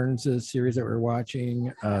Ken Burns series that we're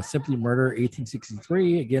watching. Simply Murder,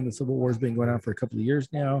 1863. Again, the Civil War has been going on for a couple of years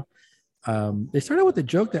now. They started with a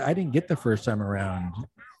joke that I didn't get the first time around.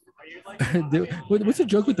 What's the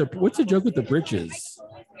joke with the britches?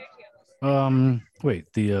 Wait,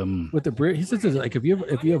 With the bridge, he says like if you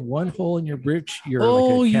have one hole in your britch, you're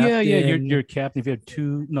oh like a yeah, captain. you're captain. If you have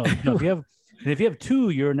two, no, if you have 2,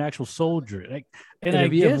 you're an actual soldier. And I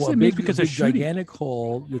if you guess have it a means big, because big of shooting. gigantic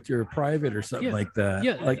hole with your private or something like that.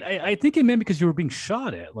 Yeah, I think it meant because you were being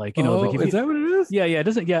shot at. Like is that what it is? Yeah, it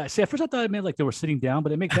doesn't. Yeah, see, at first I thought it meant like they were sitting down, but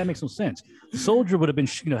that makes no sense. The soldier would have been,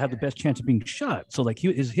 have the best chance of being shot. So like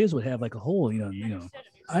his would have like a hole,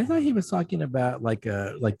 I thought he was talking about like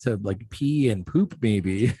to pee and poop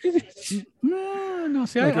maybe. No.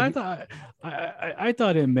 See, I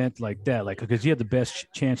thought it meant like that, like because you had the best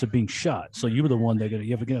chance of being shot. So you were the one that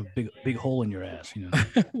you have a big hole in your ass, Yeah,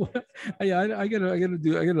 I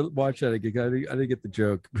gotta watch that again. I didn't get the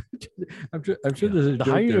joke. I'm sure there's a the joke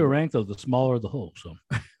higher there. your rank, though, the smaller the hole. So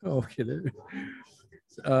Okay.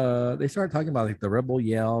 They started talking about like the rebel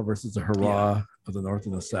yell versus the hurrah of the North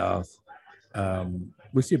and the South.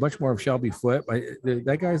 We see much more of Shelby Foote.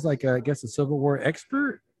 That guy's like, I guess, a Civil War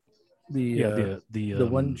expert. The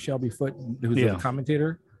one Shelby Foote who's a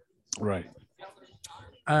commentator. Right.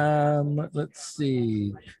 Let's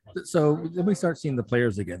see. So then we start seeing the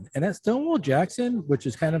players again, and that's Stonewall Jackson, which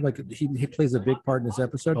is kind of like he plays a big part in this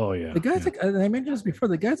episode. Oh yeah, the guy's like, and I mentioned this before.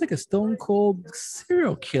 The guy's like a stone cold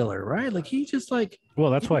serial killer, right? Like he just like.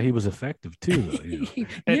 Well, that's why he was effective too, though. You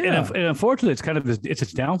know? and unfortunately, it's kind of it's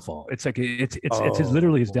his downfall. It's like it's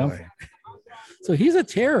literally his downfall. So he's a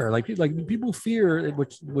terror. Like people fear,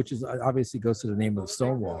 which is obviously goes to the name of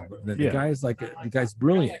Stonewall. The guy's like the guy's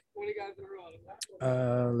brilliant.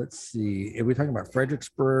 Let's see. We're talking about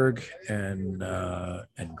Fredericksburg and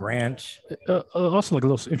Grant. Also, like a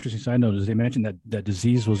little interesting side note is they mentioned that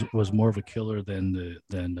disease was more of a killer than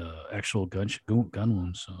actual gun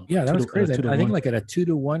wounds. So yeah, that was crazy. I think like at a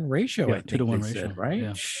 2-to-1 ratio. Yeah, 2-to-1 ratio, said, right?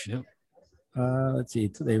 Yeah. Yep. Let's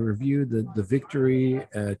see. So they reviewed the victory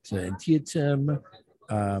at Antietam.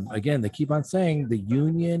 Again, they keep on saying the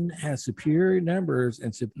Union has superior numbers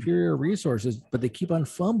and superior resources, but they keep on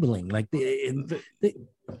fumbling. Like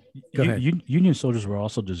Union soldiers were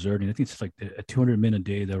also deserting. I think it's like 200 men a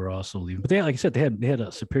day they were also leaving. But they, like I said, they had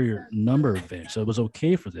a superior number advantage, so it was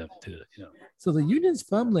okay for them to, you know. So the Union's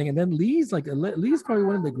fumbling, and then Lee's probably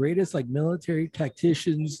one of the greatest like military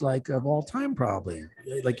tacticians like of all time, probably.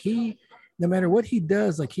 Like no matter what he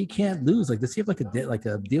does, like he can't lose. Like does he have like a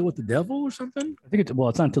deal with the devil or something? I think it's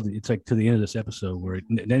not until it's like to the end of this episode where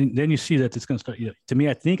then you see that it's going to start. You know, to me,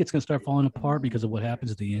 I think it's going to start falling apart because of what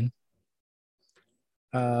happens at the end.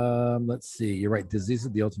 Let's see. You're right. Disease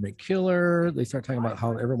is the ultimate killer. They start talking about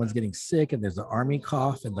how everyone's getting sick, and there's an army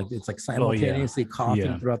cough, and like it's like simultaneously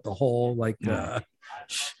coughing throughout the whole like.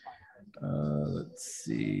 Let's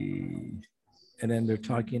see. And then they're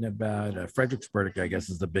talking about Fredericksburg, I guess,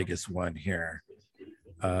 is the biggest one here.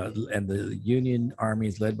 And the Union army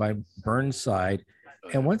is led by Burnside.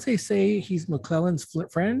 And once they say he's McClellan's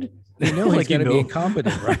friend, you know he's going to be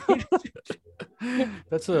incompetent, right?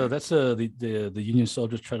 That's the Union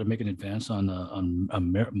soldiers try to make an advance on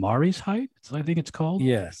Marye's Height, I think it's called.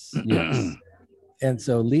 Yes. And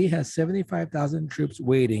so Lee has 75,000 troops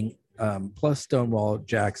waiting, plus Stonewall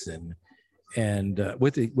Jackson. And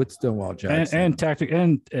with Stonewall Jackson and tactic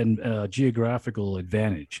and geographical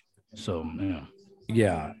advantage. So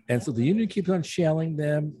and so the Union keeps on shelling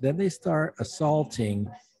them, then they start assaulting,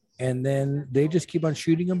 and then they just keep on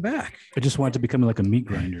shooting them back. I just want it to become like a meat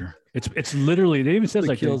grinder. It's literally, they even says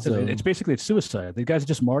like it's basically suicide. The guys are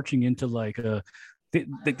just marching into like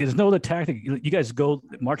there's no other tactic. You guys go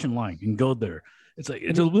march in line and go there. It's like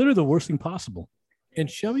it's literally the worst thing possible. And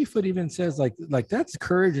Shelby Foote even says like that's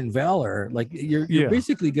courage and valor. Like you're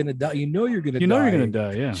basically gonna die. You know you're gonna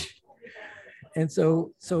die. Yeah. And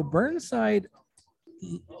so Burnside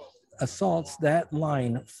assaults that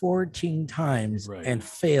line 14 times and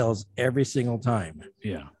fails every single time.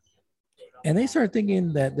 Yeah. And they start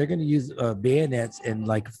thinking that they're gonna use bayonets and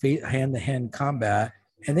like hand-to-hand combat.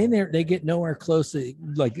 And then they get nowhere close to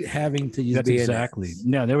like having to use bayonets. Exactly.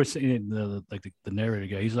 No, they were saying the narrator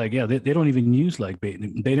guy. He's like, they don't even use like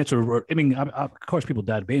bayonets or I mean, of course, people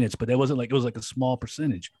died of bayonets, but that wasn't like it was like a small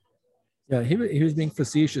percentage. Yeah, he was being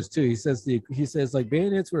facetious too. He says like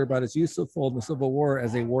bayonets were about as useful in the Civil War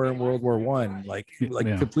as they were in World War I. Like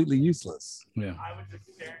completely useless. Yeah.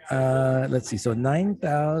 Let's see. So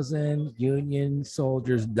 9,000 Union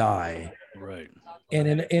soldiers die. Right. And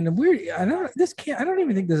in weird, I don't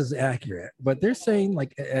even think this is accurate, but they're saying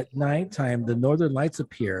like at nighttime the Northern Lights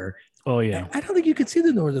appear. Oh yeah. I don't think you could see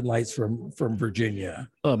the Northern Lights from Virginia.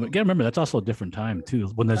 But again, remember that's also a different time too,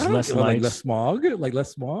 when there's less lights, less smog.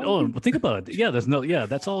 Oh, but think about it. Yeah,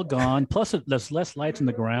 that's all gone. Plus, there's less lights in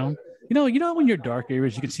the ground. You know, when you're dark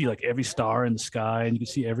areas, you can see like every star in the sky, and you can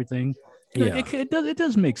see everything. It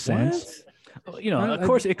does make sense. What? You know, of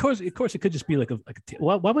course, it could just be like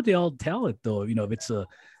why would they all tell it though? You know, if it's a,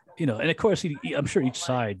 you know, and of course, I'm sure each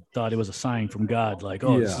side thought it was a sign from God, like,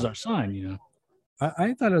 this is our sign, you know.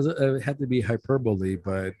 I thought it had to be hyperbole,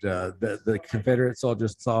 but the Confederate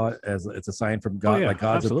soldiers saw it as it's a sign from God, like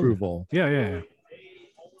God's approval. Yeah.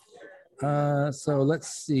 So let's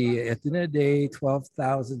see. At the end of the day,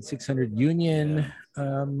 12,600 Union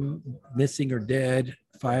missing or dead,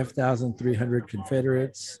 5,300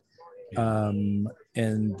 Confederates. They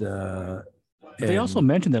also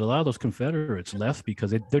mentioned that a lot of those Confederates left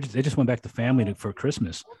because they just went back to family for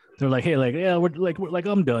Christmas. They're like, hey, we're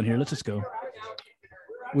I'm done here. Let's just go.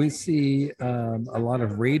 We see a lot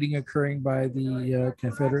of raiding occurring by the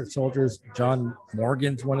Confederate soldiers. John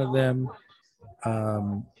Morgan's one of them.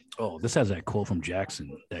 Oh, this has that quote from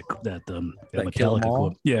Jackson. That Kill 'em Metallica all?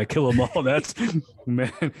 quote. Yeah, kill them all. That's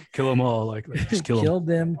man, kill them all. Like just kill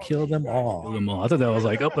them. Kill them Kill all. them all. I thought that was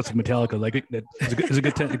like, oh, that's Metallica. Like it's a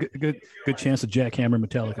good chance to jackhammer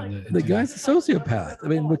Metallica. The guy's a sociopath. I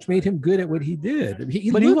mean, which made him good at what he did. I mean,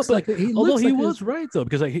 he But looks but like he although looks he like was right though,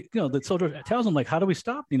 because like the soldier tells him like, how do we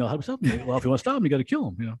stop? How do we stop him? Well, if you want to stop him, you got to kill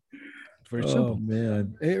him. It's very Oh simple.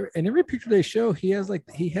 man! And every picture they show, he has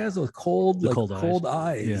those cold, cold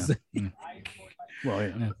eyes. Yeah. Well,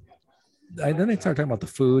 yeah. And then they start talking about the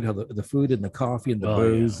food, how the food and the coffee and the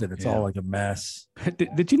booze, and it's all like a mess.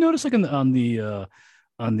 Did you notice like on the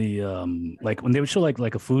like when they would show like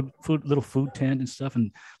a little food tent and stuff,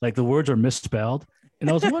 and like the words are misspelled? And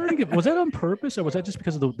I was wondering if was that on purpose or was that just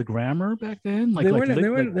because of the grammar back then? Like they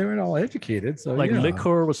weren't all educated, so like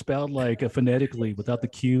liquor was spelled like phonetically without the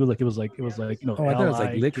Q, like it was like Oh, I thought it was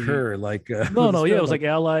like liquor, like no, yeah, it was like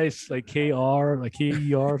allies, like KR, like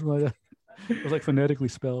KER, something like that. It was like phonetically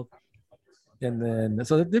spelled. And then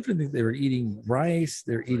so the different things, they were eating rice,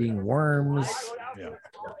 they're eating worms. Yeah.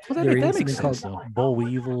 Well, that makes sense. Boll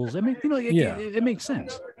weevils. I mean, it makes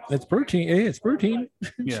sense. It's protein. Hey, it's protein.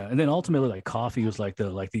 Yeah, and then ultimately, like coffee was like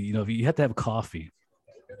the you had to have coffee.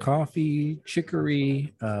 Coffee,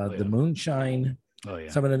 chicory, the moonshine. Oh yeah.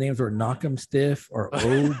 Some of the names were Knock 'em Stiff or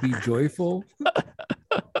Oh Be Joyful.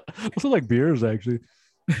 Those are like beers, actually.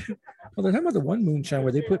 Well, they're talking about the one moonshine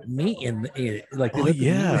where they put meat in it, like like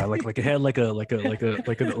it had like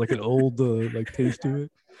an old like taste to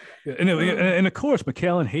it. Yeah. And of course,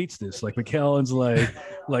 McAllen hates this. Like McAllen's like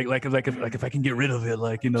if I can get rid of it,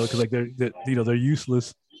 because like they're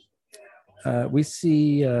useless. We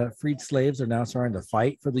see freed slaves are now starting to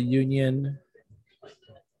fight for the Union.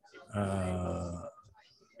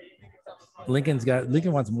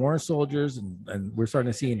 Lincoln wants more soldiers, and we're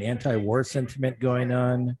starting to see an anti-war sentiment going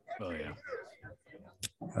on. Oh yeah.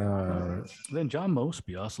 Then John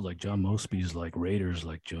Mosby also, like John Mosby's like Raiders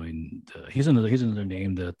like joined. He's another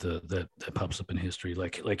name that pops up in history.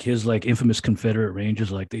 Like his like infamous Confederate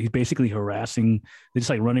Rangers, like he's basically harassing. They're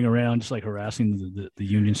just like running around, just like harassing the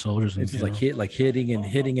Union soldiers. It's just hitting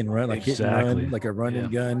and run, like hit and run, like a run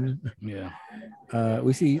and gun. Yeah.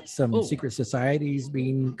 We see some secret societies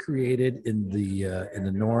being created in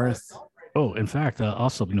the North. Oh, in fact,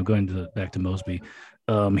 also going back to Mosby.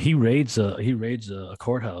 He raids a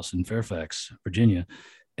courthouse in Fairfax, Virginia,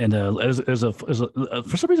 and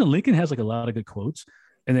for some reason Lincoln has like a lot of good quotes,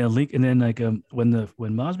 and then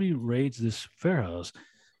when Mosby raids this this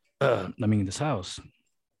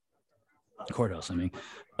courthouse,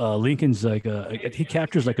 Lincoln's like he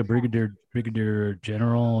captures like a brigadier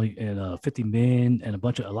general and 50 men and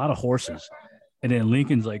a lot of horses, and then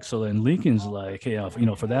Lincoln's like hey,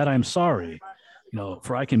 for that I'm sorry.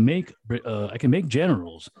 For I can make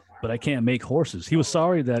generals, but I can't make horses. He was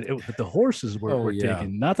sorry that the horses were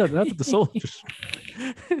taken, not that the soldiers.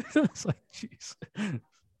 It's like, jeez.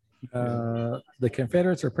 The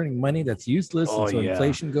Confederates are printing money that's useless, and so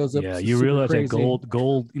inflation goes up. Yeah, you realize crazy. That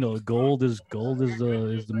gold is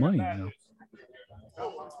the money.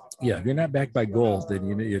 Yeah, if you're not backed by gold,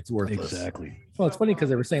 then it's worthless. Exactly. Well, it's funny because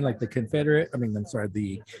they were saying like they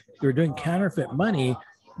were doing counterfeit money.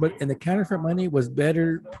 And the counterfeit money was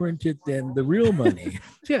better printed than the real money.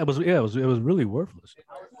 It was really worthless.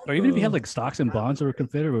 Or even if you had like stocks and bonds that were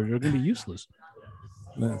Confederate, they're going to be useless.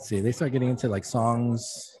 Let's see. They start getting into like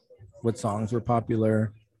songs, what songs were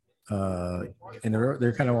popular, and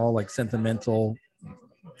they're kind of all like sentimental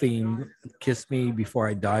themed. Kiss Me Before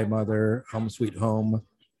I Die, Mother, Home Sweet Home.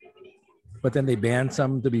 But then they banned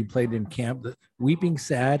some to be played in camp. Weeping,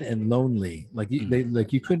 Sad, and Lonely.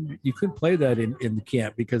 You couldn't play that in the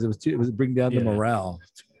camp because it was bring down the morale.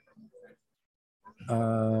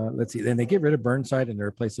 Let's see. Then they get rid of Burnside and they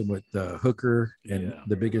replace him with Hooker. And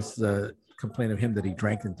the biggest complaint of him that he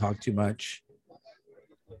drank and talked too much.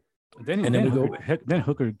 Then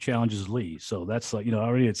Hooker challenges Lee. So that's like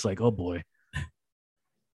already it's like, oh boy.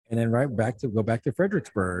 And then go back to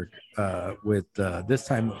Fredericksburg with this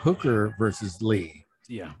time Hooker versus Lee.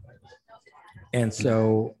 Yeah. And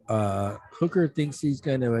so Hooker thinks he's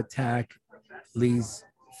going to attack Lee's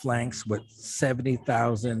flanks with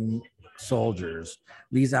 70,000 soldiers.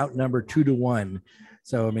 Lee's outnumbered 2-1.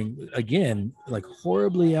 So, again, like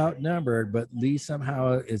horribly outnumbered, but Lee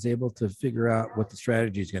somehow is able to figure out what the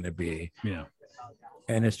strategy is going to be. Yeah.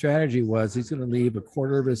 And his strategy was he's going to leave a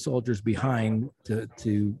quarter of his soldiers behind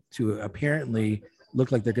to apparently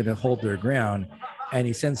look like they're going to hold their ground. And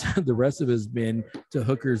he sends the rest of his men to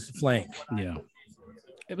Hooker's flank. Yeah.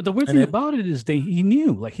 But the weird thing about it is he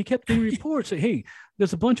knew, like he kept getting reports that, hey,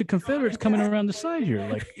 there's a bunch of Confederates coming around the side here.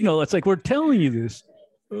 Like, it's like, we're telling you this.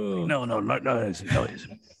 Oh. No, no.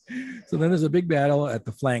 So then there's a big battle at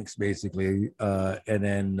the flanks, basically, and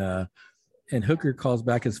then and Hooker calls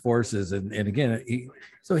back his forces, and again,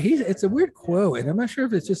 it's a weird quote, and I'm not sure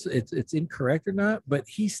if it's incorrect or not, but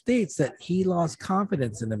he states that he lost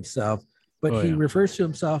confidence in himself, but he refers to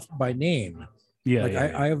himself by name. Yeah, like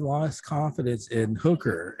I have lost confidence in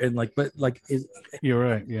Hooker, and you're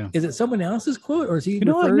right. Yeah, is it someone else's quote, or is he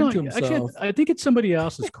referring to himself? Actually, I think it's somebody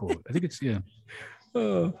else's quote. I think it's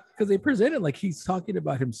because they present it like he's talking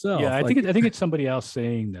about himself. Yeah, I think it's somebody else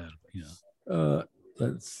saying that. Yeah.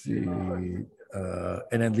 Let's see. And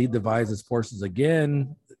then Lee divides his forces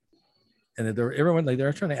again, and everyone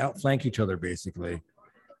they're trying to outflank each other basically.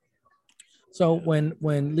 So when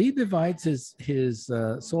Lee divides his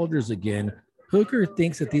soldiers again, Hooker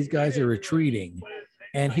thinks that these guys are retreating,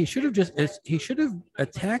 and he should have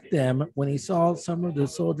attacked them when he saw some of the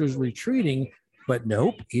soldiers retreating, but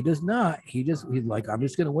nope, he does not. He's like, I'm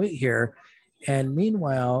just going to wait here, and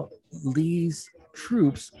meanwhile, Lee's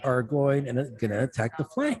troops are going to attack the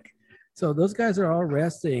flank. So those guys are all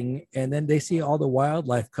resting, and then they see all the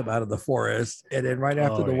wildlife come out of the forest, and then right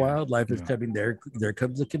after wildlife is coming, there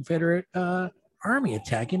comes the Confederate army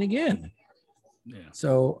attacking again. Yeah.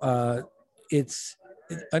 So it's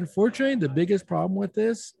unfortunately the biggest problem with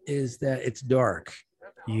this is that it's dark.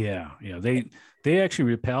 Yeah. They actually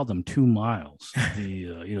repelled them 2 miles.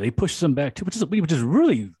 They pushed them back which is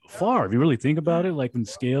really far if you really think about it. Like in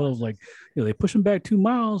scale of they push them back 2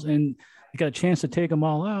 miles, and they got a chance to take them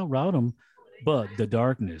all out, rout them, but the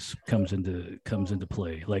darkness comes into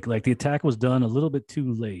play. Like the attack was done a little bit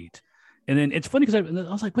too late, and then it's funny because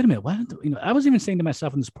I was like, wait a minute, why didn't I was even saying to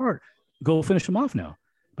myself in this part, go finish them off now.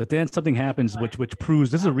 But then something happens which proves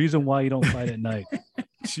this is a reason why you don't fight at night.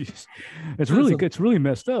 Jeez. It's really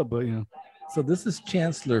messed up, but So this is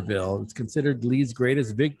Chancellorsville. It's considered Lee's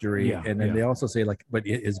greatest victory, and then they also say but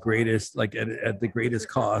his greatest, at the greatest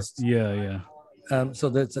cost. Yeah. So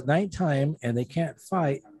that's at nighttime, and they can't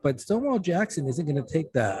fight. But Stonewall Jackson isn't going to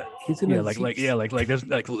take that. He's going to let's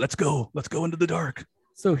go into the dark.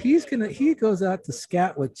 So he goes out to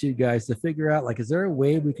scout with you guys to figure out is there a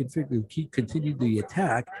way we can continue the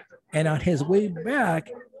attack? And on his way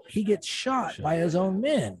back, he gets shot by his own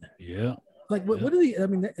men. Yeah. What are the? I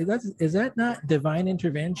mean, is that not divine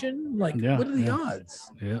intervention? What are the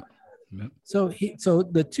odds? Yeah. So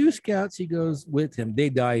the 2 scouts he goes with him, they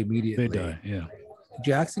die immediately. They die. Yeah.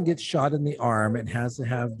 Jackson gets shot in the arm and has to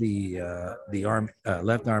have the arm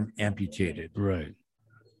left arm amputated. Right.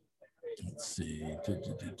 Let's see.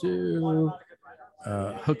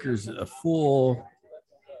 Hooker's a fool.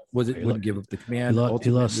 Wouldn't give up the command.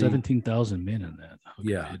 He lost 17,000 men in that.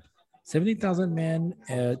 Yeah. 17,000 men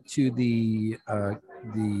to the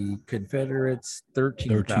Confederates,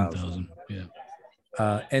 13,000. Yeah.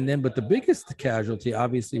 But the biggest casualty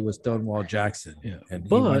obviously was Stonewall Jackson. Yeah.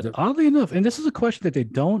 But oddly enough, and this is a question that they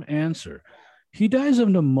don't answer, he dies of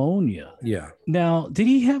pneumonia. Yeah. Now, did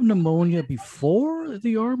he have pneumonia before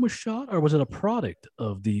the arm was shot, or was it a product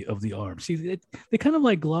of the arm? See, they kind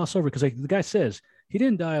of gloss over because the guy says he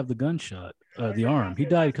didn't die of the gunshot, the arm. He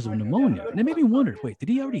died because of pneumonia. And it made me wonder, wait, did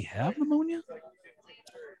he already have pneumonia?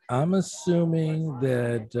 I'm assuming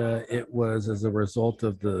that it was as a result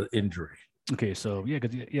of the injury. Okay, so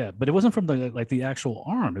but it wasn't from the actual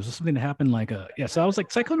arm. It was just something that happened So I was I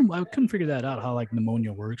couldn't figure that out, how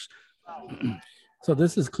now works. So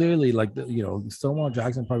this is clearly Stonewall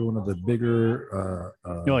Jackson, probably one of the bigger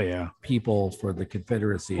people for the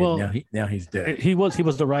Confederacy. Well, and now he's dead. He was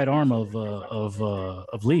the right arm of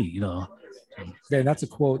Lee. Yeah, that's a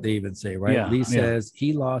quote they even say, right? Lee says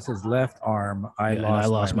he lost his left arm. I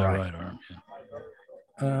lost my right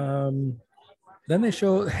arm. Then they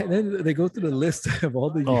go through the list of all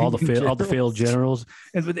the failed generals,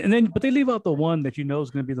 but they leave out the one that is going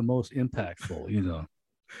to be the most impactful.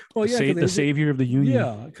 Well, the savior of the Union.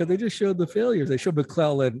 Yeah, because they just showed the failures. They show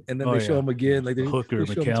McClellan, and then they show him again, Hooker,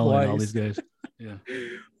 McClellan, all these guys. Yeah.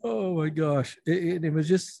 Oh my gosh, it was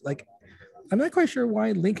just I'm not quite sure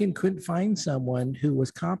why Lincoln couldn't find someone who was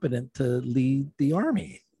competent to lead the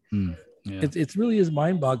army. Yeah. It's really is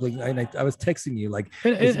mind-boggling. I was texting you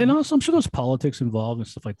and also I'm sure there's politics involved and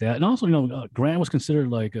stuff like that. And also, Grant was considered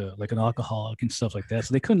like an alcoholic and stuff like that.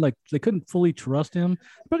 So they couldn't fully trust him.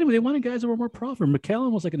 But anyway, they wanted guys that were more proper.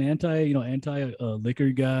 McClellan was an anti liquor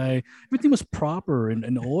guy. Everything was proper and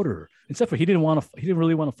in order, except for he didn't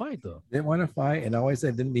really want to fight though. Didn't want to fight, and I always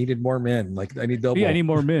said needed more men. I need double. Yeah, I need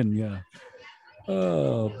more men. Yeah.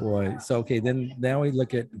 Oh boy. So okay, then now we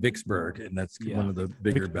look at Vicksburg, and that's one of the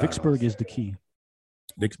bigger battles. Vicksburg is the key.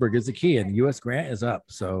 Vicksburg is the key, and U.S. Grant is up.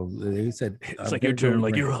 So they said it's your turn.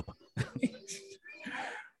 You're up.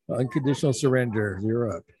 unconditional surrender.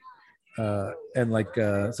 You're up. And like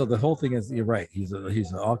so the whole thing is, you're right, he's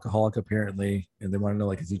an alcoholic apparently, and they want to know,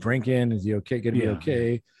 like, is he drinking, is he okay, gonna be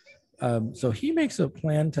okay? So he makes a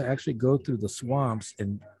plan to actually go through the swamps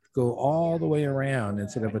and go all the way around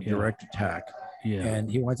instead of a direct attack.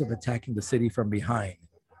 And he winds up attacking the city from behind.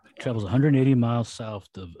 Travels 180 miles south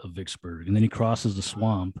of Vicksburg, and then he crosses the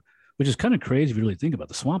swamp, which is kind of crazy if you really think about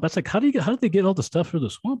the swamp. That's like, how did they get all the stuff through the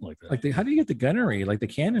swamp like that? Like, how do you get the gunnery, like the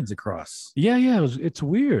cannons across? It's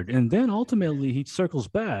weird. And then ultimately he circles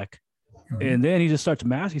back, and then he just starts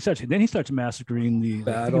massacring the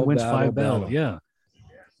battle. He wins five battles.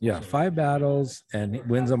 Yeah, 5 battles, and he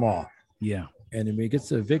wins them all. Yeah. And when he gets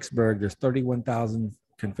to Vicksburg, there's 31,000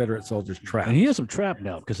 Confederate soldiers trapped. And he has them trapped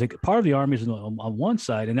now because part of the army is on one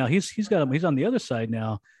side, and now he's on the other side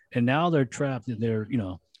now, and now they're trapped. And they're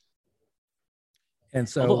And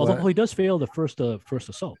so, although he does fail the first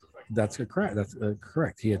assault. That's correct. That's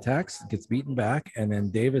correct. He attacks, gets beaten back, and then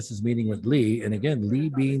Davis is meeting with Lee. And again, Lee,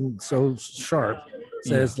 being so sharp,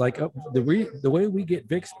 says like, the way we get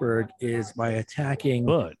Vicksburg is by attacking.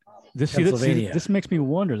 But this makes me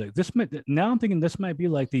wonder. Like now, I'm thinking this might be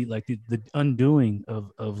like the undoing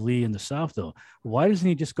of Lee in the South, though. Why doesn't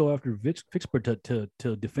he just go after Vicksburg to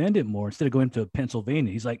defend it more instead of going to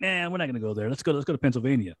Pennsylvania? He's like, nah, we're not going to go there. Let's go to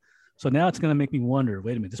Pennsylvania. So now it's going to make me wonder.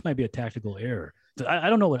 Wait a minute, this might be a tactical error. I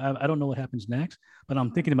don't know what happens next, but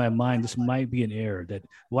I'm thinking in my mind this might be an error. That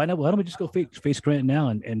why don't we just go face Grant now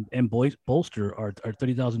and bolster our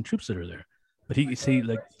 30,000 troops that are there? But he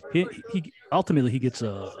ultimately gets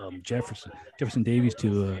Jefferson Davis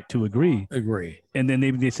to agree, and then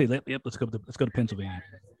they say, let's go to Pennsylvania.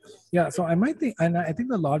 Yeah, so I might think, and I think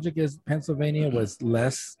the logic is Pennsylvania was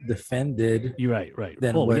less defended. You're right.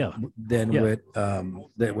 Than what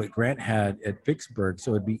Grant had at Vicksburg,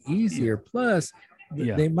 so it'd be easier. Plus,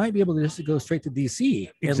 they might be able to just go straight to DC.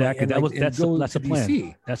 Exactly. That's the plan.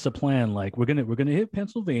 DC. That's the plan. Like we're gonna hit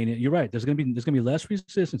Pennsylvania. You're right. There's gonna be less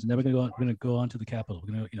resistance, and then we're gonna go on to the capital.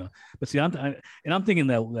 We're gonna, But see, I'm thinking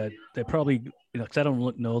that probably, because I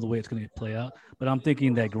don't know the way it's gonna play out, but I'm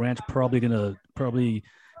thinking that Grant's probably gonna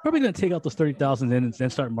take out those 30,000 and then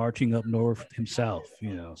start marching up north himself.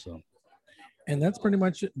 So. And that's pretty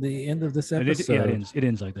much the end of this episode. It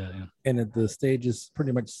ends like that, yeah. And the stage is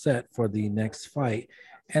pretty much set for the next fight.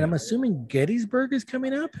 And I'm assuming Gettysburg is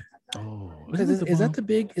coming up. Oh, is that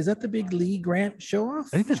the big Lee Grant show off?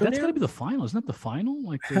 I think that's got to be the final. Isn't that the final?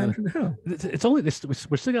 Like, I don't know. It's only this.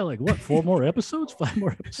 We're still got like what, 4 more episodes, 5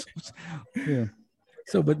 more episodes. Yeah.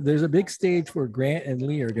 So, but there's a big stage where Grant and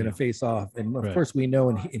Lee are going to face off, and of course, we know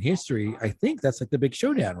in history, I think that's like the big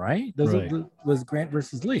showdown, right? Was Grant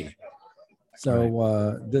versus Lee.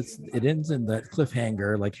 So it ends in that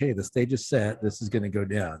cliffhanger, like, hey, the stage is set. This is going to go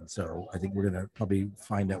down. So I think we're going to probably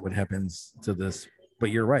find out what happens to this. But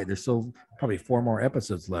you're right. There's still probably 4 more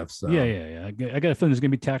episodes left. So yeah. I got a feeling there's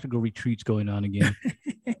going to be tactical retreats going on again.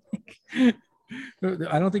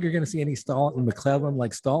 I don't think you're going to see any McClellan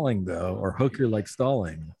like stalling though, or Hooker like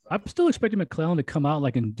stalling. I'm still expecting McClellan to come out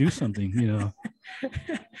and do something,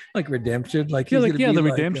 like redemption, the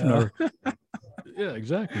redemption. Yeah,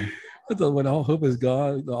 exactly. When all hope is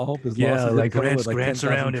gone, all hope is lost. Yeah, like Grant's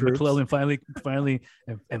around, and McClellan finally,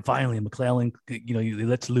 McClellan, he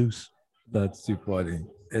lets loose. That's too funny.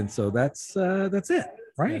 And so that's it.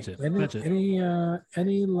 Right. That's it.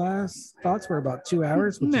 Any last thoughts? We're about 2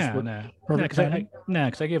 hours. Nah. Because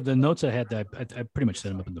I gave the notes I had. That I pretty much set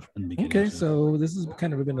them up in the beginning. Okay, so this has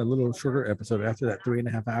kind of been a little shorter episode after that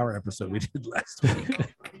 3.5 hour episode we did last week.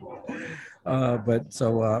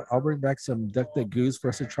 I'll bring back some Duck That Goose for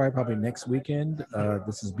us to try probably next weekend.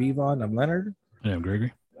 This is Bevon. I'm Leonard. And I'm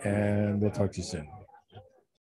Gregory. And we'll talk to you soon.